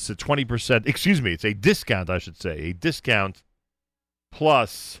order, it's a 20%. Excuse me, it's a discount, I should say, a discount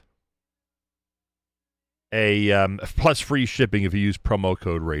plus plus free shipping if you use promo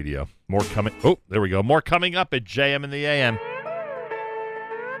code RADIO. More coming. Oh, there we go. More coming up at JM in the AM.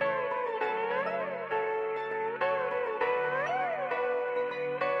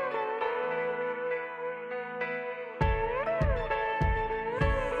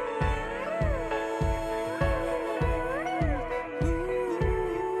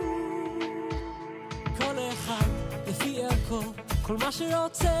 כל מה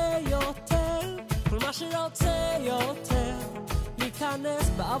שרוצה יותר, כל מה שרוצה יותר, להיכנס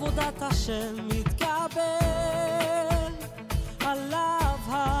בעבודת השם, מתקבל עליו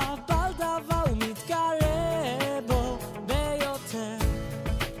הבעל דבר ומתקרא בו ביותר,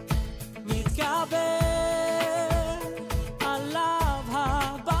 מתקבל עליו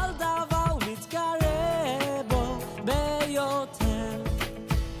הבעל דבר ומתקרא בו ביותר,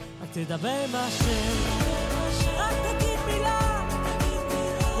 רק תדבר עם השם, רק תגיד מילה,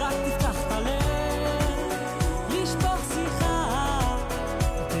 רק תפתח את הלב, לשפוך שיחה,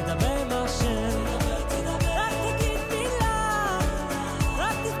 תדבר עם השם, רק תגיד מילה,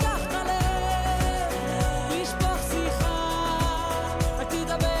 רק תפתח את הלב, לשפוך שיחה, רק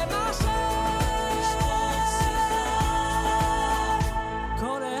תדבר עם השם,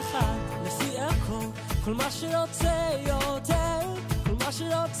 כל אחד לפי ערכו, כל מה שרוצה יותר, כל מה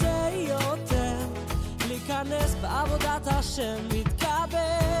שרוצה יותר, להיכנס בעבודת השם, מתקבל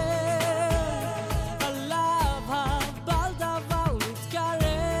עליו הבעל דבר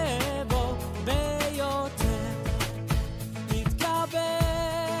ומתקרא בו ביותר,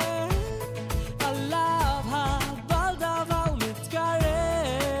 מתקבל עליו הבעל דבר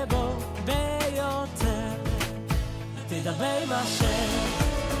ומתקרא בו ביותר, תדבר עם השם,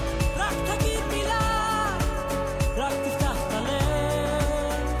 רק תגיד מילה, רק תפתח את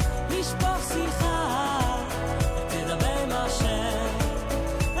הלב, לשפוך שיחה,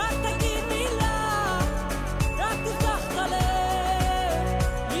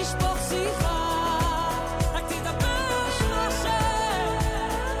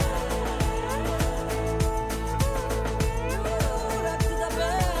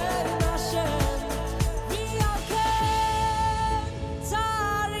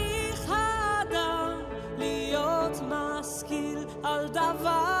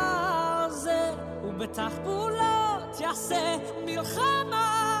 ובתחבולות יעשה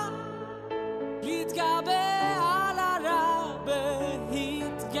מלחמה, יתגבר על הרע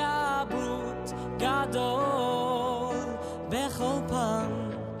בהתגברות גדול. בכל פעם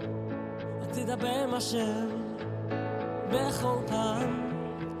תדבר עם השם, בכל פעם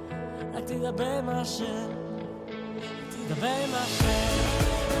תדבר עם השם, תדבר עם השם,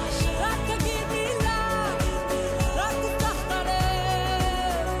 רק תגיד מילה, רק תפתח את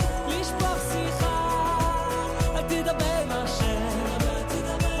הלב, לשפוך שיחה, תדבר עם השם,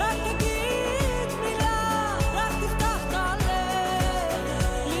 רק תגיד מילה, רק תפתח את הלב,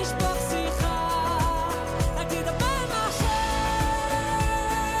 לשפוך שיחה, תדבר עם השם,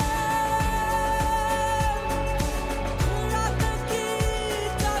 רק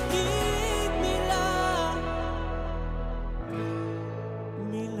תגיד מילה,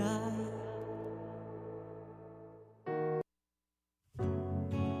 מילה.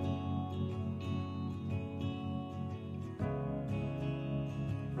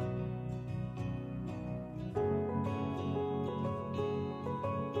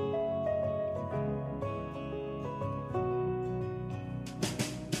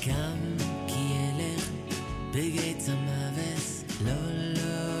 גם כי ילך בגץ המוות לא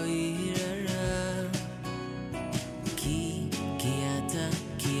יראה, כי אתה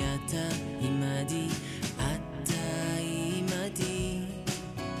עמדי, אתה עמדי.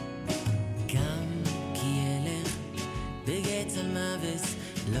 גם כי ילך בגץ המוות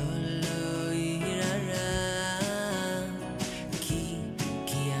לא יראה, כי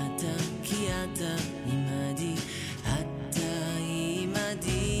אתה עמדי, אתה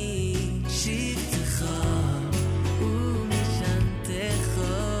עמדי. שבטך ומשענתך,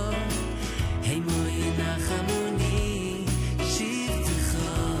 הימו ינחמוני. שבטך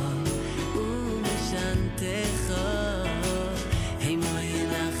ומשענתך, הימו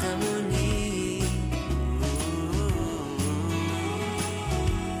ינחמוני.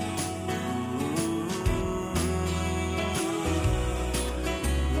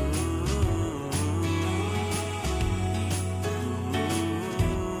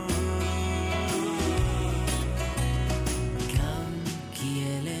 גם כי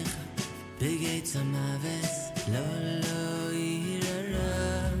ילך בגץ המוות לא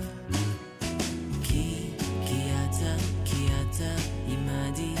יראה, כי אתה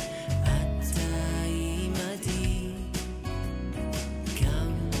עמדי, אתה עמדי.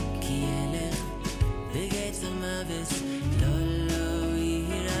 גם כי ילך בגץ המוות לא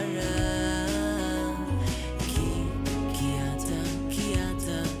יראה, כי אתה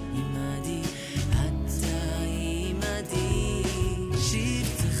עמדי, אתה עמדי.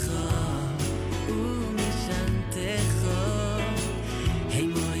 שבטך ומשענתך,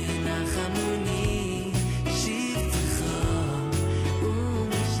 הימו ינחמוני. שבטך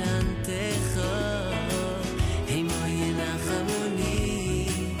ומשענתך, הימו ינחמוני.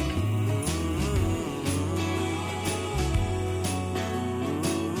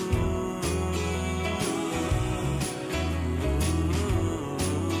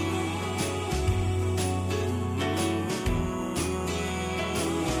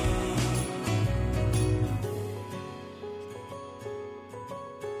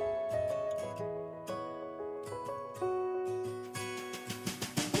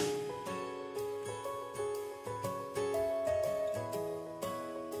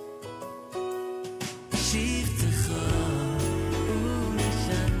 שבטך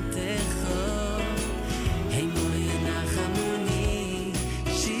ומשענתך, הימו ינחמוני.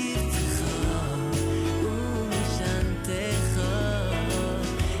 שבטך ומשענתך,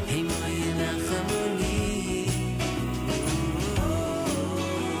 הימו ינחמוני.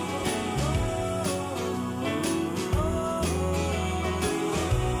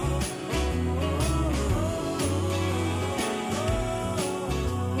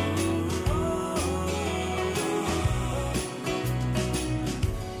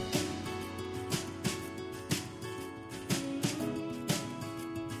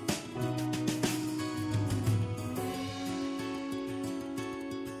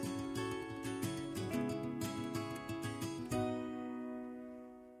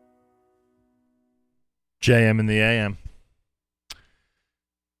 JM in the AM.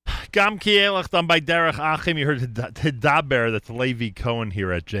 Gam Kielach done by Derek Achim. You heard Hidaber, that's Levi Cohen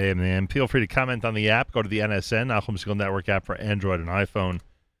here at JM in the AM. Feel free to comment on the app. Go to the NSN, Nachum Segal Network app for Android and iPhone,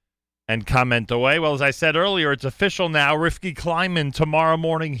 and comment away. Well, as I said earlier, it's official now. Rifki Kleinman tomorrow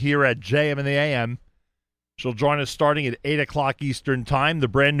morning here at JM in the AM. She'll join us starting at 8 o'clock Eastern Time. The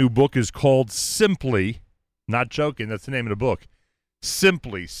brand new book is called Simply. Not joking, that's the name of the book.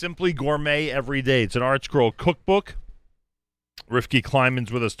 Simply Gourmet Every Day. It's an Art Scroll cookbook Rifki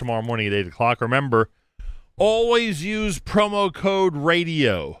Kleiman's with us tomorrow morning at 8 o'clock. Remember, always use promo code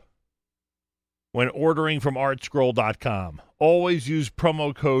RADIO when ordering from artscroll.com. Always use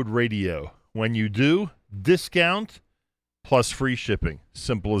promo code RADIO. When you do, discount plus free shipping.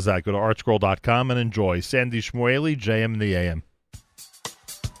 Simple as that. Go to artscroll.com and enjoy. Sandy Shmueli, JM in the AM.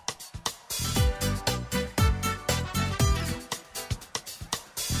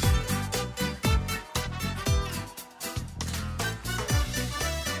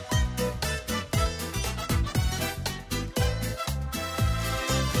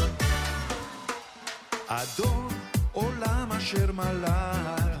 אדון עולם אשר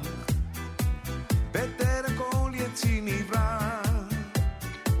מלך בטרם כל יציא נברא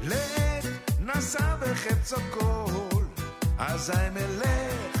לעת נשא בחפצו כל אזי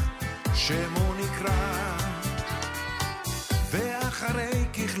מלך שמו נקרא ואחרי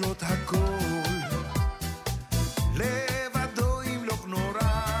ככלות הכל לבדו ימלוך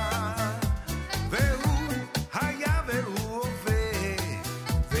נורא והוא היה והוא הווה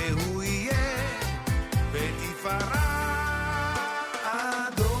והוא יהיה ותפארה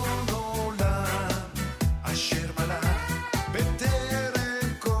אדון עולם אשר מלך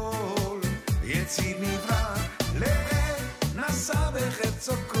בטרם כל יציר נברא לעת נשא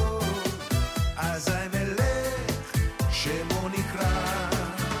בחפצו כל אזי מלך שמו נקרא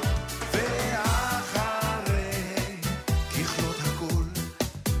ואחרי ככלות הכל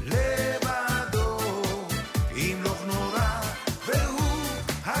לבדו ימלוך נורא והוא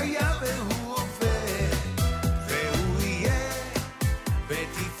היה והוא הווה והוא יהיה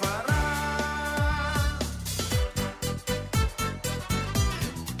בתפארה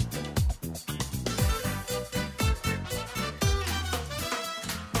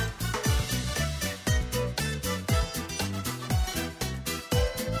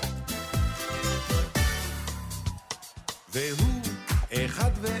והוא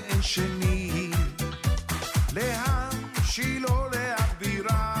אחד ואין שני להמשילו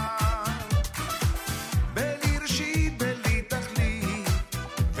להגבירה בלי ראשית בלי תכלית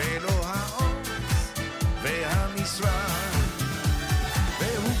ולא העוז והמשרה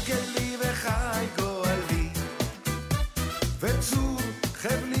והוא כלי וחי גואלי וצור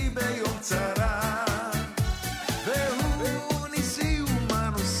חבלי ביום צרה והוא ניסי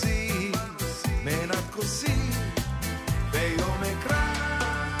ומנוסי מנת כוסי ביום אקרא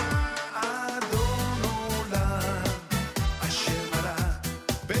אדון עולם אשר מלך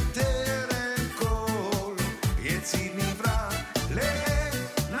בטרם כל יציר נברא לעת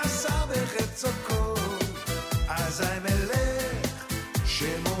נשא בחפצו כל אזי מלך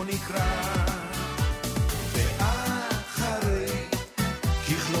שמו נקרא ואחרי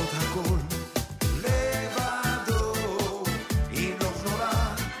ככלות הכל לבדו ימלוך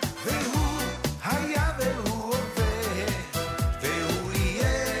נורא והוא היה והוא הווה והוא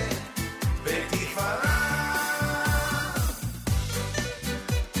יהיה בתפארה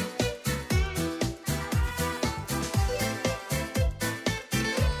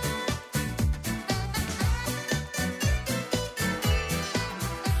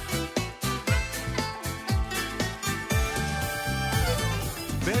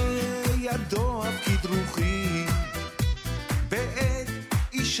בידו הפקיד רוחי בעת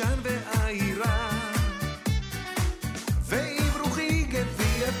אישן ועירה ועם רוחי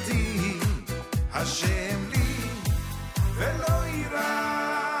גבייתי השם לי ולא יירא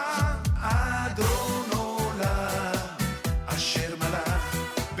אדון עולם אשר מלך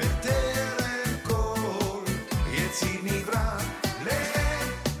בטרם כל יציר נברא לעת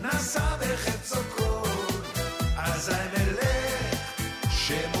נשא בחפצו כל אזי מלך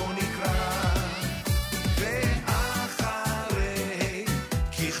שמו נקרא ואחרי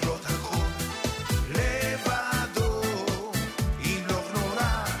ככלות הכל לבדו ימלוך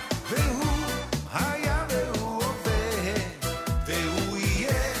נורא והוא היה והוא הווה והוא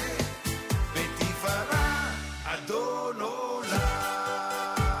יהיה בתפארה אדון עולם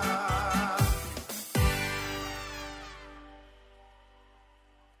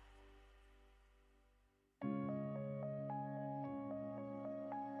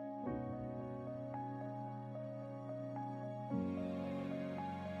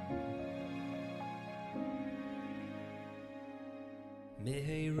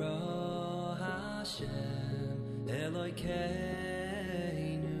Me'ira Hashem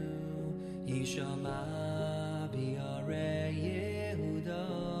Elokeinu Yishama b'yarei Yehuda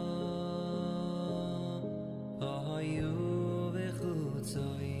Ahayu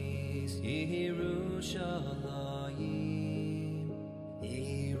v'chutzois Yerushalayim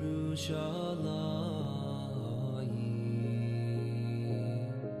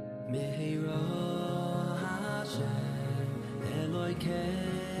Yerushalayim Me'ira Hashem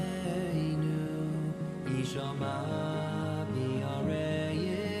Elokeinu Yishama B'Yarei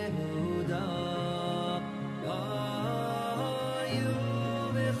Yehuda Ayu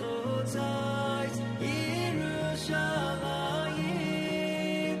B'Chotzais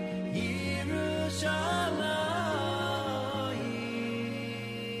Yerushalayim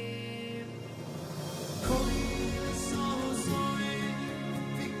Yerushalayim Kol Sozoin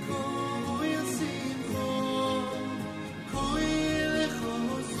V'Kol Yasimcho Kol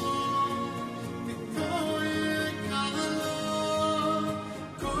Lechozon V'Kol Kalo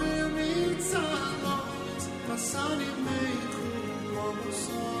Kol Mitzalot Vasanim Meichu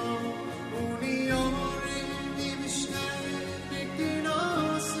Moso Uniori Imshnei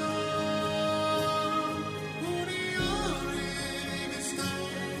Nikinoso Uniori Imshnei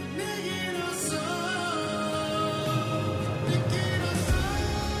Nikinoso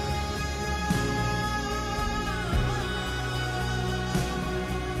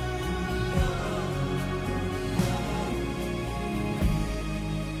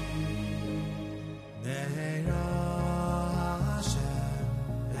Neira Hashem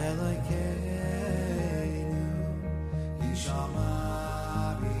Elokeinu Yishama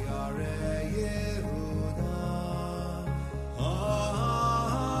B'Yarei Yehuda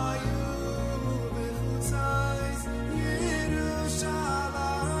Ayu B'Chotzais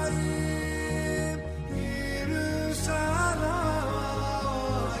Yerushalayim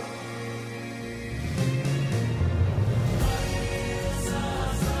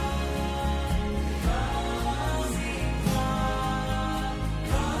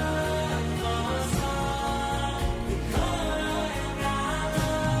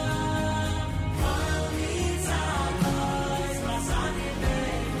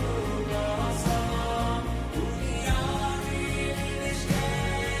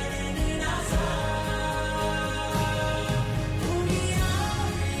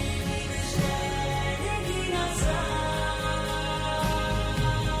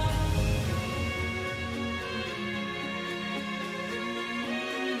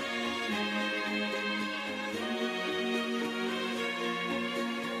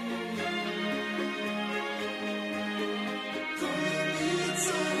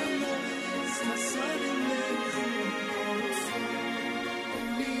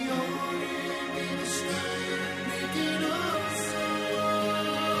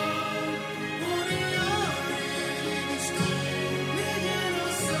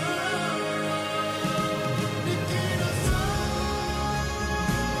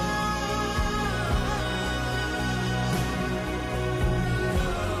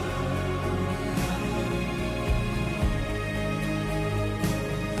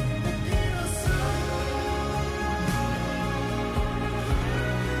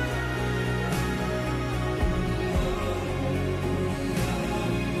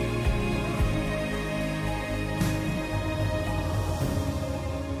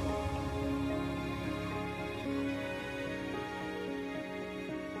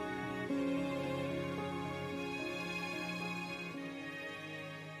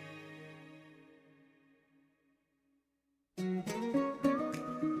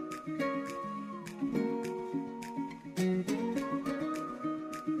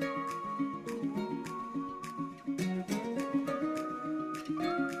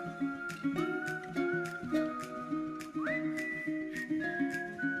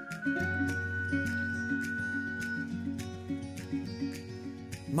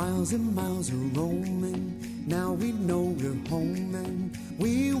Miles and miles of roaming, now we know we're home and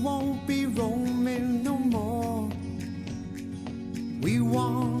we won't be roaming no more. We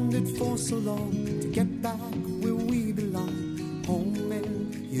wandered for so long to get back where we belong, home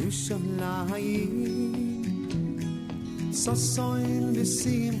in Yerushalayim. Sasoin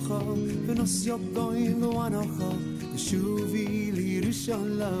v'simcha v'nos yogoin v'anocha v'shuvi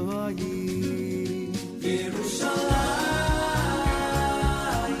l'Yerushalayim. Yerushalayim.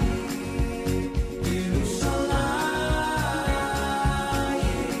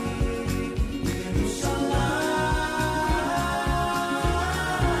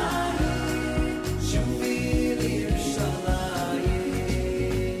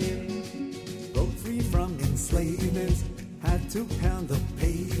 To pound the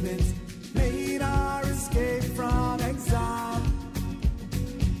pavement, made our escape from exile.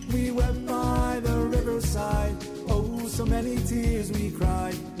 We wept by the riverside, oh, so many tears we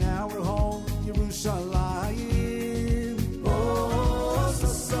cried. Now we're home, Yerushalayim. Oh, so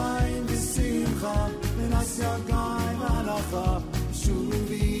sign v'simcha, v'nas yagai v'anacha,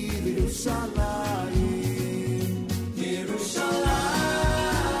 shuvi Yerushalayim. Yerushalayim.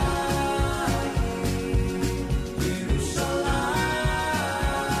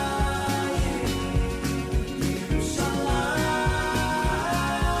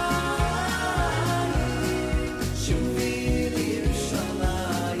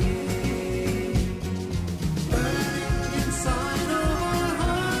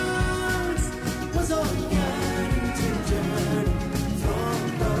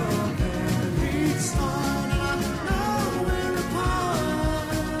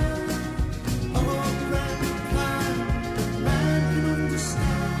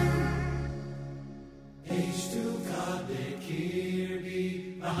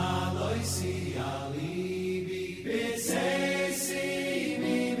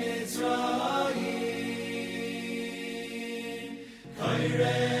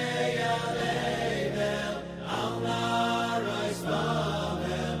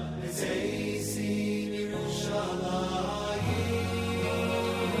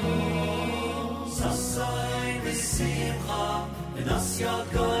 Yisrael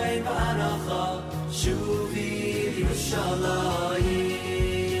Goy V'Anocha Shuvi Yerushalayim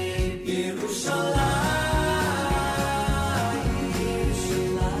Yerushalayim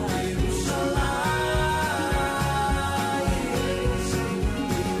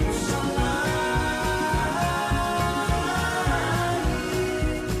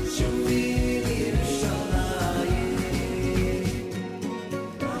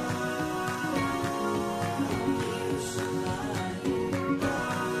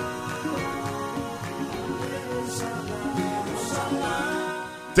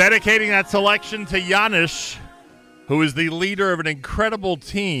Dedicating that selection to Yanish, who is the leader of an incredible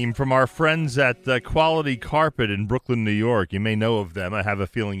team from our friends at Quality Carpet in Brooklyn, New York. You may know of them. I have a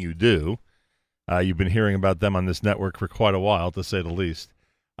feeling you do. You've been hearing about them on this network for quite a while, to say the least.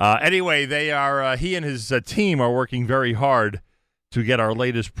 Anyway, they are. He and his team are working very hard to get our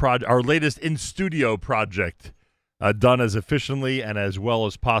latest in-studio project done as efficiently and as well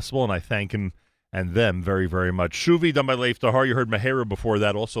as possible, and I thank him and them very, very much. Shuvi, done by Leif Dahar. You heard Mahera before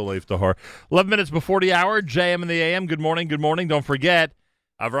that, also Leif Dahar. 11 minutes before the hour, JM and the AM. Good morning, good morning. Don't forget,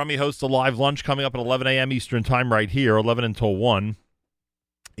 Avrami hosts a live lunch coming up at 11 a.m. Eastern Time right here, 11 until 1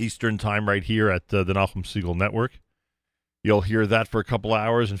 Eastern Time right here at the Nachum Segal Network. You'll hear that for a couple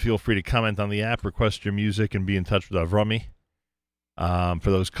hours, and feel free to comment on the app, request your music, and be in touch with Avrami for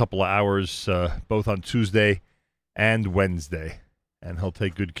those couple of hours, both on Tuesday and Wednesday. And he'll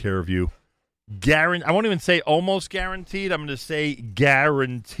take good care of you. I won't even say almost guaranteed. I'm going to say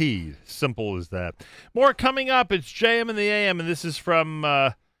guaranteed. Simple as that. More coming up. It's JM and the AM, and this is from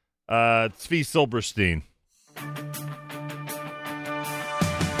Tzvi Silberstein.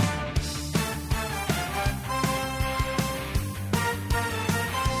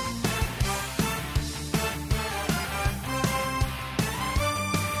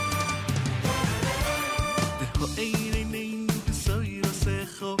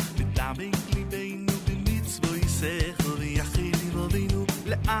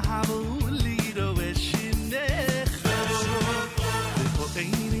 אהבו לירו אשימך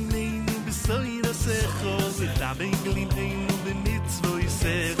ואיננו בסויר סכו ודבגלינו במצוו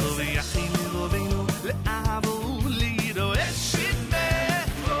יסכו ויחיל רובנו לאהבו לירו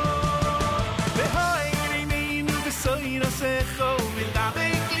אשימך ואיננו בסויר סכו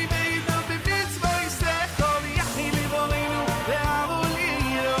ודבגלינו במצוו יסכו ויחיל רובנו לאהבו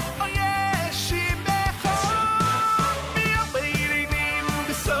לירו אשימך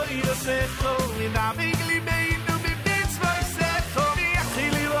Secho in a bigly baby to be bits by Secho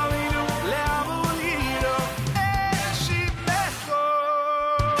Yachili Romino Leamulino Eshimecho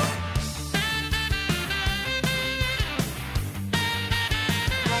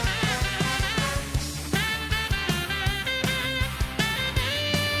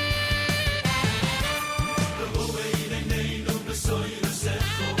The way they name of the soil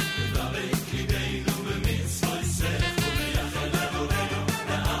Secho in a bigly baby to be bits by Secho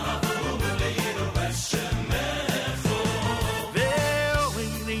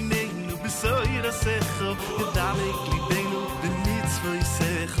Secho, Davik libenu, b'mitzvah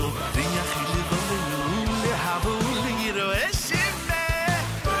Secho, v'yachil livonu, lehavu liro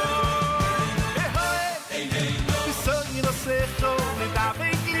eshimecho. B'soyra Secho,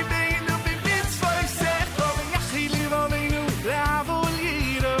 Davik libenu, b'mitzvah Secho, v'yachil livonu, lehavu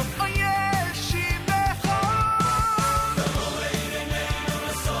liro eshimecho.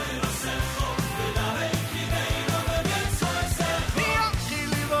 B'soyra Secho, Davik libenu, b'mitzvah Secho,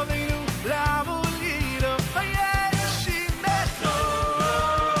 v'yachil livonu, lehavu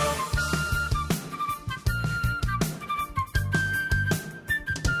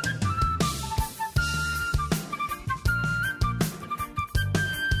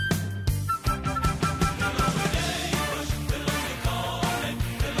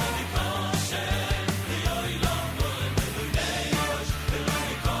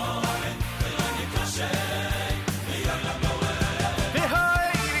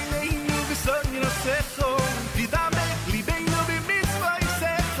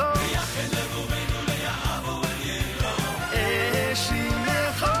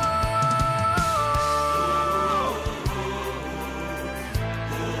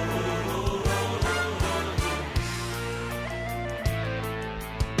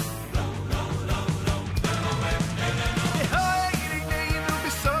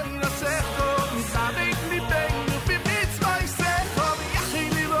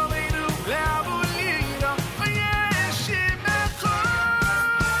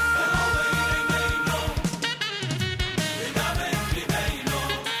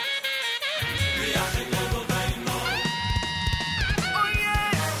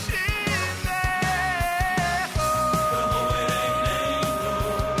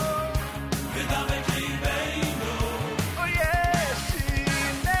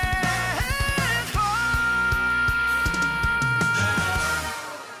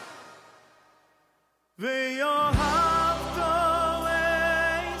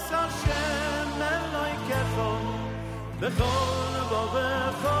בכל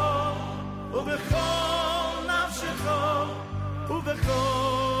לבבך ובכל נפשך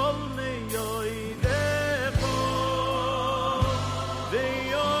ובכל מיועדך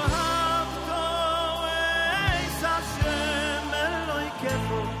ויאהבתו אס השם אלוהיכך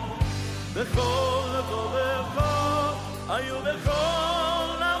בכל לבבך היו בכל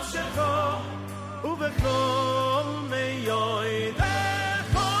נפשך ובכל מיועדך.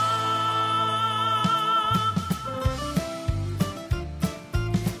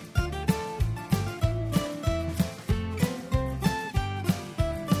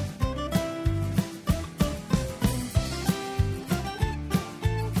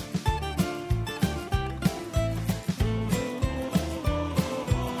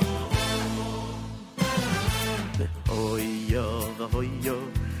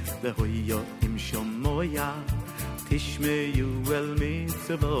 Behoyo im shomoya tishmeyu el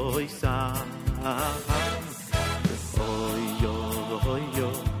mitzvoisa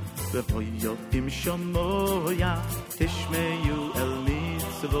Behoyo im shomoya tishmeyu el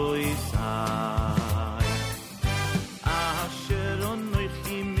mitzvoisa Asher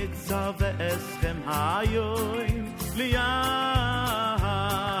onochi mitzave eschem hayoim liyavo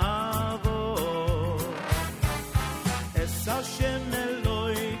Es Hashem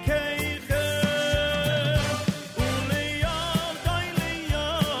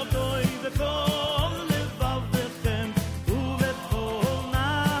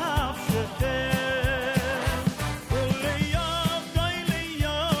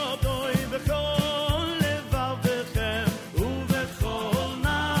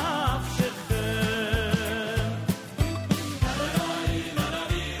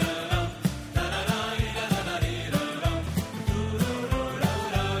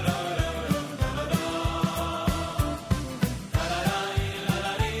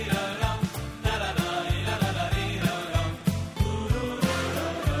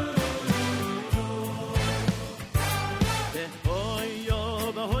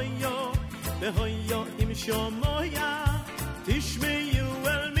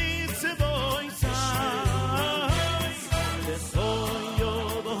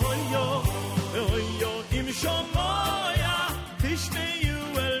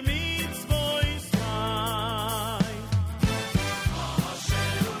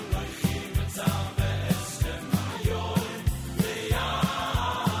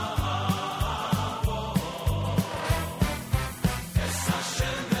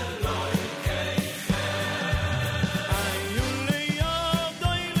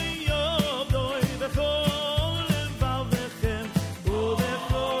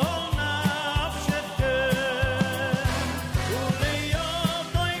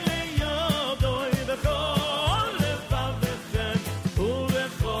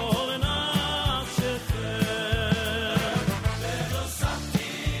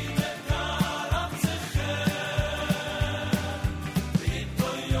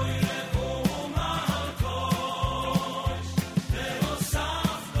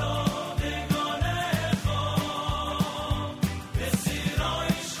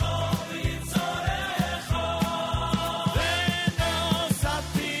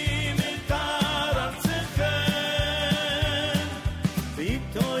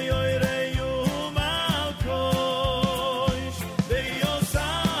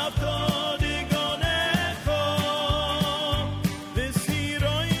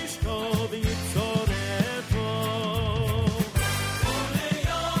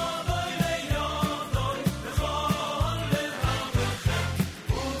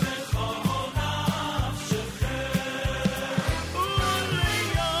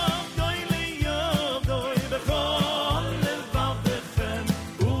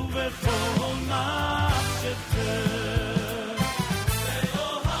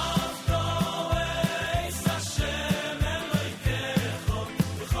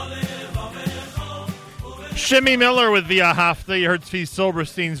Shimmy Miller with the Ahafta. You heard Tzvi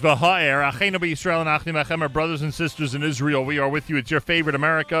Silberstein's V'ha'er. Achenu b'Yisrael and Achim Achem, our brothers and sisters in Israel. We are with you. It's your favorite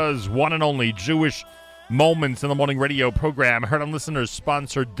America's one and only Jewish Moments in the Morning radio program. Heard on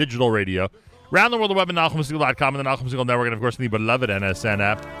listeners-sponsored digital radio. Around the world, the web at NachumSegal.com and the Nachum Segal Network, and, of course, the beloved NSN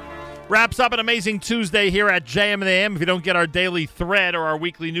app. Wraps up an amazing Tuesday here at JM and the AM. If you don't get our daily thread or our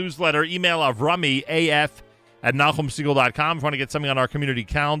weekly newsletter, email Avrami, AF, at NachumSegal.com. If you want to get something on our community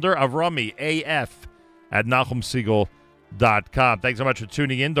calendar, Avrami, AF, at NachumSegal.com. Thanks so much for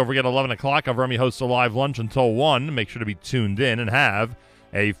tuning in. Don't forget, 11 o'clock, Avrami hosts a live lunch until 1. Make sure to be tuned in and have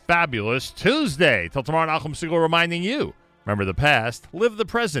a fabulous Tuesday. Till tomorrow, Nachum Segal reminding you, remember the past, live the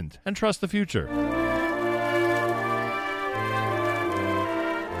present, and trust the future.